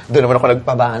sofa. Doon naman ako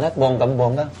nagpabanat,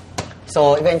 bonggang-bongga.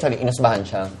 So, eventually, inusbahan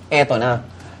siya. Eto na.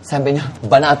 Sabi niya,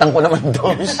 banatan ko naman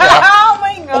doon siya. Oh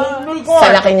my God! Sa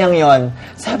laki niyang yon.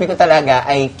 Sabi ko talaga,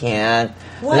 I can't.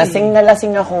 Why? Lasing na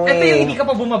lasing ako Ito yung eh. hindi ka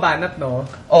pa bumabanat, no?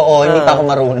 Oo, hindi pa ako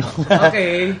marunong.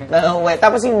 Okay.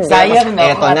 Tapos hindi. Sayang, no?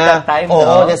 Eto At na. that time, Oo,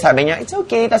 no? then sabi niya, it's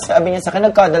okay. Tapos sabi niya, sa akin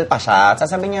nag-cuddle pa siya. Tapos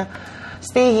sabi niya,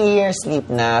 stay here, sleep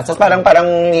na. So parang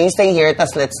you stay here,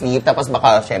 tapos let's sleep. Tapos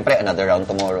baka, syempre, another round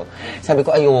tomorrow. Sabi ko,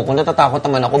 ayoko, natatakot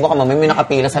naman ako. Baka mamaya may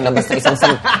nakapila sa labas na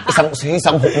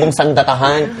isang hukbong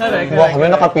sandatahan. Baka may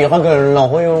nakapila ka, gano'n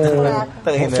ako yung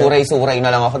suray-suray na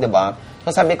lang ako, di ba? So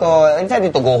sabi ko, instead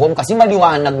to go home kasi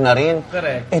maliwanag na rin.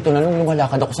 Correct. Eto na nung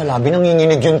lumalakad ako sa labi,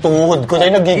 nanginginig yung tuhod ko. Dahil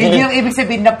Yun nagiginig. yung ibig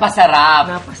sabihin na pasarap.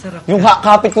 Yung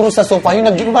kapit ko rin sa sofa, yung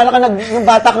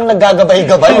bata kang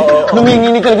naggagabay-gabay.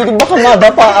 Nanginginig ka na, baka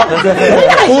madapa ako.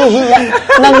 Nahihiya.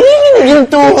 Nanginginig yung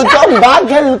tuhod ko. Ang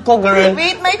bagal ko, girl.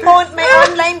 Wait, may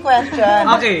online question.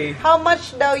 Okay. How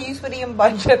much daw usually yung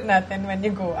budget natin when you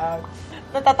go out?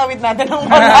 Natatawid natin ng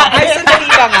mga. Ay, sandali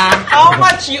lang ah. How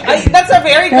much you... Ay, that's a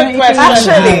very good question.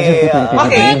 Actually,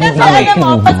 Okay, kasi alam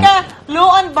mo, pagka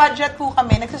low on budget po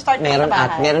kami, nagsistart kami sa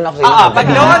bahay. Meron ako Pag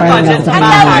low on budget sa Ang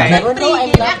bahay. tawag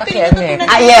nag-trigger. Actually,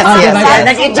 natutunan yes.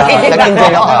 Nag-enjoy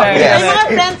Nag-enjoy ako. May Yes. mga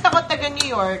friends ako taga New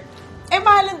York,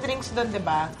 mahal ang drinks doon, di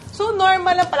ba? So,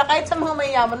 normal lang pala, kahit sa mga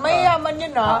mayayaman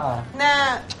yun, no?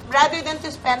 Na, rather than to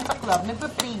spend sa club,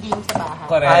 nagpa-pre-game sa bahay.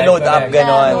 Correct. Load up, correct.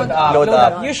 ganon. Load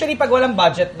up. Usually, pag walang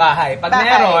budget, bahay. Pag Bahay.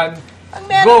 meron, Pag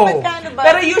meron, go. magkano ba?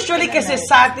 Pero usually kasi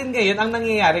sa atin ngayon, ang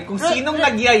nangyayari, kung sinong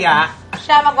nagyaya,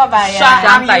 Siya magbabayad. siya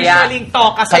ang taya. usually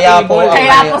toka sa Kaya po, table.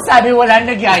 Kaya ako sabi wala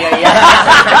nagyayaya.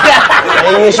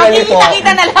 Usually po,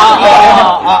 Makikita na lang.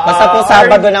 basta po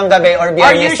Sabado ng gabi or Or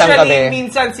Biyernes ng gabi. usually,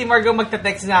 minsan si Margo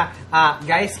magte-text na,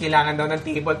 guys, kailangan daw ng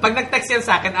table. Pag nag-text yan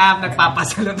sa akin,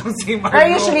 nagpapasalo tong si Margo. Or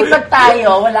usually pag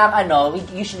tayo, walang we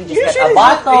usually just get a Usually,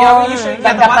 bottle. yeah, we usually get a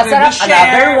Pagkapasarap, bottle, we share.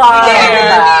 another one. Yeah.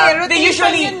 Diba? Hindi,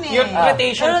 usually, yung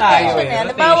rotation tayo eh.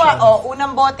 Halimbawa,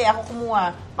 unang bote, ako kumuha.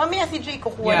 Mamaya si Jay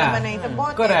kukuha Yeah. naman na isang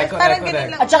bote. Correct, Parang correct, ganun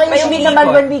lang. At saka May usually umiikot. naman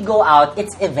when we go out,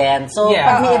 it's event. So, Yeah.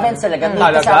 pag may events talaga, may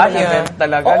Talaga? kasama naman. Event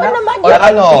talaga Oo na? naman. Or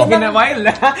ano, It's been a while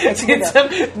na. Since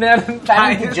meron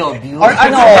Trying to tayo. job you. or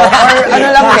ano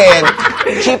lang din,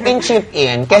 chip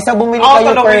in. Kesa bumili Oo,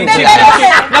 kayo talaga per yung day.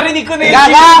 chip-in. Narinig ko na yung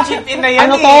Gaga! chip-in na yan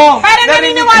Ano eh. to? Parang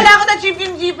Narinig- naniniwala ako na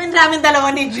chip-in sa amin dalawa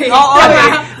ni Jay. Oo,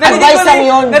 Advice lang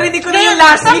yun. Narinig ko na yung Ngayon,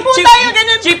 last week. sampu tayo,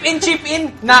 ganun. Chip in.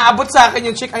 Naabot sa akin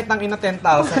yung chick. Ay, tang ina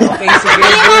 10,000. Okay, sige.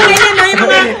 Yung mga ganyan, no? Yung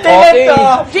mga...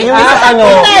 Okay. Yung isa ano,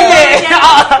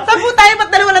 Sampu tayo, ba't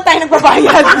dalawa lang tayo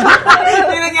nagbabayad?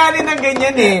 Yung nangyari ng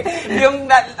ganyan eh. Yung,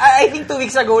 I think 2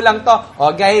 weeks ago lang to.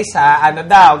 Oh guys, ano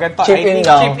daw, ganito. Chip in I think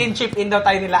daw. chip in daw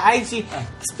tayo nila. Ay,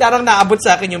 parang naabot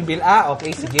sa akin yung bill.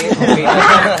 Okay, sige. Okay.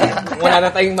 Wala na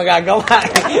tayong magagawa.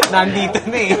 Nandito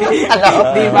na eh.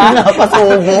 Di ba?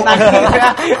 napasubo.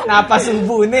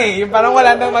 napasubo na eh. Yung parang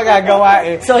wala nang magagawa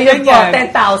eh. So yun po,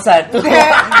 10,000.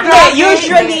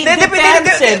 Usually,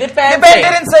 depends. Depende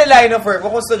rin sa line of work.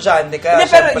 Kung estudyante ka. Hindi,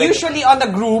 pero syempre, usually on a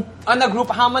group,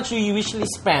 how much you usually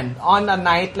spend on a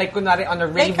night, like kunwari on a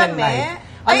Raven night?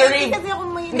 On a Ay, hindi kasi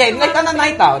ako mahilig. Hindi, like on a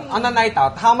night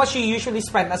out, how much you usually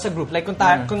spend as a group? Like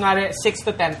kunwari 6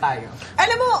 to 10 tayo.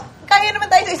 Alam mo, kaya naman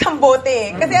tayo sa isang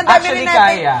bote. Kasi ang dami Actually, rin natin.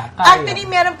 kaya. Actually,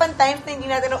 meron pang times na hindi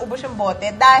natin naubos yung bote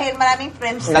dahil maraming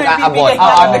friends na Nag-aabot. bibigyan Oo,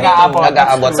 natin.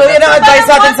 nag-aabot. So, yan ang advice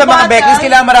Parang natin sa mga one Beckys. bottle.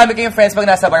 Kailangan marami kayong friends pag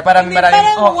nasa bar. Parang maraming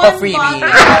Parang one freebie.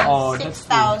 bottle,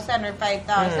 6,000 or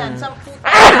 5,000.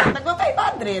 10,000. Nagwa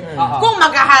 500. Kung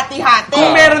maghahati-hati.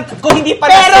 Kung hindi pa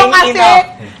Pero lasing kasi,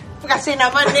 enough. kasi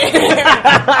naman eh.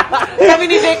 Sabi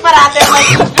ni Jake parate,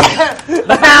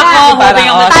 Basta ako, hoping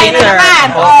ako tayo chaser. naman.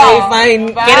 Okay, fine.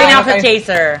 Kaya na ako sa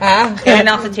chaser. Ha? Kaya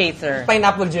na ako sa chaser.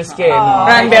 Pineapple juice kayo.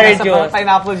 Cranberry juice.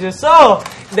 Pineapple juice. So,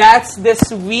 that's this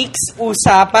week's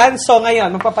usapan. So,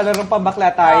 ngayon, magpapalarong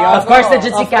pambakla tayo. Of course,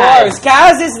 nandiyan si Of Kaz. course.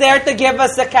 Kaz is there to give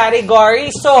us the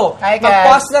category. So, Hi, Kaz.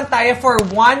 mag-pause lang tayo for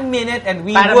 1 minute and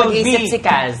we Para will mag-isip be si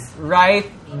Kaz. right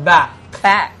back.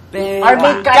 Fat. Or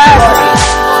may category.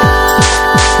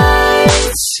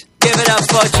 Give it up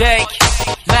for Jake,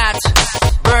 Matt,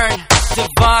 Burn,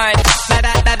 Divine,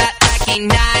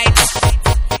 Backing Night,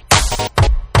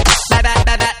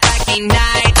 Backing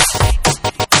Night.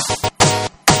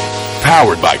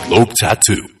 Powered by Globe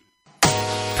Tattoo.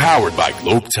 Powered by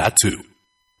Globe Tattoo.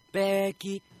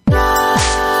 Becky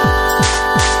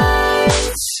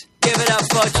Give it up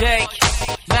for Jake,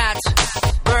 Matt,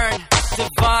 Burn,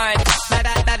 Divine,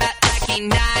 Backing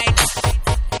Night,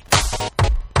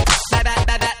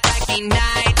 Backing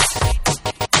Night.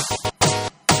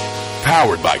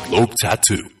 Powered by Globe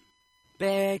Tattoo.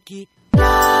 Becky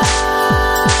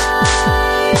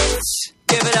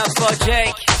Give it up for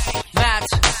Jake, Matt,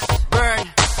 Burn,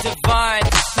 Divine,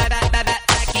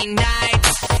 Backing Night,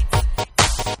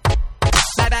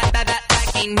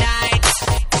 Backing Night.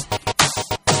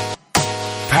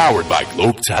 Powered by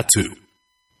Globe Tattoo.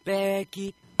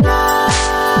 Becky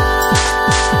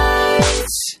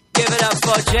Give it up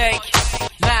for Jake,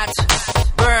 Matt,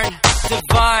 Burn,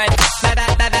 Divine,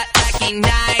 Backing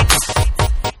Night,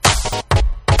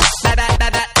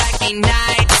 Backing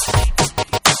Night.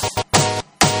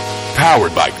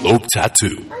 Powered by Globe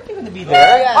Tattoo.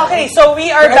 Okay, so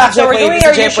we are back. So we're doing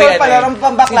our usual palarong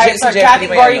pambakla. It's our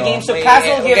category game. So Kaz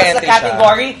will give us the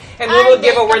category and we will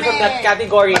give a word from that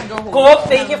category. Cook,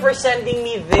 thank you for sending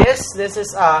me this. This is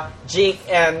Jake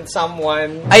and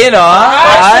someone. Ayun o.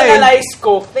 Personalized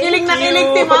Coke. Thank Kilig na you. kilig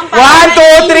si Ma'am. 1,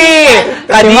 2,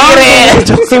 3! Kadire!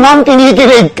 Si Ma'am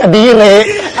kinikilig, kadire.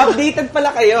 Updated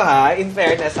pala kayo ha, in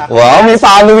fairness. Wow, may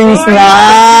followings na.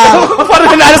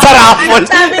 Parang nanalo sa raffle.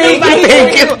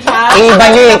 Thank you.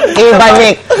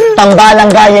 Ibalik. Tambalang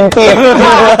gayeng tip.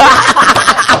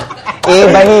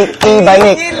 Ibalik.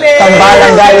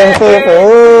 Tambalang gayeng tip.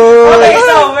 Okay,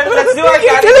 so let's do our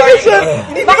category.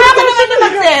 Baka ka naman na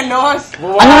magselos.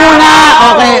 Ano muna?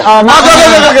 Okay,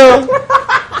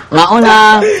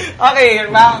 mauna. Okay,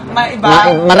 maiba.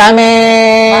 Marami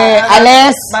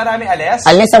ales. Marami ales.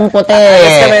 Alis ang puti.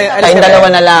 kami, alis Tayong kami. dalawa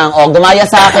na lang. O, gumaya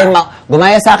sa akin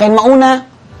mauna.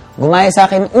 Gumaya sa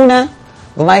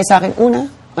akin una.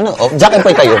 Ano? O, Jack and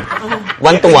Poy kayo.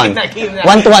 1 to 1. 1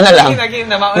 to 1 na lang. Game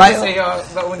na. Mauna sa'yo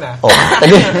sa una. O,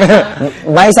 sabi.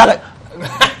 Gumaya sa akin.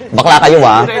 Bakla kayo,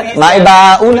 ha?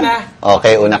 Maiba una.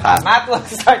 Okay, una ka. Matt will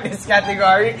start this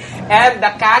category. And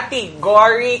the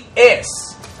category is...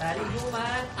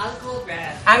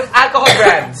 Ang alcohol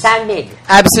brand. Sandmig.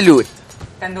 Absolute.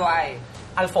 Tanduay.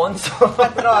 Alfonso.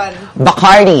 Patron.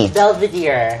 Bacardi.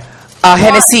 Belvedere.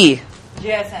 Hennessy.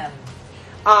 GSM.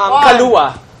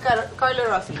 Kalua. Carlo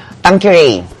Rossi.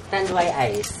 Tanqueray. Tanduay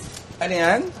Ice. Ano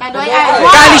yan? Tanduay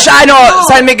Caliciano.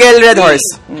 San Miguel Red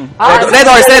Horse. Red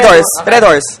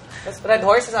Horse. Red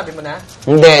Horse, sabi mo na?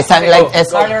 Hindi, like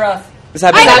Carlo Ross.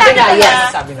 Sabi na. Sabi na,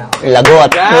 yes. Sabi na.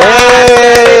 Lagot.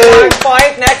 Yay! 1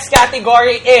 point. Next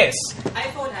category is...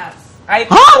 iPhone apps.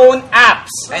 iPhone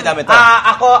apps. Ay, dami to.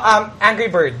 Ako, Angry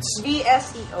Birds.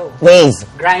 BSEO. Waze.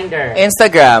 Grinder.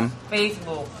 Instagram.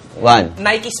 Facebook. 1.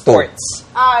 Nike Sports.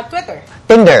 Twitter.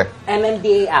 Tinder.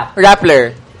 MMDA app.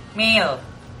 Rappler. Mail.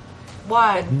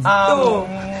 1,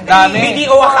 2, Dami.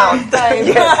 BDO account.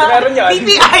 Yes, meron yun.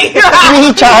 PPI.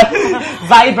 WeChat.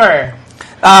 Viber.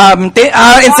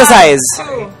 Insta size.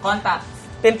 2, Contacts.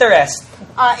 Pinterest.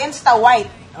 Insta White.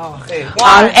 Okay.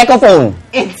 Ecophone.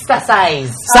 Insta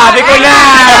size. Sabi ko na!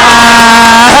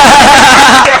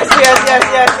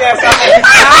 Yes. Okay.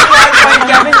 Matt, 1 point.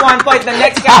 Kevin, 1 point. The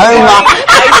next category.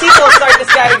 I see will start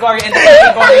this category and the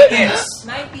category is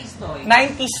 90s toy.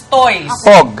 90s toys.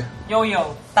 Pog. Yo-yo.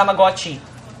 Tamagotchi.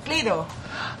 Play-Doh.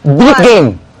 Brick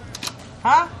game.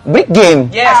 Ha? Brick game.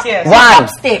 Yes, yes.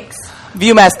 One. Chopsticks.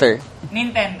 Viewmaster.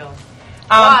 Nintendo.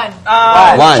 One.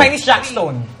 Chinese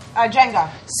Jackstone.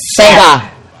 Jenga. Sega.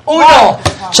 Uno.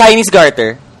 Chinese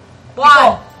garter.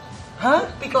 One.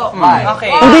 Piko. One.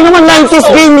 Okay. Hindi naman 90s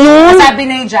game yun. Sabi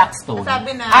na yung Jackstone.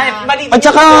 Sabi na. Ay, mali. At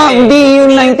saka, hindi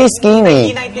yung 90s game eh.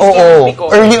 Hindi 90s Oo. game, Pico.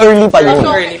 Early pa yun.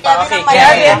 Early pa. Okay.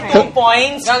 Kevin, Kevin, 2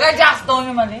 points. Gaga Jackstone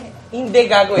yung mali. Hindi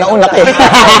gagawin. Nauna ka.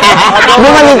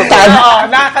 Bumaligtad. Oo,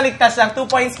 nakakaligtas lang. 2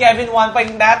 points, Kevin. 1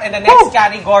 point that. And the next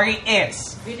category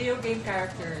is... Video game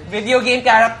characters. Video game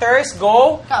characters.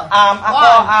 Go. Ikaw. Ako,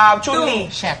 Chun-Li.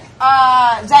 Shit.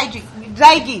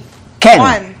 Zygi. Ken.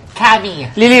 One. Cammy.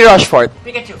 Lily Rochefort.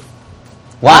 Pikachu.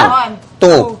 1,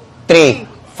 2, 3,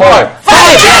 4, 5!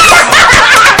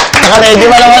 Naka-ready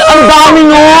ba naman? Ang dami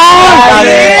nun!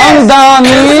 Ang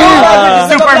dami!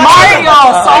 Super Mario!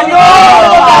 Oh.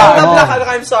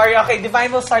 I'm sorry. Okay,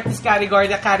 Divine will start this category.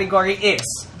 The category is...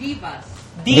 Divas.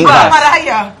 Divas.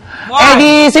 Mariah. Eh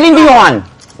di, Celine Dion.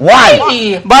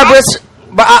 1. Barbara...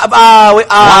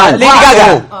 Lady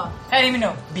Gaga. Hey, let me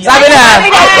know. Sabi na!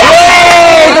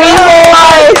 Yay! 3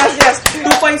 points! Yes.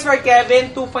 2 points for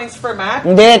Kevin, 2 points for Matt.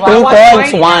 Hindi, 3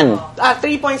 points, 1.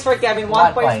 3 points for Kevin, 1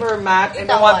 1 point point. for Matt,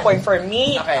 and then 1 point for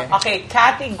me. Okay,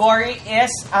 category is,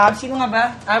 sino nga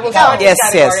ba? I will start this Yes,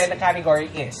 category, yes. and the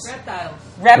category is... Reptiles.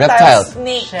 Reptile. Reptile.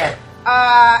 Snake.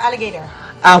 Alligator.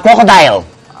 Crocodile.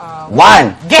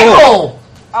 1, 2, Gecko.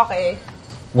 Okay.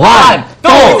 1,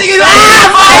 2, Lizard.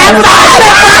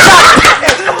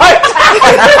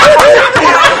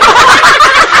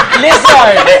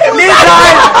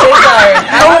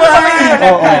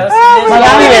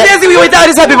 Marami. Wait,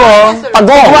 ano sabi mo?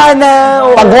 Pagong.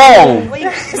 Pagong.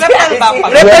 Reptile ba?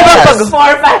 Reptile ba pag...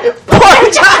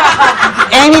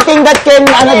 Anything that can,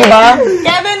 di ba?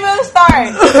 Kevin will start.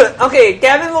 Okay,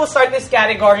 Kevin will start this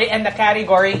category, and the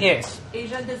category is...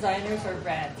 Asian designers or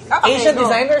brands. Okay, Asian go.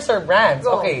 designers or brands?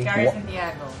 Go. Okay. Gary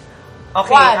Santiago.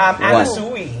 Okay, One. Anna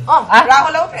Sui.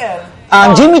 Rahul Opel.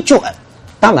 Jimmy Choo.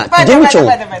 Tama, Jimmy Choo.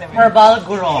 Herbal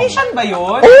Gurong. Asian ba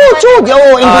yun? Oh, Choo.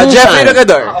 Jeffrey Indonesian.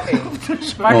 Cagador. Okay.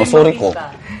 No, sorry ko.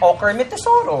 O, Kermit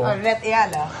Tesoro. Ret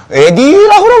Ayala. Eh di,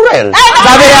 Rahul Aurel.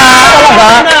 Sabi na!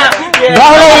 Talaga?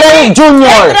 Rahul Aurel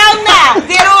Jr. Round na!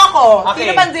 Zero ako. Okay.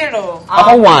 Sino man zero?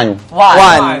 Ako 1.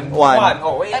 One.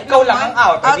 Oh, ikaw lang ang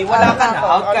out. Hindi wala ka na.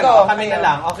 Out ka na. Go. Kami na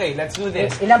lang. Okay, let's do this.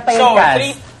 Ilan pa yung So,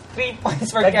 cast? 3 points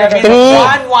for Like Kevin. three.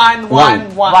 1, 1,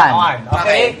 1, 1.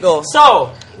 Okay? Go. So,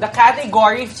 the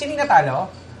category, sino yung natalo?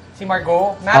 Si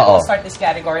Margot. Matt Oo. will start this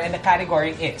category, and the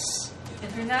category is...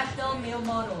 International male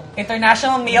model.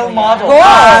 International male model.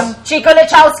 Chico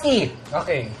Lechowski.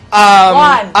 Okay.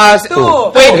 1,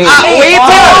 2, Wait, wait!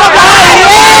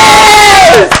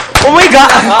 Yes! Oh my God!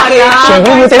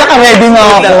 Siyempre, buti naka-ready na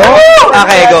ako.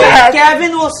 Okay, go.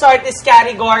 Kevin will start this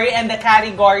category, and the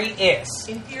category is...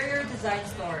 Interior design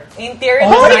stores. Interior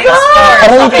Oh my design God! store.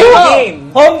 Aray Okay, ko!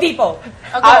 game. Home Depot.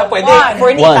 Pwede. One. For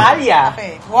One. Italia.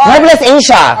 Okay. 1. Jobless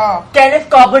Asia.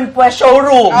 Kenneth Coburn Pues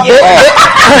Showroom.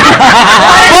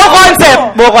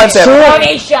 Buo concept. Sure.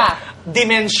 Asia.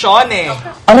 Dimensione.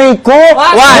 Aray ko.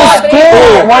 One,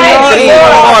 two, 1, 2, 3,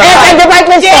 4. SM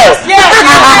Department Store.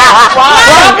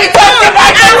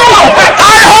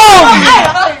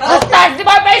 Stars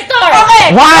Department Store.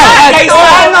 One.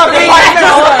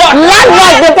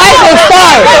 Landmark Department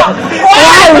Store.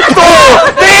 1,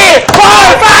 2, 3, 4,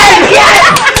 5. Yes!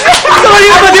 Sorry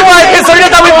ba department store?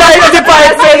 Natawid tayo ng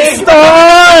department store!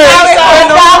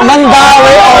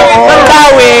 Mandawi.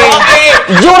 Mandawi.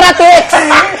 Juratex.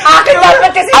 Akin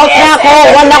dapat kasi Out na ako.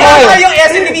 1 ako eh. Yung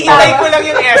SM, hinihintay ko lang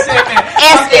yung SM eh.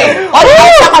 SM. Out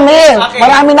na kami. Okay.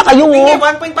 Marami na kayo. Hindi,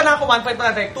 1 point pa lang ako, 1 point pa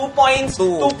lang. 2 points,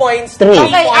 2 points, 3. 3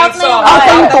 Okay, out points. na yung Out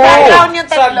na yung two. Round yung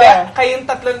tatlo. Kayong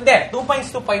tatlo, hindi. 2 points,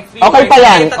 2 points, 3 Okay pa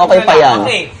yan. Okay pa yan.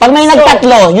 Okay. Pag may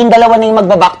nagtatlo, yung dalawa na yung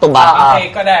magbaback to back. Okay,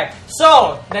 correct.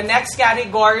 So, the next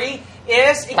category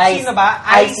is, sino ba?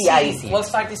 IC. We'll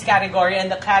start this category, and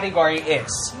the category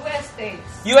is US States.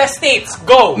 US States.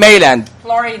 Go! Maryland.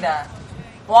 Florida.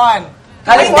 1.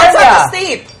 That's not a California.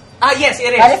 state. Yes,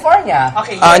 it is. California.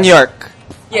 Okay, New York.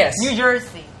 yes. New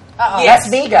Jersey. Yes. Las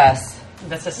Vegas.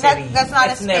 That's a city. That's not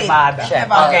a It's state. Nevada.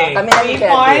 Nevada. Okay. Kami na 3 ni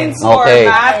Kevin. points for Okay.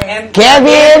 Matt and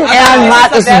Kevin and Okay, Matt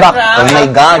this is the back. death round. Oh my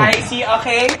God. I see,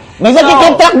 okay. May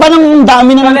nagkikip track ba ng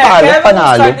dami na ng Correct. talo? Kevin will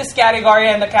Panalo. start this category,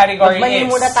 and the category Magmali is...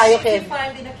 muna tayo, You Kev.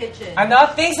 find in the kitchen. Ano?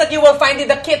 Things that you will find in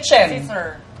the kitchen.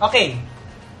 Scissor. Okay.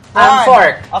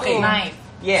 Fork. Okay. Knife.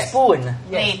 Yes. Spoon.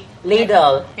 Plate.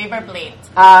 Ladle. Paper plate.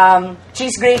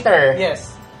 Cheese grater.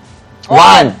 Yes.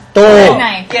 1, 2,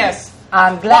 Knife. Yes.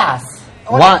 Glass.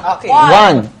 1, Okay.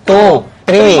 1, 2,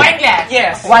 3. Wine glass.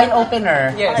 Yes. Wine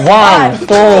opener. Yes. 1,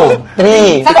 2,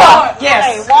 3.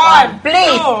 Yes. One,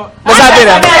 Plate. two. Nasabi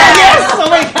na. Yes! Oh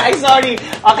my God, sorry.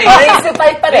 Okay. Raise the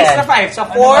 5 pa rin. Raise the 5. So,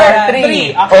 4,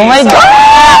 3. Okay, Oh my so,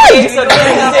 God! Okay, so this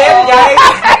is it, guys.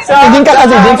 So, Hindi ka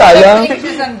kasi din sayang.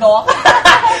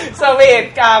 so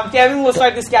wait, Kevin will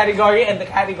start this category and the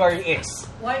category is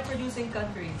Wine-producing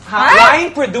countries.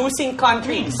 wine-producing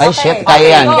countries. Ay, shit,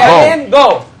 kaya yan. Go. Kevin, go.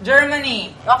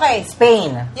 Germany. Okay.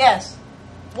 Spain. Yes.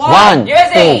 1,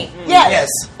 USA. 2. Yes.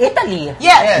 Italy.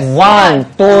 Yes. 1,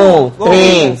 2,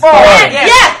 3, 4.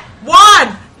 Yes. One,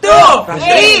 two,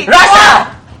 three. Russia!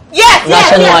 Yes.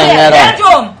 Russian wine, meron.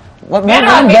 Belgium. What,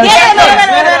 meron?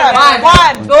 Meron.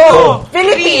 One, two.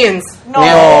 Philippines!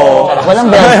 Meron. Walang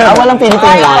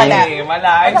Philippine wine.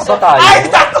 Wala.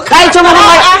 Kahit yung mga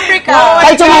Africa.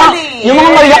 kahit yung mga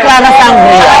Maria Clara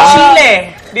Sangria. Chile.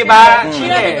 Di ba?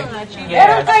 Chile.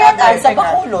 Meron kaya tayo sa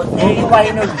Bacolod,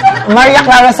 winery. Maria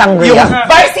Clara Sangria.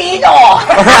 Barcino!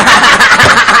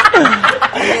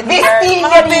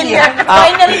 Distillery.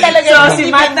 Winery talaga. So, si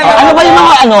Matt na Ano ba yung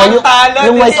mga Talo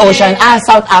yung din White si- Ocean?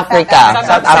 South Africa.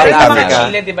 South Africa. Mga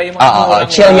Chile, di ba? Yung mga murang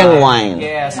Chilean wine. wine.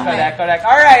 Yes, correct.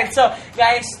 Alright, so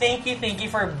guys, thank you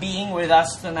for being with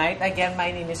us tonight. Again,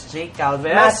 my name is Jake Calves.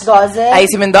 Mas Goze. Ay,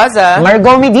 si Mendoza.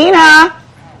 Margot Medina.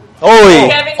 Oy,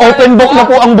 open book na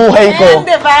po ang buhay ko. And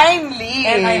divinely.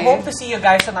 And I hope to see you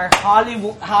guys on our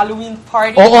Halloween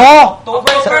party. Oo.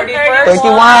 October 31st.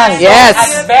 31. Yes.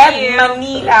 At Bed,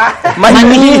 Manila.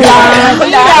 Manila.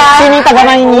 Sino yung taga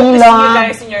Hope to see you Manila?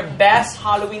 guys in your best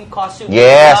Halloween costume.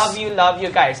 Yes. Love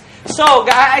you guys. So,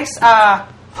 guys,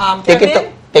 Take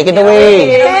it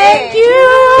away. Thank you.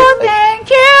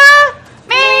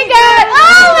 May God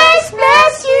always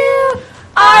bless you,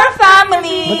 our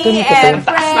family Ba't ganito to? and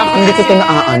friends. Hindi ko ito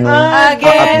naaano.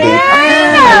 Again update.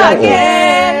 and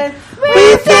again, we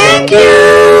thank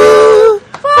you.